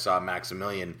door in and I saw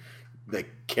Maximilian like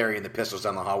carrying the pistols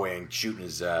down the hallway and shooting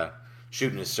his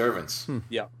servants.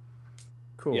 Yeah.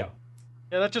 cool. Yeah.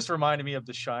 Yeah, that just reminded me of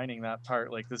The Shining, that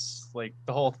part. Like this, like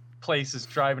the whole place is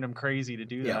driving him crazy to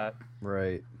do Yeah. that.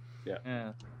 Right.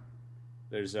 Yeah.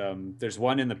 There's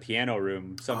one in the piano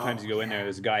room. Sometimes you go in there,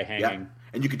 there's a guy hanging.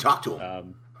 And you can talk to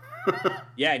him.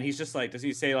 Yeah, and he's just like, does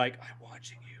he say like, I'm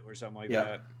watching you or something like Yeah.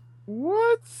 that?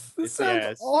 What? This Yeah, sounds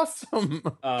it's- awesome.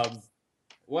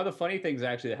 One of the funny things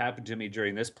actually that happened to me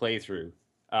during this playthrough,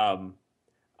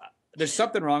 there's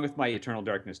something wrong with my Eternal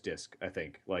Darkness disc, I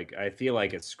think. Like, I feel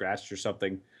like it's scratched or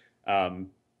something. And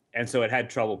so it had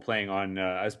trouble playing on,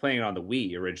 I was playing it on the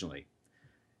Wii originally.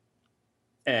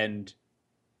 And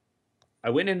I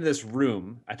went into this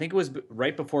room, I think it was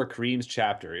right before Kareem's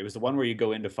chapter. It was the one where you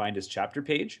go in to find his chapter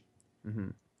page. Mm-hmm.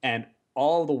 And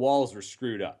all the walls were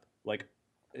screwed up. Like,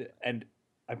 and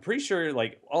I'm pretty sure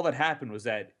like all that happened was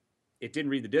that it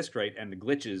didn't read the disc right, and the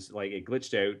glitches, like it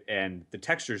glitched out, and the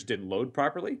textures didn't load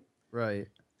properly. Right.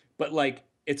 But like,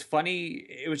 it's funny.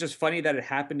 It was just funny that it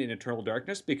happened in Eternal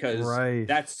Darkness because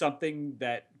that's something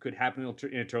that could happen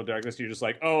in Eternal Darkness. You're just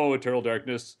like, oh, Eternal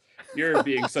Darkness, you're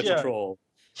being such a troll,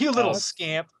 you little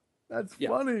scamp. That's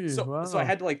funny. So I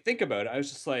had to like think about it. I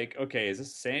was just like, okay, is this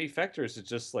a sanity effect or is it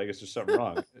just like, is there something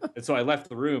wrong? And so I left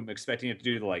the room expecting it to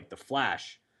do the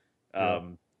flash,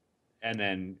 and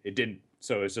then it didn't.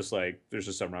 So it's just like, there's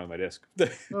just something wrong with my disc.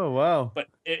 Oh wow! But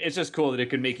it's just cool that it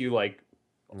could make you like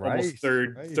almost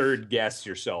third guess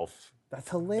yourself. That's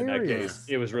hilarious. In that case,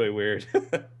 it was really weird.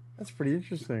 That's pretty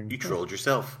interesting. You trolled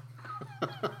yourself.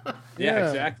 Yeah,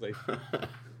 exactly.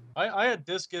 I had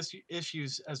disc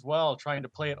issues as well trying to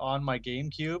play it on my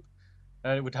GameCube.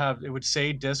 It would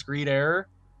say disc read error,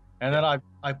 and then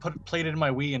I played it in my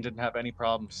Wii and didn't have any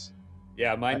problems.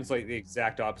 Yeah, mine's like the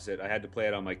exact opposite. I had to play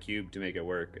it on my Cube to make it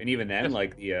work, and even then,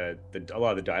 like a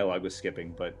lot of the dialogue was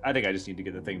skipping. But I think I just need to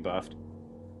get the thing buffed.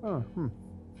 Oh,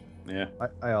 yeah.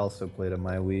 I also played on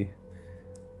my Wii,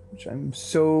 which I'm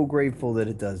so grateful that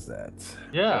it does that.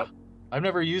 Yeah, I've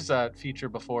never used that feature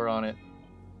before on it.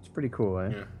 It's pretty cool,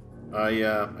 eh? Yeah.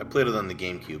 I played it on the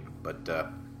GameCube, but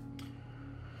the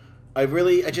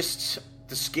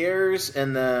scares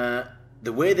and the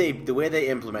way they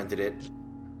implemented it,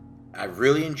 I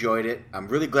really enjoyed it. I'm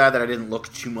really glad that I didn't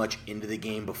look too much into the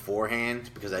game beforehand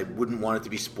because I wouldn't want it to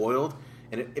be spoiled.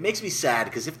 And it makes me sad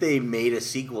because if they made a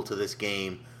sequel to this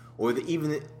game, or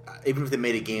even if they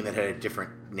made a game that had a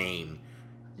different name,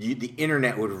 the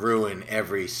internet would ruin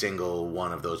every single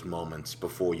one of those moments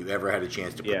before you ever had a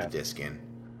chance to put the disc in.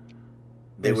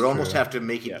 They would almost have to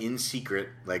make it in secret,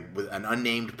 like with an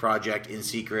unnamed project in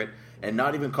secret, and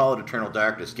not even call it Eternal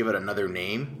Darkness. Give it another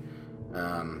name,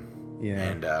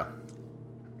 and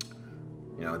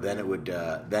then it would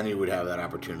then you would have that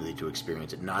opportunity to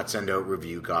experience it. Not send out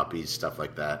review copies, stuff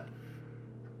like that.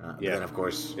 Then of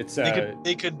course it's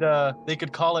they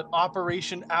could call it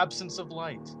Operation Absence of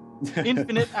Light,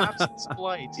 Infinite Absence of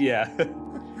Light. Yeah,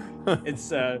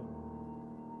 it's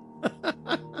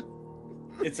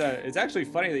it's actually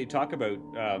funny that you talk about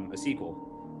a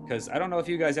sequel, because I don't know if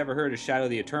you guys ever heard of Shadow of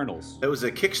the Eternals. It was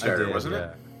a Kickstarter, wasn't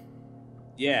it?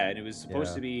 Yeah, and it was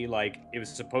supposed to be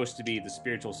the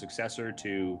spiritual successor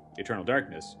to Eternal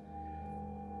Darkness.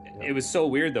 Yep. It was so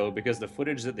weird though, because the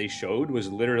footage that they showed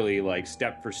was literally like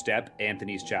step for step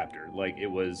Anthony's chapter. Like it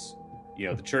was,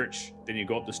 the church, then you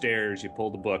go up the stairs, you pull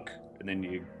the book, and then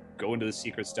you go into the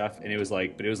secret stuff, and it was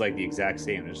like the exact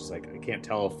same. It was just like, I can't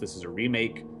tell if this is a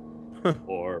remake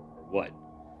or what.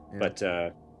 Yeah.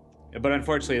 But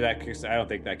unfortunately, I don't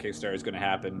think that Kickstarter is going to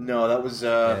happen. No, that was.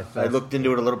 I looked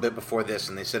into it a little bit before this,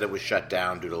 and they said it was shut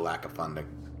down due to lack of funding.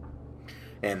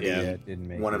 And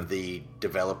one of the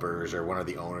developers or one of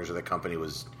the owners of the company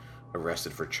was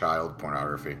arrested for child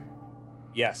pornography.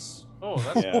 Yes. Oh,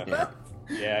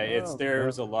 that's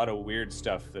There's a lot of weird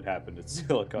stuff that happened at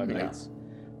Silicon Heights.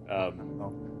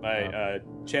 My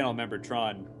channel member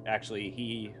Tron,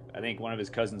 actually, I think one of his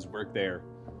cousins worked there.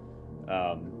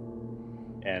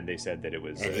 And they said that it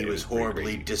was... And he was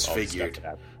horribly disfigured.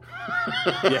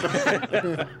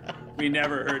 Yeah. We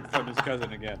never heard from his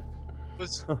cousin again.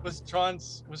 Was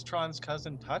Tron's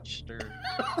cousin touched, or?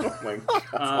 Oh my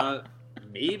God.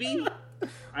 Maybe?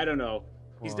 I don't know.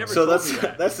 He's never told me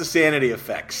that. That's the sanity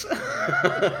effects.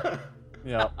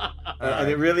 Yeah. And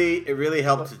it really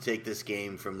helped to take this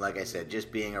game from, like I said,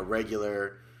 just being a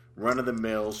regular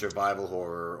run-of-the-mill survival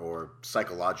horror or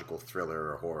psychological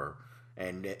thriller or horror.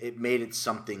 And it made it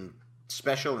something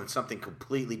special and something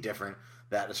completely different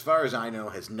that, as far as I know,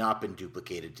 has not been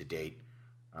duplicated to date.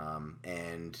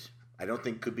 And I don't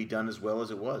think could be done as well as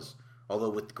it was.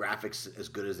 Although with graphics as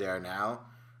good as they are now,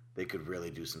 they could really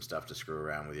do some stuff to screw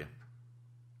around with you.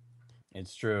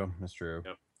 It's true. It's true.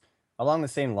 Yep. Along the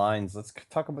same lines, let's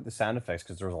talk about the sound effects,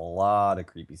 because there's a lot of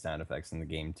creepy sound effects in the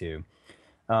game too.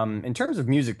 In terms of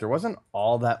music, there wasn't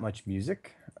all that much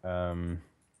music.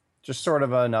 Just sort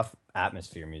of enough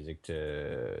atmosphere music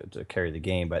to carry the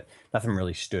game, but nothing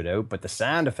really stood out. But the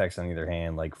sound effects, on the other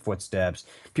hand, like footsteps,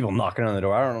 people knocking on the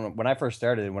door. I don't know. When I first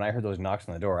started, when I heard those knocks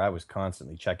on the door, I was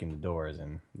constantly checking the doors,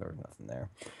 and there was nothing there.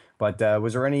 But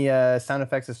was there any sound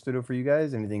effects that stood out for you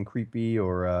guys? Anything creepy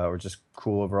or just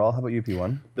cool overall? How about you,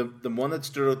 P1? The one that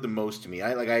stood out the most to me,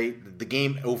 the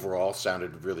game overall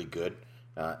sounded really good.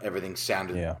 Everything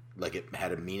sounded like it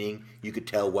had a meaning. You could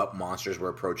tell what monsters were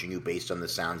approaching you based on the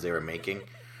sounds they were making,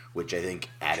 which I think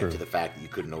added to the fact that you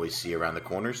couldn't always see around the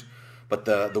corners. But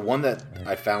the one that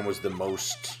I found was the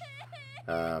most,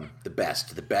 the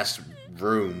best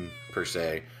room per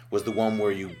se, was the one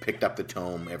where you picked up the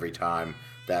tome every time.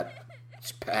 That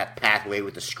pathway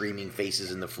with the screaming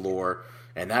faces in the floor.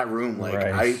 And that room, like,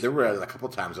 Right. there were a couple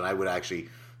times when I would actually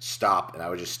stop and I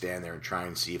would just stand there and try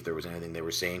and see if there was anything they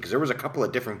were saying. Because there was a couple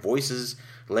of different voices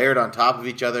layered on top of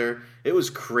each other. It was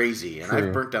crazy. And True.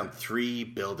 I've burnt down 3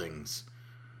 buildings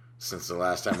since the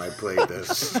last time I played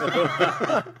this.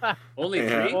 Only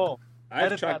Yeah. 3? Oh, I've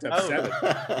edit chalked that up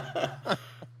out. 7.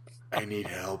 I need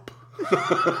help.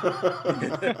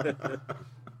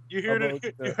 You heard About,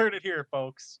 it. You heard it here,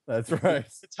 folks. That's right.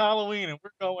 It's Halloween and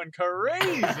we're going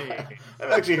crazy.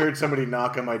 I've actually heard somebody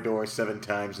knock on my door 7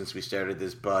 times since we started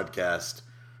this podcast.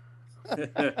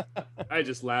 I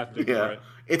just laughed at Yeah, it.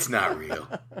 it's not real.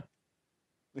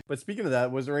 But speaking of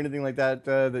that, was there anything like that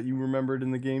that you remembered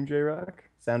in the game, J-Rock?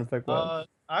 Sound effect wise?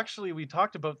 Actually, we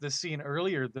talked about this scene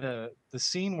earlier. The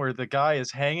scene where the guy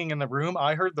is hanging in the room.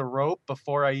 I heard the rope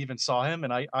before I even saw him,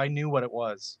 and I knew what it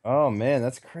was. Oh man,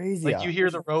 that's crazy. Like you hear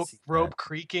the I see rope that.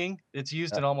 creaking. It's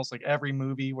used in almost like every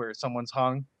movie where someone's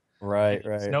hung. Right,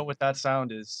 You just right. know what that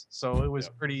sound is. So it was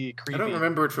Yep. pretty I creepy. don't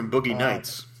remember it from Boogie Wow.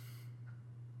 Nights.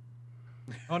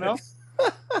 Oh no.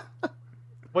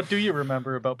 What do you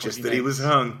remember about Just Boogie that he Nights? was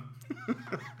hung.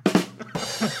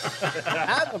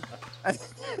 Adam,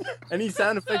 any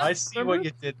sound effects? I see what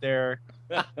you did there.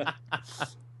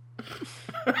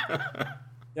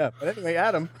 Yeah, but anyway,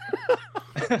 Adam,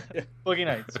 Boogie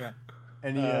Nights. Yeah.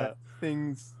 any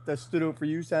things that stood out for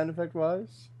you, sound effect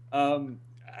wise?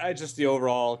 I just the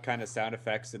overall kind of sound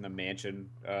effects in the mansion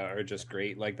are just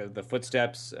great. Like the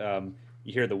footsteps,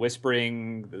 you hear the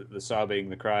whispering, the sobbing,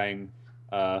 the crying,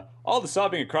 all the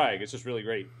sobbing and crying. It's just really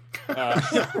great.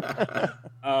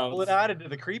 Well, it added to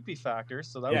the creepy factor,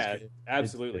 so that yeah, was good.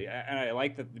 absolutely. And I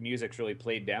like that the music's really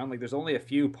played down. Like there's only a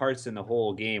few parts in the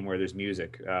whole game where there's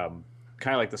music.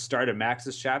 Kind of like the start of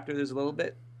Max's chapter, there's a little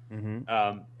bit.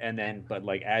 Mm-hmm. And then, but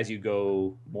like as you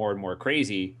go more and more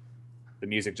crazy, the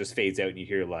music just fades out and you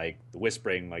hear like the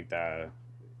whispering, like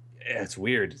it's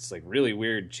weird. It's like really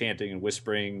weird chanting and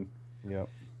whispering. Yep.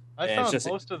 I Yeah, it's found just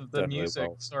most of the done really music.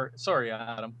 well. Sorry,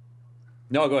 Adam.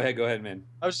 No, go ahead, man.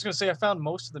 I was just gonna say I found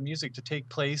most of the music to take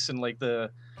place in like the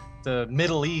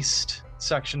Middle East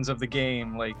sections of the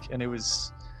game, and it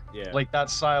was Yeah, like that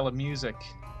style of music.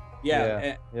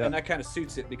 yeah, yeah. and that kind of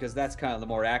suits it because that's kind of the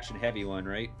more action heavy one,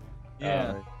 right?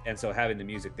 Yeah. And so having the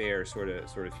music there sort of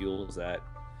fuels that.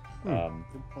 Good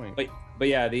point. But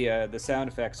yeah, the sound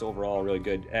effects overall are really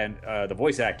good, and the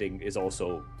voice acting is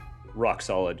also rock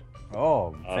solid.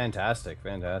 Oh, fantastic.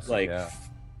 Like, yeah.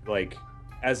 like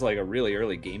as like a really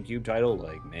early GameCube title,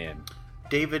 like man,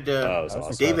 David it was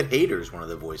awesome. David Hayter's one of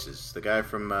the voices, the guy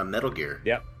from Metal Gear.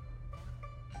 Yep.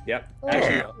 Oh,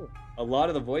 Actually, cool. a lot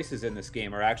of the voices in this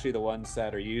game are actually the ones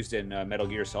that are used in Metal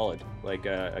Gear Solid. Like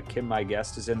Kim, my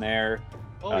guest, is in there.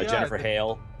 Oh yeah, Jennifer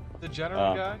Hale. the general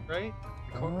um, guy, right?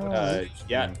 Oh,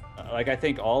 Yeah, like I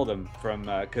think all of them from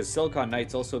because Silicon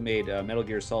Knights also made Metal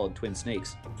Gear Solid Twin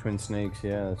Snakes. Twin Snakes.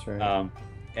 Yeah, that's right.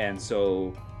 And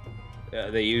so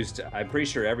they used. I'm pretty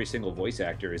sure every single voice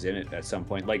actor is in it at some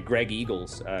point. Like Greg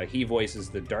Eagles, he voices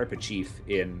the DARPA chief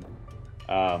in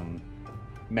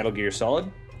Metal Gear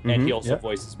Solid, and he also yep.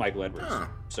 voices Michael Edwards. Huh.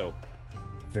 So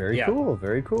Very yeah. cool.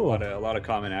 Very a cool. lot of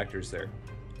common actors there.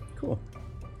 Cool.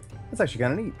 That's actually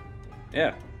kind of neat.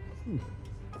 Yeah.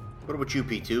 What about you,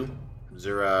 P2? Is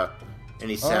there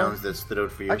any sounds that stood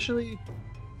out for you? Actually,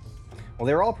 well,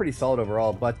 they were all pretty solid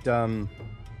overall, but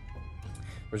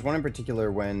there's one in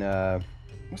particular when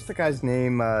what's the guy's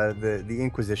name? The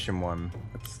Inquisition one.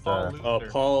 What's Paul the, Luther.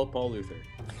 Paul Luther.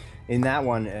 in that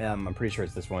one? I'm pretty sure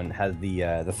it's this one. Has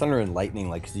the thunder and lightning,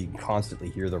 like, so you can constantly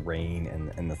hear the rain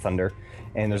and the thunder.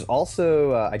 And there's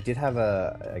also I did have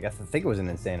I think it was an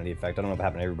insanity effect. I don't know if it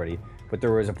happened to everybody, but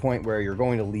there was a point where you're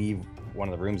going to leave one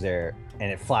of the rooms there,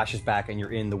 and it flashes back, and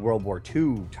you're in the World War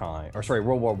II time, or sorry,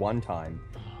 World War I time,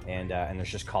 and there's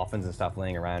just coffins and stuff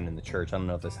laying around in the church. I don't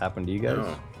know if this happened to you guys. No.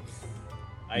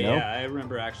 No? Yeah, I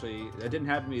remember actually. That didn't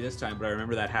happen to me this time, but I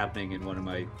remember that happening in one of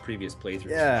my previous playthroughs.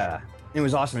 Yeah, it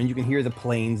was awesome, and you can hear the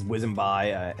planes whizzing by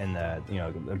and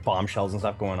the bombshells and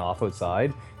stuff going off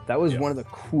outside. That was one of the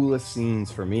coolest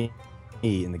scenes for me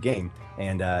in the game,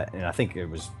 and I think it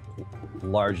was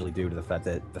largely due to the fact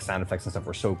that the sound effects and stuff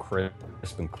were so crisp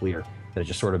and clear that it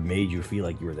just sort of made you feel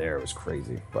like you were there. It was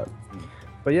crazy, but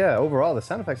yeah, overall the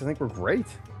sound effects I think were great.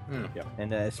 Yep.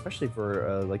 And especially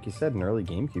for like you said, an early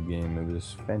GameCube game, it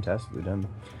was fantastically done.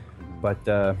 But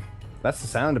that's the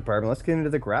sound department. Let's get into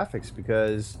the graphics,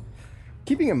 because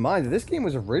keeping in mind that this game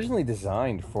was originally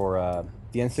designed for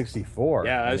the N64.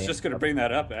 Yeah, I and was they just going to ended bring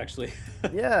that up actually.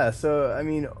 up- Yeah, so I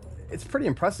mean, it's pretty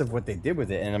impressive what they did with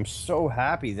it, and I'm so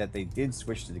happy that they did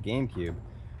switch to the GameCube.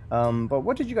 But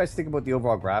what did you guys think about the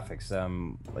overall graphics?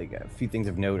 Like a few things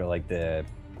of note are like the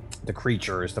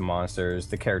creatures, the monsters,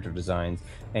 the character designs,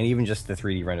 and even just the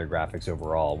 3D render graphics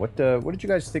overall. What did you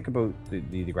guys think about the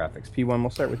graphics? P1, we'll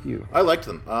start with you. I liked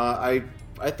them.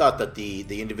 I thought that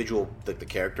the individual the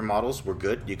character models were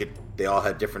good. They all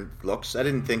had different looks. I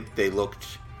didn't think they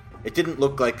looked. It didn't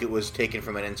look like it was taken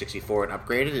from an N64 and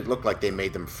upgraded. It looked like they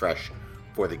made them fresh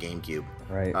for the GameCube.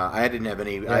 Right. I didn't have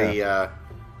any. Yeah.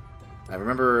 I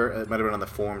remember it might have been on the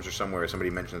forums or somewhere somebody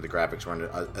mentioned that the graphics weren't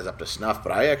as up to snuff,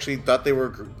 but I actually thought they were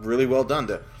really well done.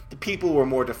 The people were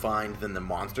more defined than the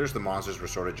monsters. The monsters were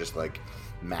sort of just like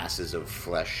masses of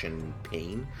flesh and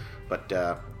pain. But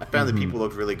I found the people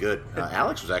looked really good.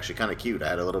 Alex was actually kind of cute. I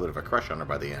had a little bit of a crush on her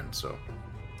by the end. So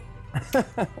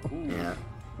yeah.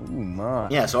 Ooh, my.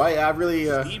 Yeah, so I really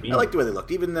I liked the way they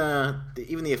looked. Even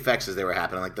the effects as they were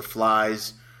happening, like the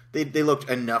flies, they looked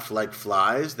enough like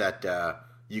flies that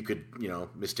you could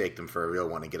mistake them for a real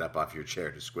one and get up off your chair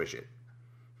to squish it.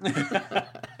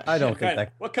 I don't think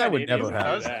that. What kind would of never idiot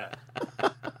happen. does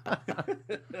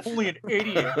that? Only an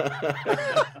idiot.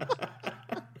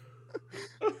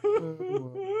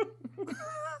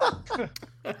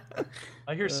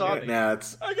 I hear sobbing. Nah,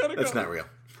 that's not real.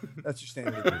 That's your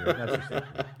standard. That's your standard.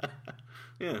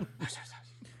 Yeah.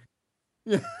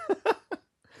 Yeah.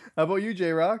 How about you,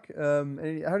 J Rock? What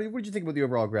did you think about the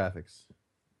overall graphics?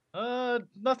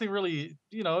 Nothing really.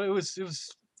 It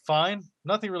was fine.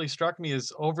 Nothing really struck me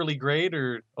as overly great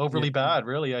or overly bad.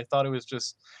 Really, I thought it was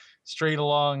just straight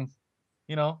along.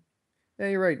 Yeah,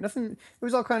 you're right. Nothing. It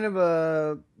was all kind of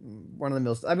one of the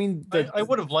mills. I mean, I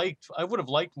would have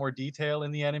liked more detail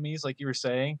in the enemies, like you were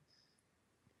saying.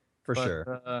 For But,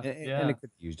 sure, and yeah. it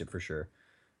could have used it for sure.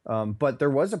 But there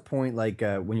was a point like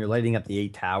when you're lighting up the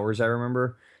 8 towers. I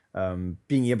remember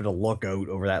being able to look out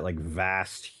over that like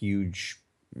vast, huge.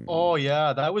 Oh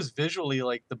yeah, that was visually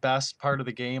like the best part of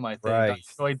the game. I think I Right.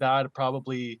 enjoyed that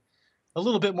probably a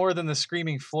little bit more than the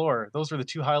screaming floor. Those were the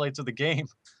 2 highlights of the game.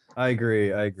 I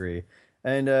agree.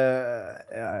 And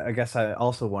I guess I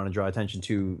also want to draw attention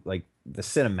to like the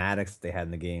cinematics that they had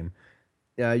in the game.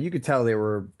 Yeah, you could tell they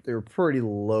were pretty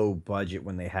low budget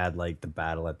when they had like the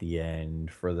battle at the end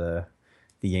for the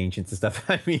ancients and stuff.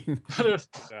 I mean,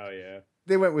 Oh yeah.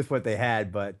 they went with what they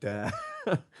had, but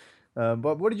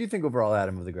but what did you think overall,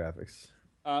 Adam, of the graphics?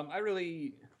 I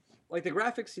really like the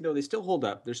graphics. They still hold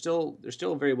up. They're still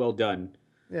very well done.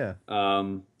 Yeah.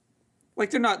 Like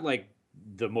they're not like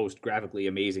the most graphically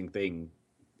amazing thing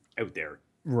out there,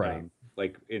 Right.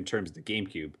 like in terms of the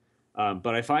GameCube.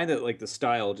 But I find that like the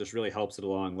style just really helps it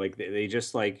along. Like they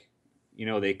just like,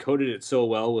 they coded it so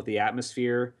well with the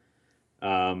atmosphere,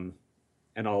 and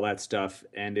all that stuff,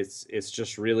 and it's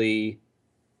just really,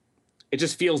 it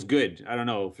just feels good. I don't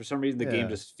know, for some reason the game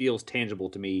just feels tangible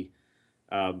to me,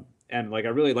 and like I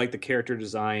really like the character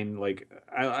design. Like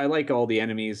I like all the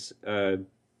enemies,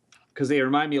 because they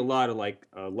remind me a lot of like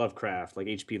Lovecraft, like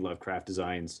H.P. Lovecraft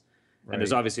designs, and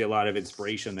there's obviously a lot of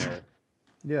inspiration there.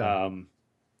 Yeah.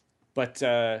 But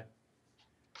yeah,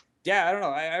 I don't know.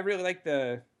 I really like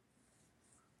the.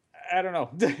 I don't know.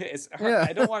 It's hard.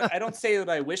 Yeah. I don't say that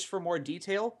I wish for more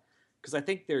detail because I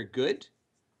think they're good.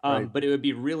 Right. But it would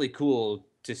be really cool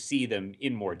to see them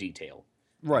in more detail.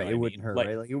 Right. what It I wouldn't mean? hurt, Like-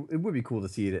 right? Like it would be cool to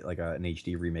see it like an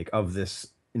HD remake of this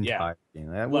entire game.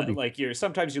 That would be Like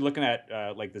sometimes you're looking at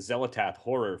like the Zelatath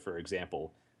horror, for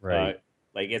example. right.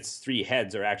 Like its 3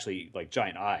 heads are actually like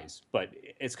giant eyes, but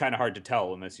it's kind of hard to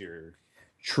tell unless you're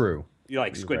True.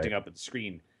 like You're squinting right. up at the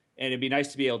screen. And it'd be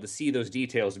nice to be able to see those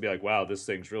details and be like, wow, this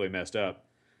thing's really messed up.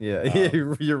 Yeah.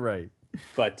 You're right.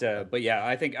 But yeah,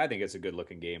 I think it's a good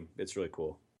looking game. It's really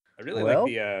cool. I really Well-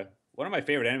 like the one of my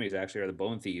favorite enemies actually are the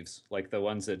Bone Thieves, like the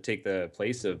ones that take the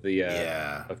place of the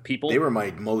Yeah. of people. They were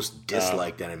my most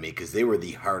disliked enemy because they were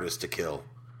the hardest to kill.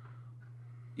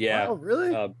 Yeah. Wow,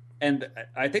 really? And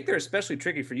I think they're especially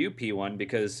tricky for you, P1,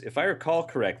 because if I recall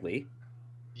correctly,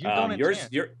 You don't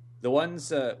you're the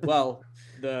ones well,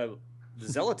 the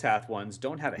Zelatath ones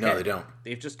don't have a head. No, they don't.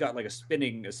 They've just got like a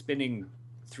spinning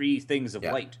 3 things of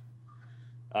Yeah. light.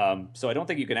 So I don't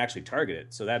think you can actually target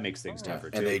it. So that makes things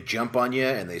tougher too. And they jump on you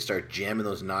and they start jamming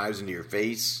those knives into your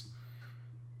face.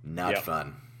 Not Yep.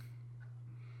 fun.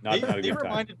 Not a They good time.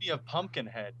 reminded me of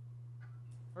Pumpkinhead.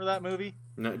 Remember that movie?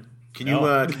 No, can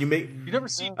No. you make? You never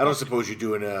seen? I don't suppose you're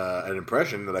doing an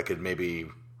impression that I could maybe.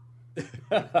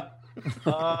 Yeah,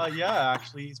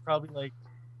 actually, it's probably like.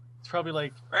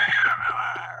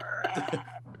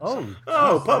 Oh.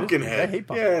 Oh, jeez, Pumpkinhead. I hate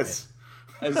Pumpkinhead. Yes.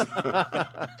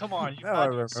 Come on, you Now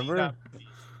I have seen remember. that movie.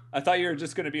 I thought you were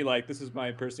just going to be like, this is my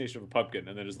impersonation of a pumpkin,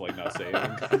 and then just like not say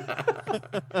anything.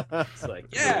 It's like,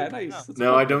 yeah, nice. That's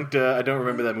No, cool. I don't. I don't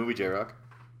remember that movie, J Rock.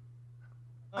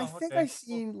 I think okay. I've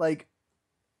seen like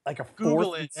a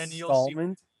Google fourth it and you'll see.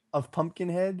 installment of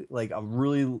Pumpkinhead, like a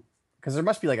really, because there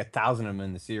must be like 1,000 of them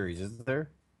in the series, isn't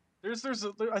there?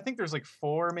 I think there's like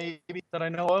 4 maybe that I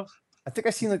know of. I think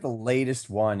I seen like the latest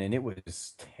one, and it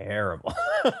was terrible.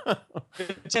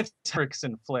 It's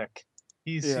Rickson Flick.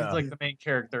 He's Yeah. like the main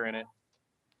character in it.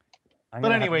 I'm But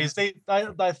gonna have to-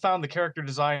 anyways, I found the character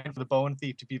design for the Bone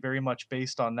Thief to be very much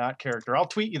based on that character. I'll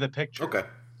tweet you the picture. Okay.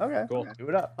 okay, Cool. do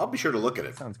it up. I'll be sure to look at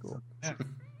it. Sounds cool.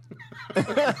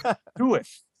 Do it.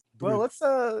 Well, let's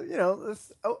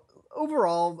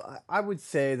overall, I would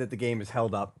say that the game has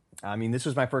held up. I mean, this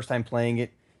was my first time playing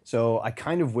it, so I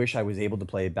kind of wish I was able to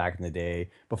play it back in the day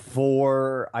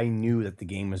before I knew that the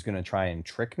game was going to try and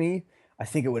trick me. I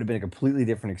think it would have been a completely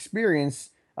different experience,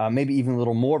 maybe even a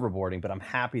little more rewarding, but I'm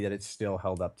happy that it's still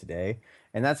held up today.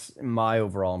 And that's my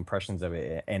overall impressions of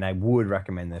it. And I would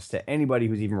recommend this to anybody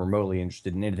who's even remotely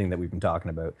interested in anything that we've been talking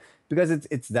about, because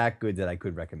it's that good that I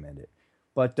could recommend it.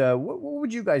 But what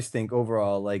would you guys think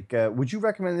overall? Like, would you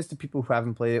recommend this to people who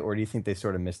haven't played it, or do you think they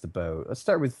sort of missed the boat? Let's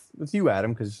start with you,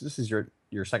 Adam, because this is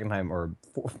your second time or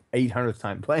 800th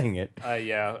time playing it.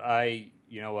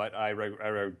 You know what?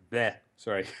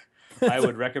 Sorry. I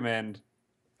would recommend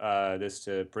this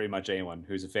to pretty much anyone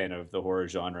who's a fan of the horror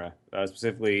genre,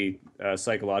 specifically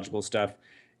psychological stuff.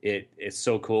 It's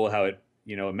so cool how it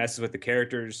messes with the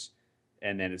characters,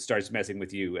 and then it starts messing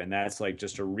with you, and that's like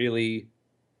just a really,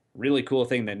 really cool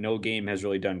thing that no game has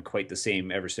really done quite the same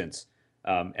ever since.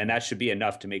 And that should be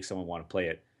enough to make someone want to play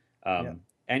it.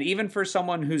 And even for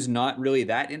someone who's not really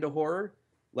that into horror,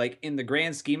 like in the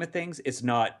grand scheme of things, it's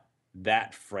not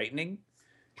that frightening.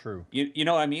 True. You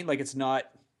know what I mean? Like, it's not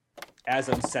as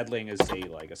unsettling as, say,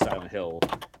 like a Silent Hill,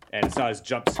 and it's not as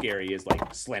jump scary as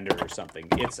like Slender or something.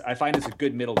 I find it's a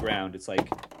good middle ground. It's like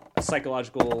a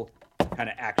psychological kind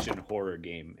of action horror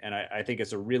game, and I think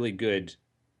it's a really good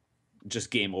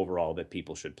just game overall that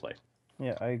people should play.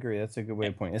 Yeah, I agree. That's a good way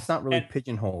of putting it. It's not really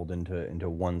pigeonholed into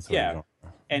one sort of genre.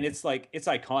 And it's like, it's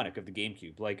iconic of the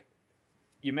GameCube. Like,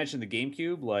 you mentioned the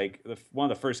GameCube, like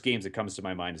one of the first games that comes to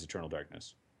my mind is Eternal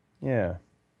Darkness. Yeah,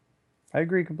 I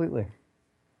agree completely.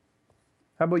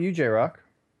 How about you, J-Rock?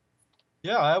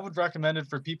 Yeah, I would recommend it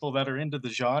for people that are into the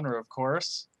genre, of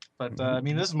course. But I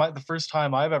mean, this is the first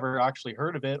time I've ever actually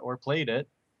heard of it or played it.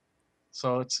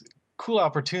 So it's a cool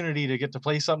opportunity to get to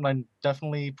play something I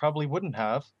definitely probably wouldn't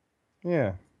have.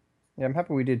 Yeah, I'm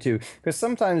happy we did too. Because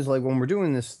sometimes, like when we're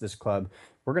doing this club,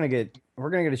 we're gonna get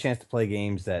a chance to play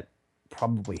games that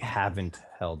probably haven't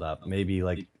held up. Maybe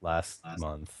like last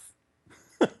month.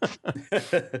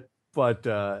 But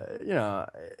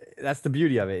that's the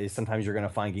beauty of it, is sometimes you're gonna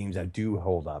find games that do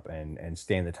hold up and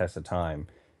stand the test of time.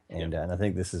 And I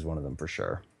think this is one of them for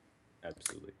sure.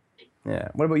 Absolutely. Yeah.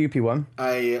 What about you, P1?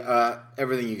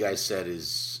 Everything you guys said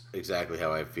is exactly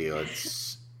how I feel.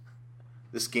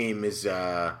 This game is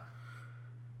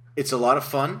it's a lot of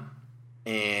fun,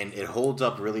 and it holds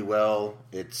up really well.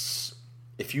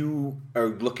 If you are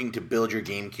looking to build your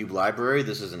GameCube library,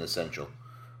 this is an essential.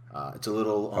 It's a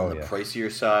little on the pricier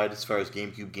side as far as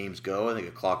GameCube games go. I think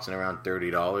it clocks in around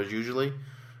 $30 usually.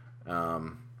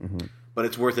 But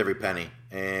it's worth every penny.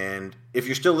 And if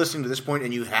you're still listening to this point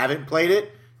and you haven't played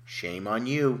it, shame on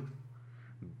you.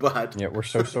 But yeah, we're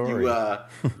so sorry.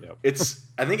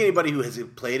 I think anybody who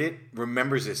hasn't played it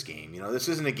remembers this game. This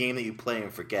isn't a game that you play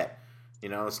and forget.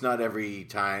 It's not every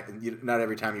time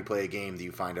you play a game that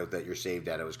you find out that your save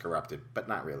data was corrupted, but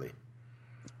not really.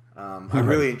 I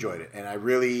really enjoyed it, and I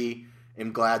really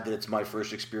am glad that it's my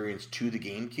first experience to the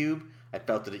GameCube. I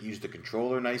felt that it used the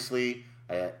controller nicely.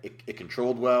 It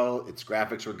controlled well. Its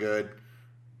graphics were good.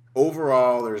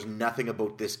 Overall, there's nothing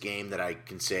about this game that I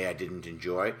can say I didn't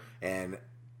enjoy, and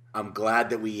I'm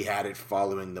glad that we had it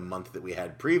following the month that we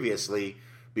had previously,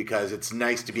 because it's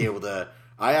nice to be able to...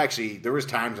 there was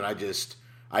times when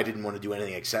I didn't want to do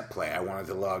anything except play. I wanted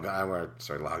to log on.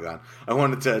 I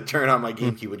wanted to turn on my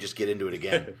GameCube and just get into it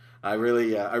again. I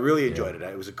really enjoyed it.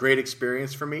 It was a great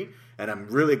experience for me, and I'm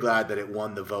really glad that it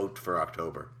won the vote for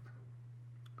October.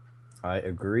 I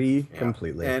agree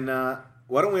completely. And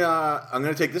why don't we? I'm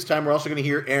going to take this time. We're also going to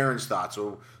hear Aaron's thoughts.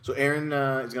 So Aaron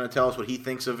is going to tell us what he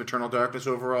thinks of Eternal Darkness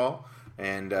overall,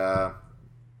 and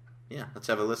let's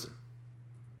have a listen.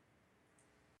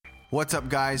 What's up,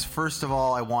 guys? First of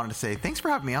all, I wanted to say thanks for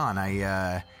having me on.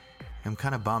 I am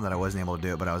kind of bummed that I wasn't able to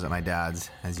do it, but I was at my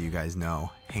dad's, as you guys know,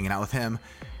 hanging out with him.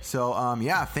 So,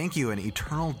 thank you. And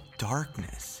Eternal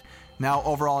Darkness. Now,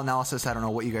 overall analysis, I don't know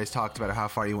what you guys talked about or how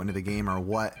far you went into the game or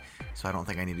what, so I don't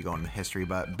think I need to go into the history.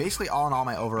 But basically, all in all,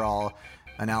 my overall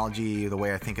analogy, the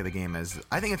way I think of the game is,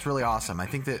 I think it's really awesome. I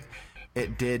think that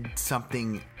it did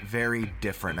something very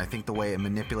different. I think the way it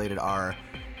manipulated our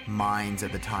minds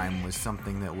at the time was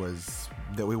something that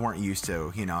we weren't used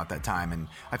to, at that time. And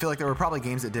I feel like there were probably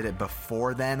games that did it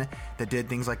before then that did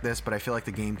things like this, but I feel like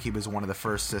the GameCube is one of the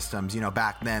first systems,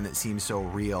 back then that seemed so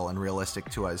real and realistic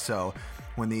to us. So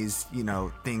when these,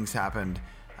 things happened,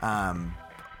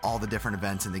 all the different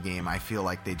events in the game, I feel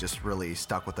like they just really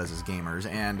stuck with us as gamers.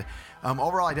 And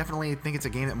overall, I definitely think it's a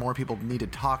game that more people need to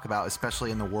talk about,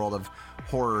 especially in the world of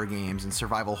horror games and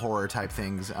survival horror type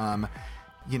things.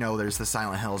 There's the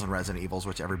Silent Hills and Resident Evils,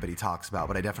 which everybody talks about,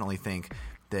 but I definitely think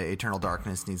the Eternal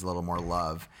Darkness needs a little more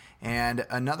love. And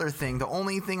another thing, the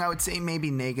only thing I would say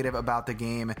maybe negative about the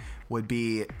game would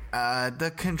be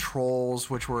the controls,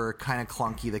 which were kind of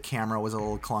clunky. The camera was a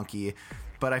little clunky,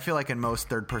 but I feel like in most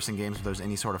third-person games, if there's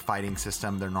any sort of fighting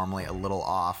system, they're normally a little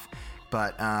off.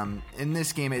 But in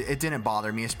this game, it didn't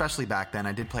bother me, especially back then.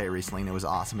 I did play it recently, and it was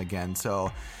awesome again.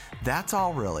 So that's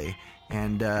all, really.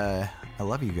 And I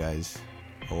love you guys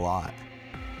a lot.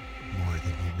 More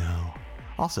than you know.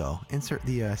 Also, insert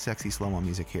the sexy slow-mo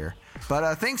music here.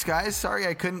 But thanks, guys. Sorry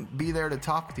I couldn't be there to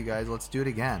talk with you guys. Let's do it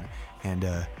again. And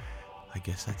I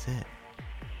guess that's it.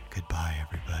 Goodbye,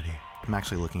 everybody. I'm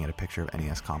actually looking at a picture of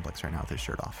NES Complex right now with his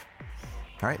shirt off.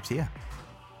 All right, see ya.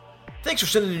 Thanks for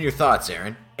sending in your thoughts,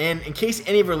 Aaron. And in case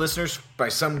any of our listeners, by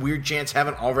some weird chance,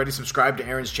 haven't already subscribed to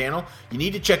Aaron's channel, you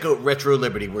need to check out Retro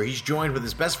Liberty, where he's joined with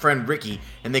his best friend Ricky,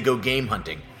 and they go game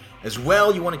hunting. As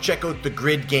well, you want to check out The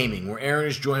Grid Gaming, where Aaron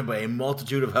is joined by a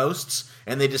multitude of hosts,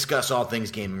 and they discuss all things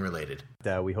gaming related.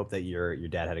 We hope that your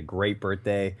dad had a great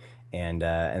birthday, and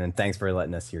then thanks for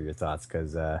letting us hear your thoughts,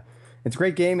 because it's a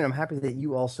great game, and I'm happy that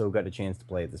you also got a chance to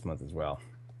play it this month as well.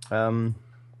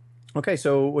 Okay,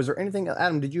 so was there anything,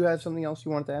 Adam, did you have something else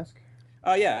you wanted to ask?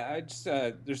 Yeah, I just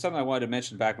there's something I wanted to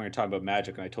mention back when we were talking about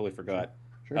Magic, and I totally forgot.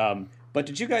 Sure. But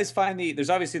did you guys find there's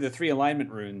obviously the 3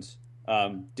 alignment runes.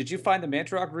 Did you find the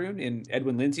Mantarok rune in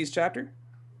Edwin Lindsay's chapter?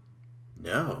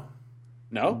 No.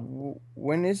 No?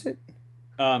 When is it?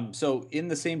 So in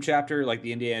the same chapter, like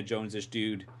the Indiana Jones-ish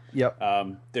dude, Yep.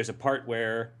 there's a part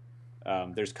where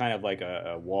there's kind of like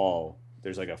a wall.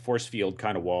 There's like a force field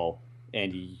kind of wall,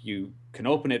 and you can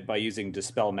open it by using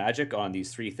Dispel Magic on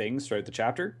these 3 things throughout the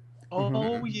chapter.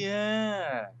 Oh,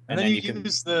 yeah. And then then you you can-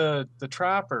 use the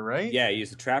trapper, right? Yeah, you use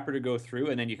the Trapper to go through,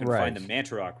 and then you can Right. find the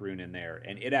Mantarok rune in there,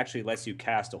 and it actually lets you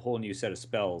cast a whole new set of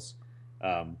spells.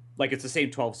 Like it's the same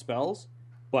 12 spells,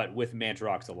 but with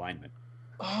Mantarok's alignment.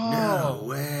 Oh. No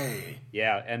way.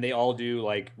 Yeah, and they all do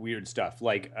like weird stuff.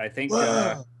 Like I think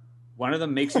Whoa. one of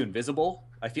them makes you invisible.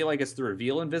 I feel like it's the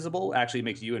reveal invisible actually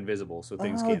makes you invisible, so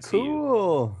things can't see you.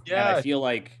 Cool. Yeah.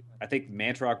 And I think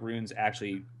Mantarok runes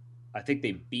actually, I think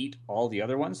they beat all the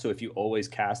other ones. So if you always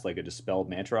cast like a dispelled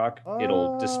Mantarok,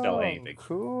 it'll dispel anything.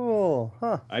 Cool.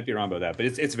 Huh. I might be wrong about that, but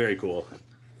it's very cool.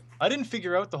 I didn't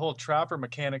figure out the whole trapper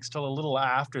mechanics till a little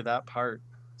after that part.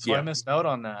 So I Yeah. missed out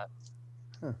on that.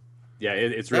 Yeah,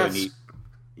 it's really That's- neat.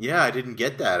 Yeah, I didn't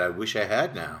get that. I wish I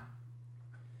had now.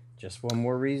 Just one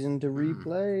more reason to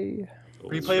replay.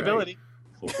 Replayability.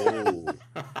 Oh.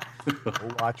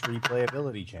 Go watch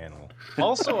Replayability channel.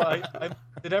 Also, I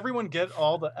did everyone get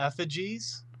all the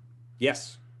effigies?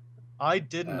 Yes. I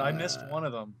didn't. I missed one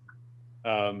of them.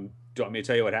 Do you want me to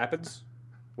tell you what happens?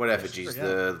 What effigies?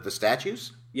 sure, The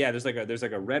statues? Yeah, there's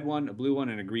like a red one, a blue one,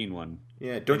 and a green one.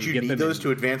 Yeah, don't And you get need them those in-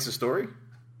 to advance the story?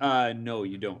 No,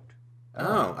 you don't.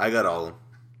 Oh, I got all of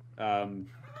them.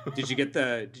 Did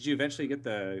you eventually get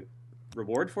the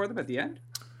reward for them at the end?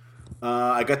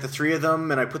 I got the 3 of them,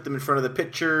 and I put them in front of the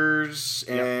pictures,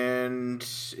 Yep. and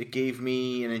it gave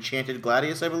me an enchanted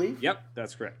Gladius, I believe. Yep,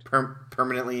 that's correct.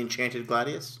 Permanently enchanted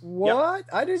Gladius. What?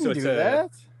 I didn't So do it's a-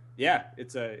 that. Yeah,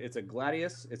 it's a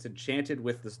Gladius. It's enchanted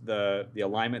with the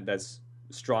alignment that's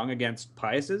strong against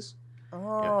Pius's,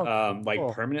 Oh, like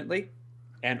cool. permanently.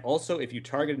 And also, if you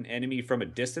target an enemy from a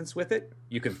distance with it,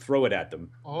 you can throw it at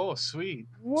them. Oh, sweet.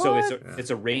 What? So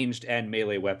it's a ranged and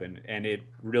melee weapon, and it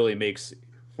really makes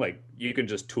like you can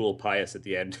just tool Pius at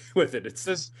the end with it. It's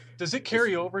Does it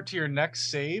carry over to your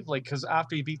next save? Like, because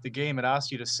after you beat the game, it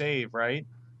asks you to save, right?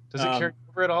 Does it carry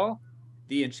over at all?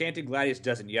 the Enchanted Gladius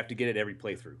doesn't. You have to get it every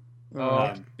playthrough.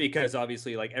 Oh, Because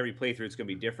obviously, like every playthrough, it's going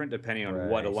to be different depending on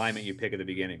what Right. alignment you pick at the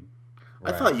beginning.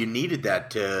 I thought you needed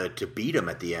that to beat him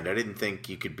at the end. I didn't think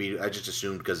you could beat. I just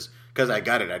assumed because I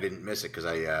got it, I didn't miss it because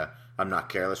I'm not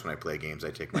careless when I play games. I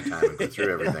take my time and go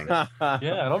through everything. yeah. I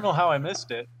don't know how I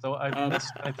missed it. So I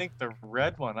missed, I think, the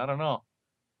red one. I don't know.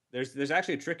 There's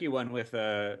actually a tricky one with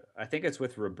I think it's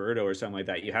with Roberto or something like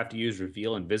that. You have to use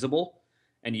Reveal Invisible,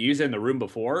 and you use it in the room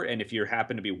before. And if you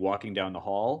happen to be walking down the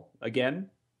hall again,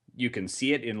 you can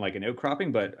see it in like an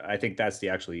outcropping. But I think that's the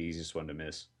actually easiest one to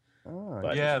miss. Oh,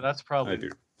 But Yeah, that's I probably do.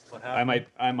 what happened.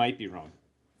 I might be wrong.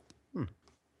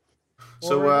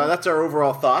 So that's our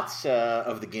overall thoughts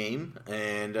of the game,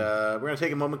 and we're going to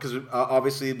take a moment because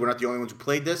obviously we're not the only ones who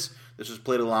played this. This was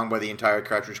played along by the entire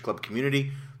Cartridge Club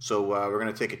community, so we're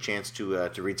going to take a chance to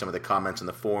read some of the comments in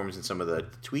the forums and some of the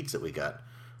tweets that we got.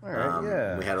 All right,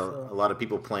 yeah. We had a lot of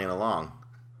people playing along.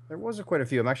 There was quite a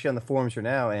few. I'm actually on the forums here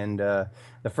now, and the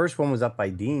first one was up by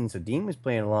Dean. So Dean was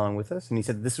playing along with us, and he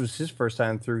said this was his first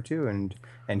time through too, and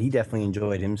he definitely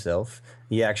enjoyed himself.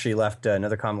 He actually left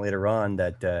another comment later on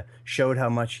that showed how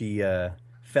much he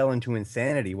fell into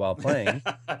insanity while playing.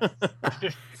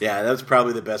 Yeah, that was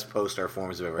probably the best post our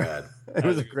forums have ever had. It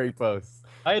was a great post.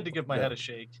 I had to give my head a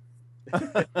shake.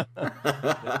 Definitely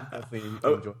enjoyed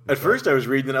At himself. first, I was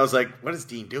reading and I was like, "What is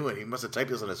Dean doing? He must have typed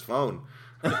this on his phone."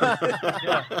 Yeah,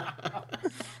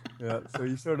 so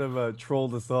he sort of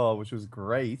trolled us all, which was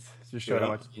great. Just showed how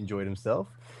much he enjoyed himself.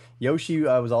 Yoshi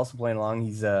was also playing along.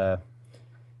 He's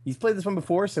played this one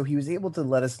before, so he was able to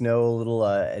let us know a little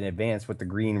in advance what the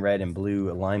green, red, and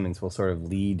blue alignments will sort of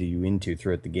lead you into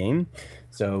throughout the game.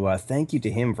 So thank you to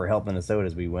him for helping us out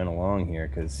as we went along here,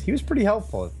 because he was pretty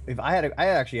helpful. If I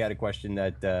actually had a question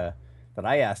that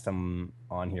I asked him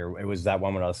on here. It was that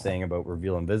one when I was saying about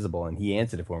Reveal Invisible, and he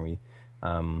answered it for me.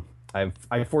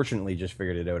 I fortunately just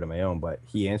figured it out on my own, but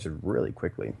he answered really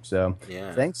quickly. So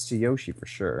thanks to Yoshi for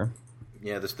sure.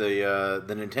 Yeah, the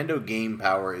Nintendo game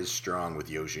power is strong with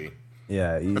Yoshi.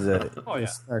 Yeah, he's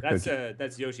a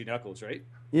That's Yoshi Knuckles, right?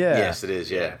 yeah. Yes, it is.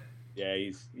 Yeah, Yeah,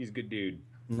 he's a good dude.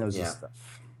 Knows his Yeah.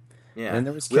 stuff. yeah. And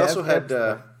there was we Kev. also had.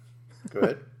 Go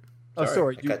ahead. Oh,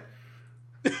 sorry. I cut-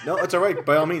 No, it's all right.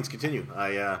 By all means, continue.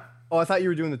 I thought you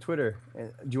were doing the Twitter.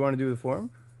 Do you want to do the forum?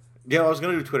 I was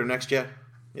going to do Twitter next. Yeah.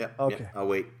 Okay. Yeah, I'll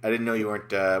wait. I didn't know you weren't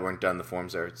done the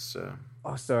forums there. It's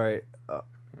Oh, sorry.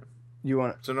 You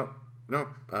want? so no.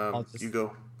 You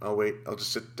go. I'll wait. I'll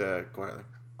just sit quietly.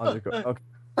 I'll just go.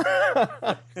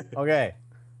 Okay. Okay.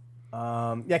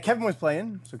 Yeah, Kevin was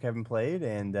playing, so Kevin played,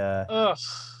 and Ugh.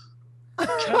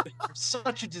 Kevin, you're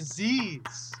such a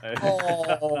disease.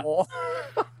 oh,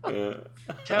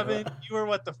 Kevin, you are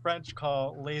what the French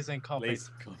call les incompetents.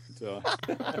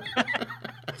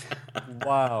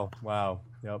 wow,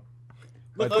 yep.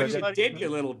 Look what you did, you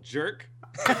little jerk.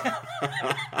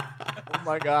 Oh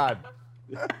my god.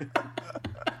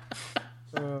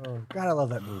 Oh, God, I love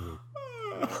that movie.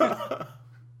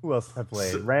 Who else I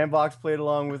played? Rambox played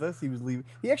along with us. He was leaving.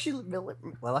 He actually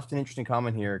left an interesting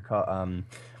comment here,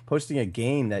 posting a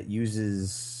game that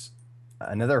uses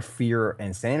another fear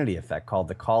and sanity effect called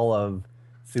the Call of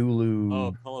Cthulhu.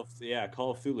 Oh, Call of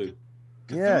Cthulhu.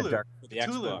 Yeah, Cthulhu. Dark. For the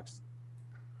Cthulhu. Xbox.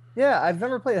 Yeah, I've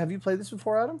never played it. Have you played this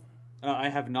before, Adam? I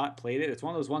have not played it. It's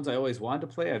one of those ones I always wanted to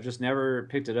play. I've just never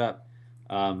picked it up.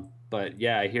 But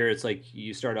yeah, I hear it's like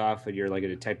you start off and you're like a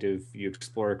detective, you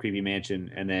explore a creepy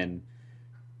mansion, and then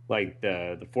like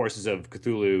the forces of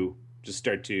Cthulhu just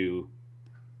start to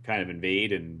kind of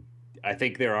invade. And I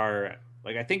think there are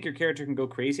I think your character can go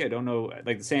crazy. I don't know,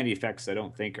 like the sanity effects. I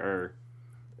don't think are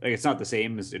like it's not the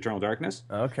same as Eternal Darkness.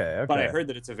 Okay. But I heard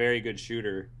that it's a very good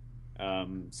shooter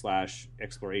 /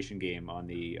 exploration game on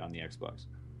the Xbox.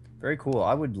 Very cool.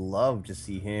 I would love to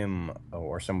see him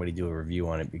or somebody do a review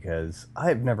on it because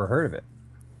I've never heard of it.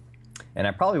 And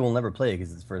I probably will never play it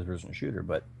because it's a first-person shooter,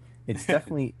 but it's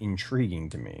definitely intriguing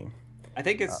to me. I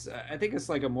think it's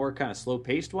like a more kind of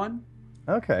slow-paced one.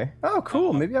 Okay. Oh,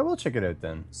 cool. Maybe I will check it out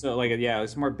then. So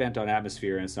it's more bent on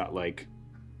atmosphere, and it's not like,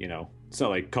 it's not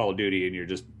like Call of Duty and you're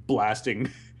just blasting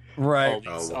Right.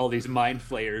 all these mind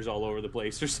flayers all over the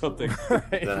place or something.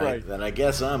 Then I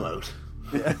guess I'm out.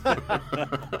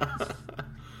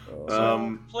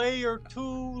 Player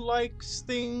 2 likes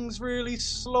things really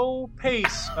slow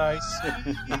paced, I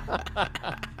see.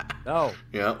 No.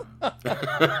 Yeah.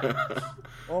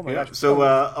 Oh my gosh. So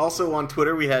also on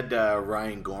Twitter we had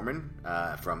Ryan Gorman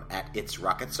from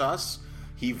 @itsrocketsauce.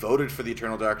 He voted for the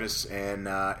Eternal Darkness and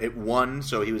it won,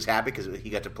 so he was happy because he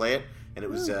got to play it, and it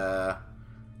was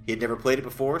he had never played it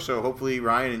before, so hopefully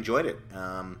Ryan enjoyed it.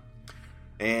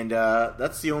 And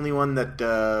that's the only one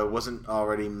that wasn't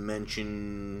already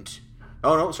mentioned.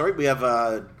 Oh no, sorry. We have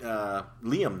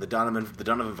Liam, the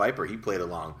Donovan Viper. He played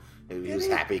along. He was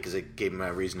happy because it gave him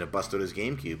a reason to bust out his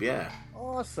GameCube. Yeah.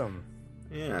 Awesome.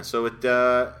 Yeah. So it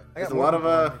I there's got a lot of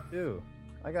a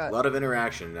lot of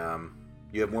interaction.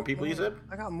 You have more people. You said.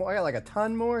 I got more. I got like a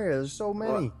ton more here. There's so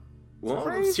many. Well,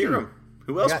 crazy. let's hear them.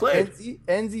 Who else played?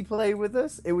 Enzi played with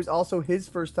us. It was also his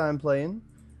first time playing.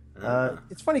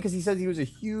 It's funny because he says he was a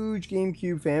huge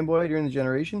GameCube fanboy during the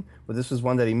generation, but this was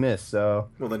one that he missed. So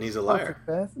Well, then he's a liar.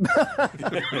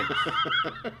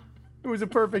 It was a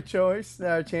perfect choice.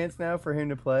 Our chance now for him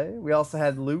to play. We also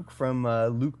had Luke from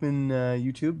Lukeman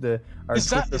YouTube.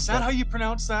 Is that how you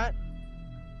pronounce that?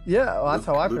 Yeah, well, that's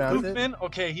how I pronounce it. Lukeman?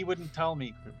 Okay, he wouldn't tell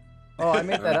me. Oh, I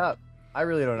made that up. I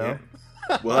really don't know.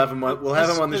 Yeah. We'll have him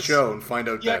on the show and find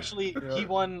out. He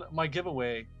won my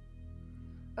giveaway.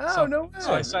 Oh, no way.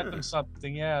 So I sent him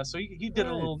something. Yeah, so he did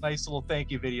a nice little thank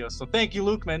you video. So thank you,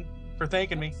 Lukeman, for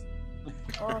thanking me.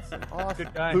 Awesome.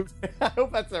 Good guy. I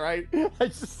hope that's all right. I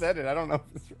just said it. I don't know if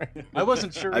it's right. I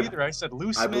wasn't sure either. I said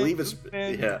Looseman. I believe it's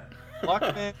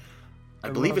Luckman. I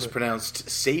believe it's pronounced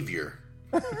Savior.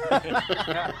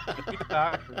 Yeah,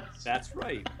 That's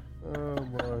right. Oh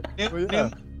boy.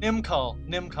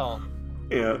 Nimcall.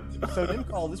 Yeah. So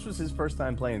Nimcall, this was his first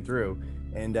time playing through,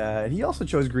 and he also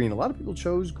chose green. A lot of people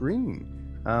chose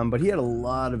green, but he had a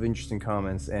lot of interesting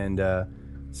comments, and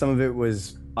some of it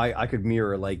was I could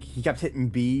mirror. Like he kept hitting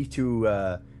B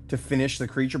to finish the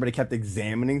creature, but he kept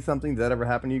examining something. Did that ever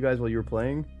happen to you guys while you were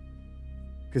playing?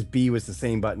 Because B was the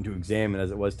same button to examine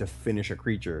as it was to finish a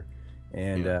creature.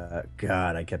 And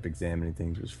God, I kept examining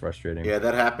things. It was frustrating. Yeah,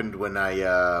 that happened when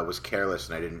I was careless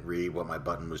and I didn't read what my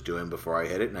button was doing before I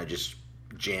hit it, and I just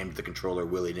jammed the controller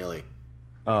willy-nilly.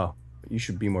 Oh, you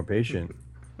should be more patient.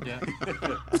 Yeah.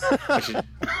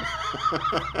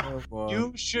 Oh,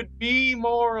 you should be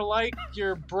more like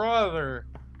your brother.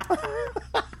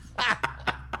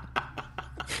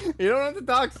 You don't have to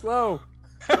talk slow.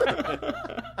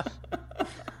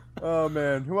 Oh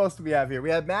man, who else do we have here?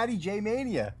 We had Matty J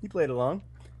Mania. He played along.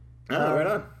 Oh, right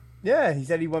on. Yeah, he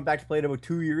said he went back to play it about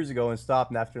 2 years ago and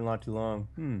stopped after not too long.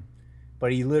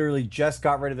 But he literally just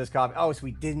got rid of his copy. Oh, so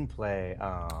he didn't play.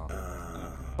 Oh.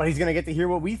 But he's gonna get to hear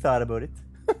what we thought about it.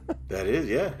 That is,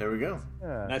 yeah. There we go.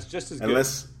 Yeah. That's just as good.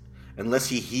 Unless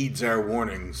he heeds our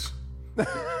warnings.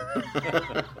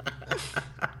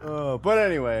 Oh, but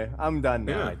anyway, I'm done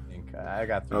now. Yeah. I think I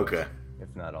got through. Okay. it,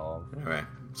 if not all. All right.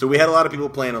 So we had a lot of people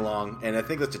playing along, and I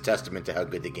think that's a testament to how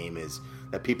good the game is.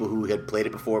 That people who had played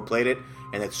it before played it,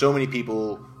 and that so many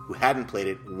people who hadn't played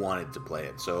it wanted to play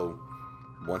it. So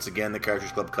once again, the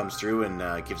Cartridge Club comes through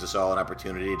and gives us all an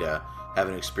opportunity to have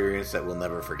an experience that we'll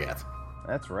never forget.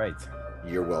 That's right.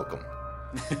 You're welcome.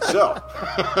 So,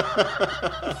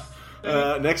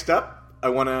 next up, I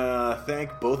want to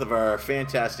thank both of our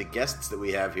fantastic guests that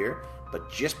we have here.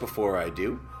 But just before I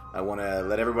do, I want to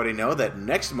let everybody know that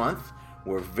next month,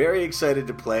 we're very excited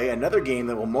to play another game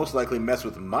that will most likely mess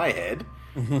with my head,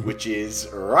 which is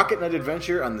Rocket Knight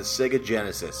Adventure on the Sega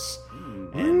Genesis.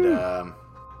 And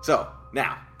so,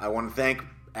 now, I want to thank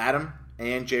Adam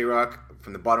and J-Rock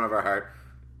from the bottom of our heart.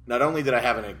 Not only did I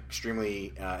have an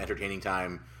extremely entertaining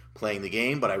time playing the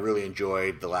game, but I really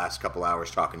enjoyed the last couple hours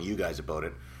talking to you guys about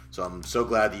it. So I'm so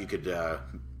glad that you could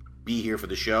be here for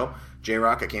the show.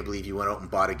 J-Rock, I can't believe you went out and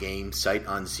bought a game sight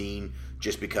unseen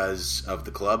just because of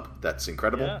the club. That's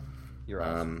incredible. Yeah. You're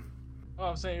awesome. Oh,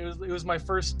 I'm saying it was my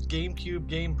first GameCube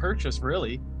game purchase,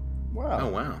 really. Wow. Oh,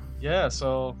 wow. Yeah,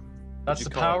 so that's the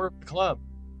power of the club.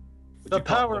 The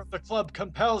power of the club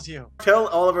compels you. Tell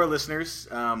all of our listeners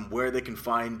where they can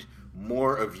find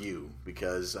more of you,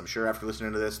 because I'm sure after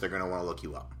listening to this, they're going to want to look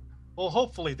you up. Well,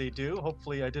 hopefully they do.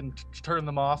 Hopefully I didn't turn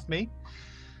them off me.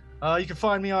 You can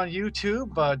find me on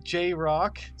YouTube,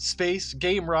 J-Rock, space,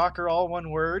 Game Rocker, all one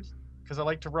word, because I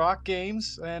like to rock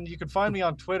games. And you can find me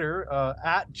on Twitter,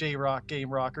 at J-Rock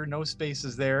Game Rocker, no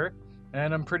spaces there.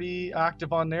 And I'm pretty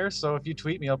active on there, so if you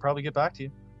tweet me, I'll probably get back to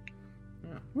you.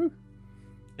 Yeah. Woo.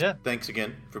 Yeah. Thanks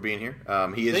again for being here.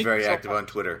 He is Thank very you so active much. on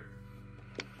Twitter.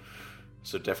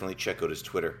 So definitely check out his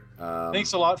Twitter.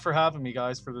 Thanks a lot for having me,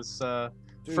 guys, for this Dude,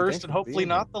 first thanks and for hopefully being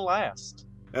not the last.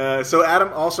 So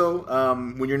Adam, also,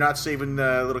 when you're not saving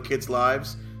little kids'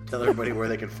 lives, tell everybody where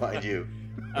they can find you.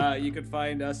 You can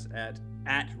find us at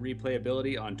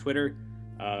Replayability on Twitter.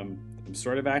 I'm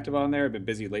sort of active on there. I've been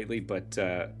busy lately, but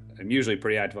I'm usually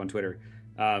pretty active on Twitter.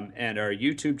 And our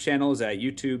YouTube channel is at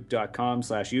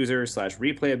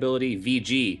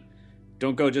youtube.com/user/replayabilityvg.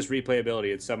 Don't go just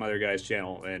replayability. It's some other guy's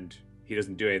channel, and he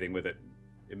doesn't do anything with it.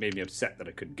 It made me upset that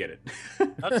I couldn't get it.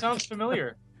 That sounds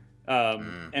familiar.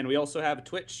 And we also have a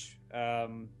Twitch.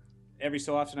 Every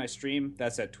so often I stream.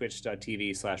 That's at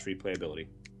twitch.tv/replayability.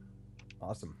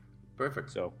 Awesome.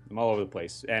 Perfect. So I'm all over the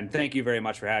place. And thank you very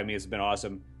much for having me. It's been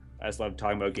awesome. I just love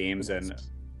talking about games, and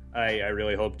I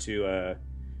really hope to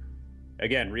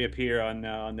again reappear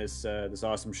on this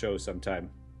awesome show sometime.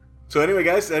 So anyway,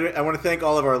 guys, I want to thank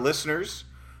all of our listeners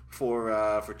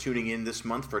for tuning in this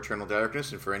month for Eternal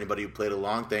Darkness, and for anybody who played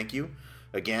along, thank you.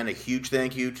 Again, a huge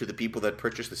thank you to the people that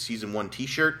purchased the Season 1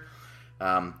 t-shirt.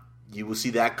 You will see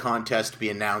that contest be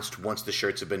announced once the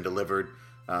shirts have been delivered.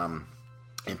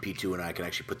 and P2 and I can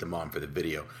actually put them on for the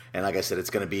video. And like I said, it's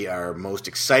going to be our most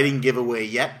exciting giveaway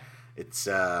yet. It's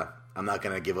I'm not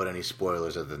going to give out any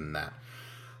spoilers other than that.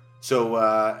 So,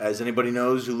 as anybody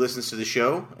knows who listens to the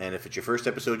show, and if it's your first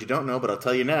episode, you don't know, but I'll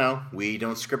tell you now, we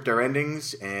don't script our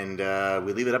endings, and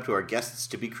we leave it up to our guests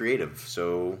to be creative.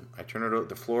 So, I turn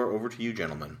the floor over to you,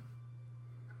 gentlemen.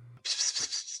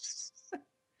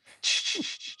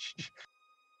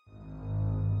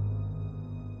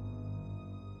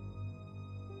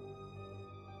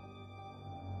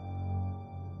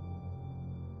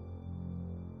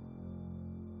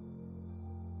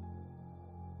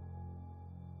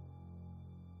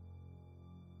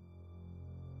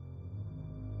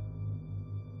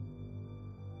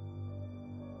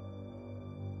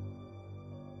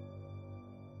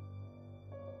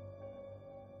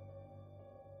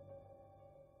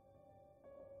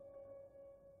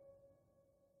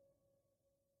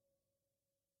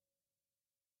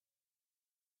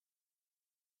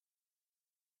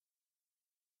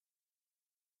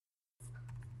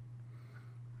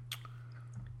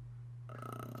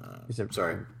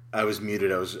 Sorry, I was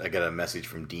muted. I got a message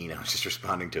from Dean. I was just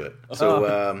responding to it. So,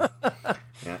 yeah.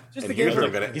 Just and the here's game. what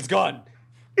I'm gonna. He's gone.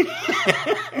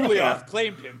 Julioff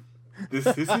claimed him. This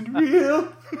isn't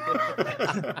real.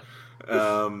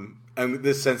 And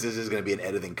this sense this is going to be an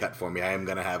editing cut for me. I am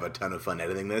going to have a ton of fun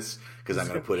editing this because I'm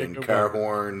going to put in car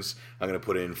horns. I'm going to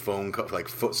put in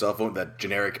cell phone, that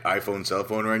generic iPhone cell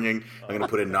phone ringing. I'm going to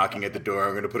put in knocking at the door.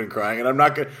 I'm going to put in crying, and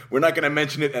we're not going to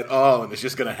mention it at all. And it's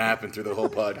just going to happen through the whole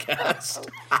podcast.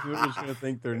 You're just going to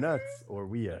think they're nuts, or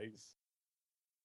we are.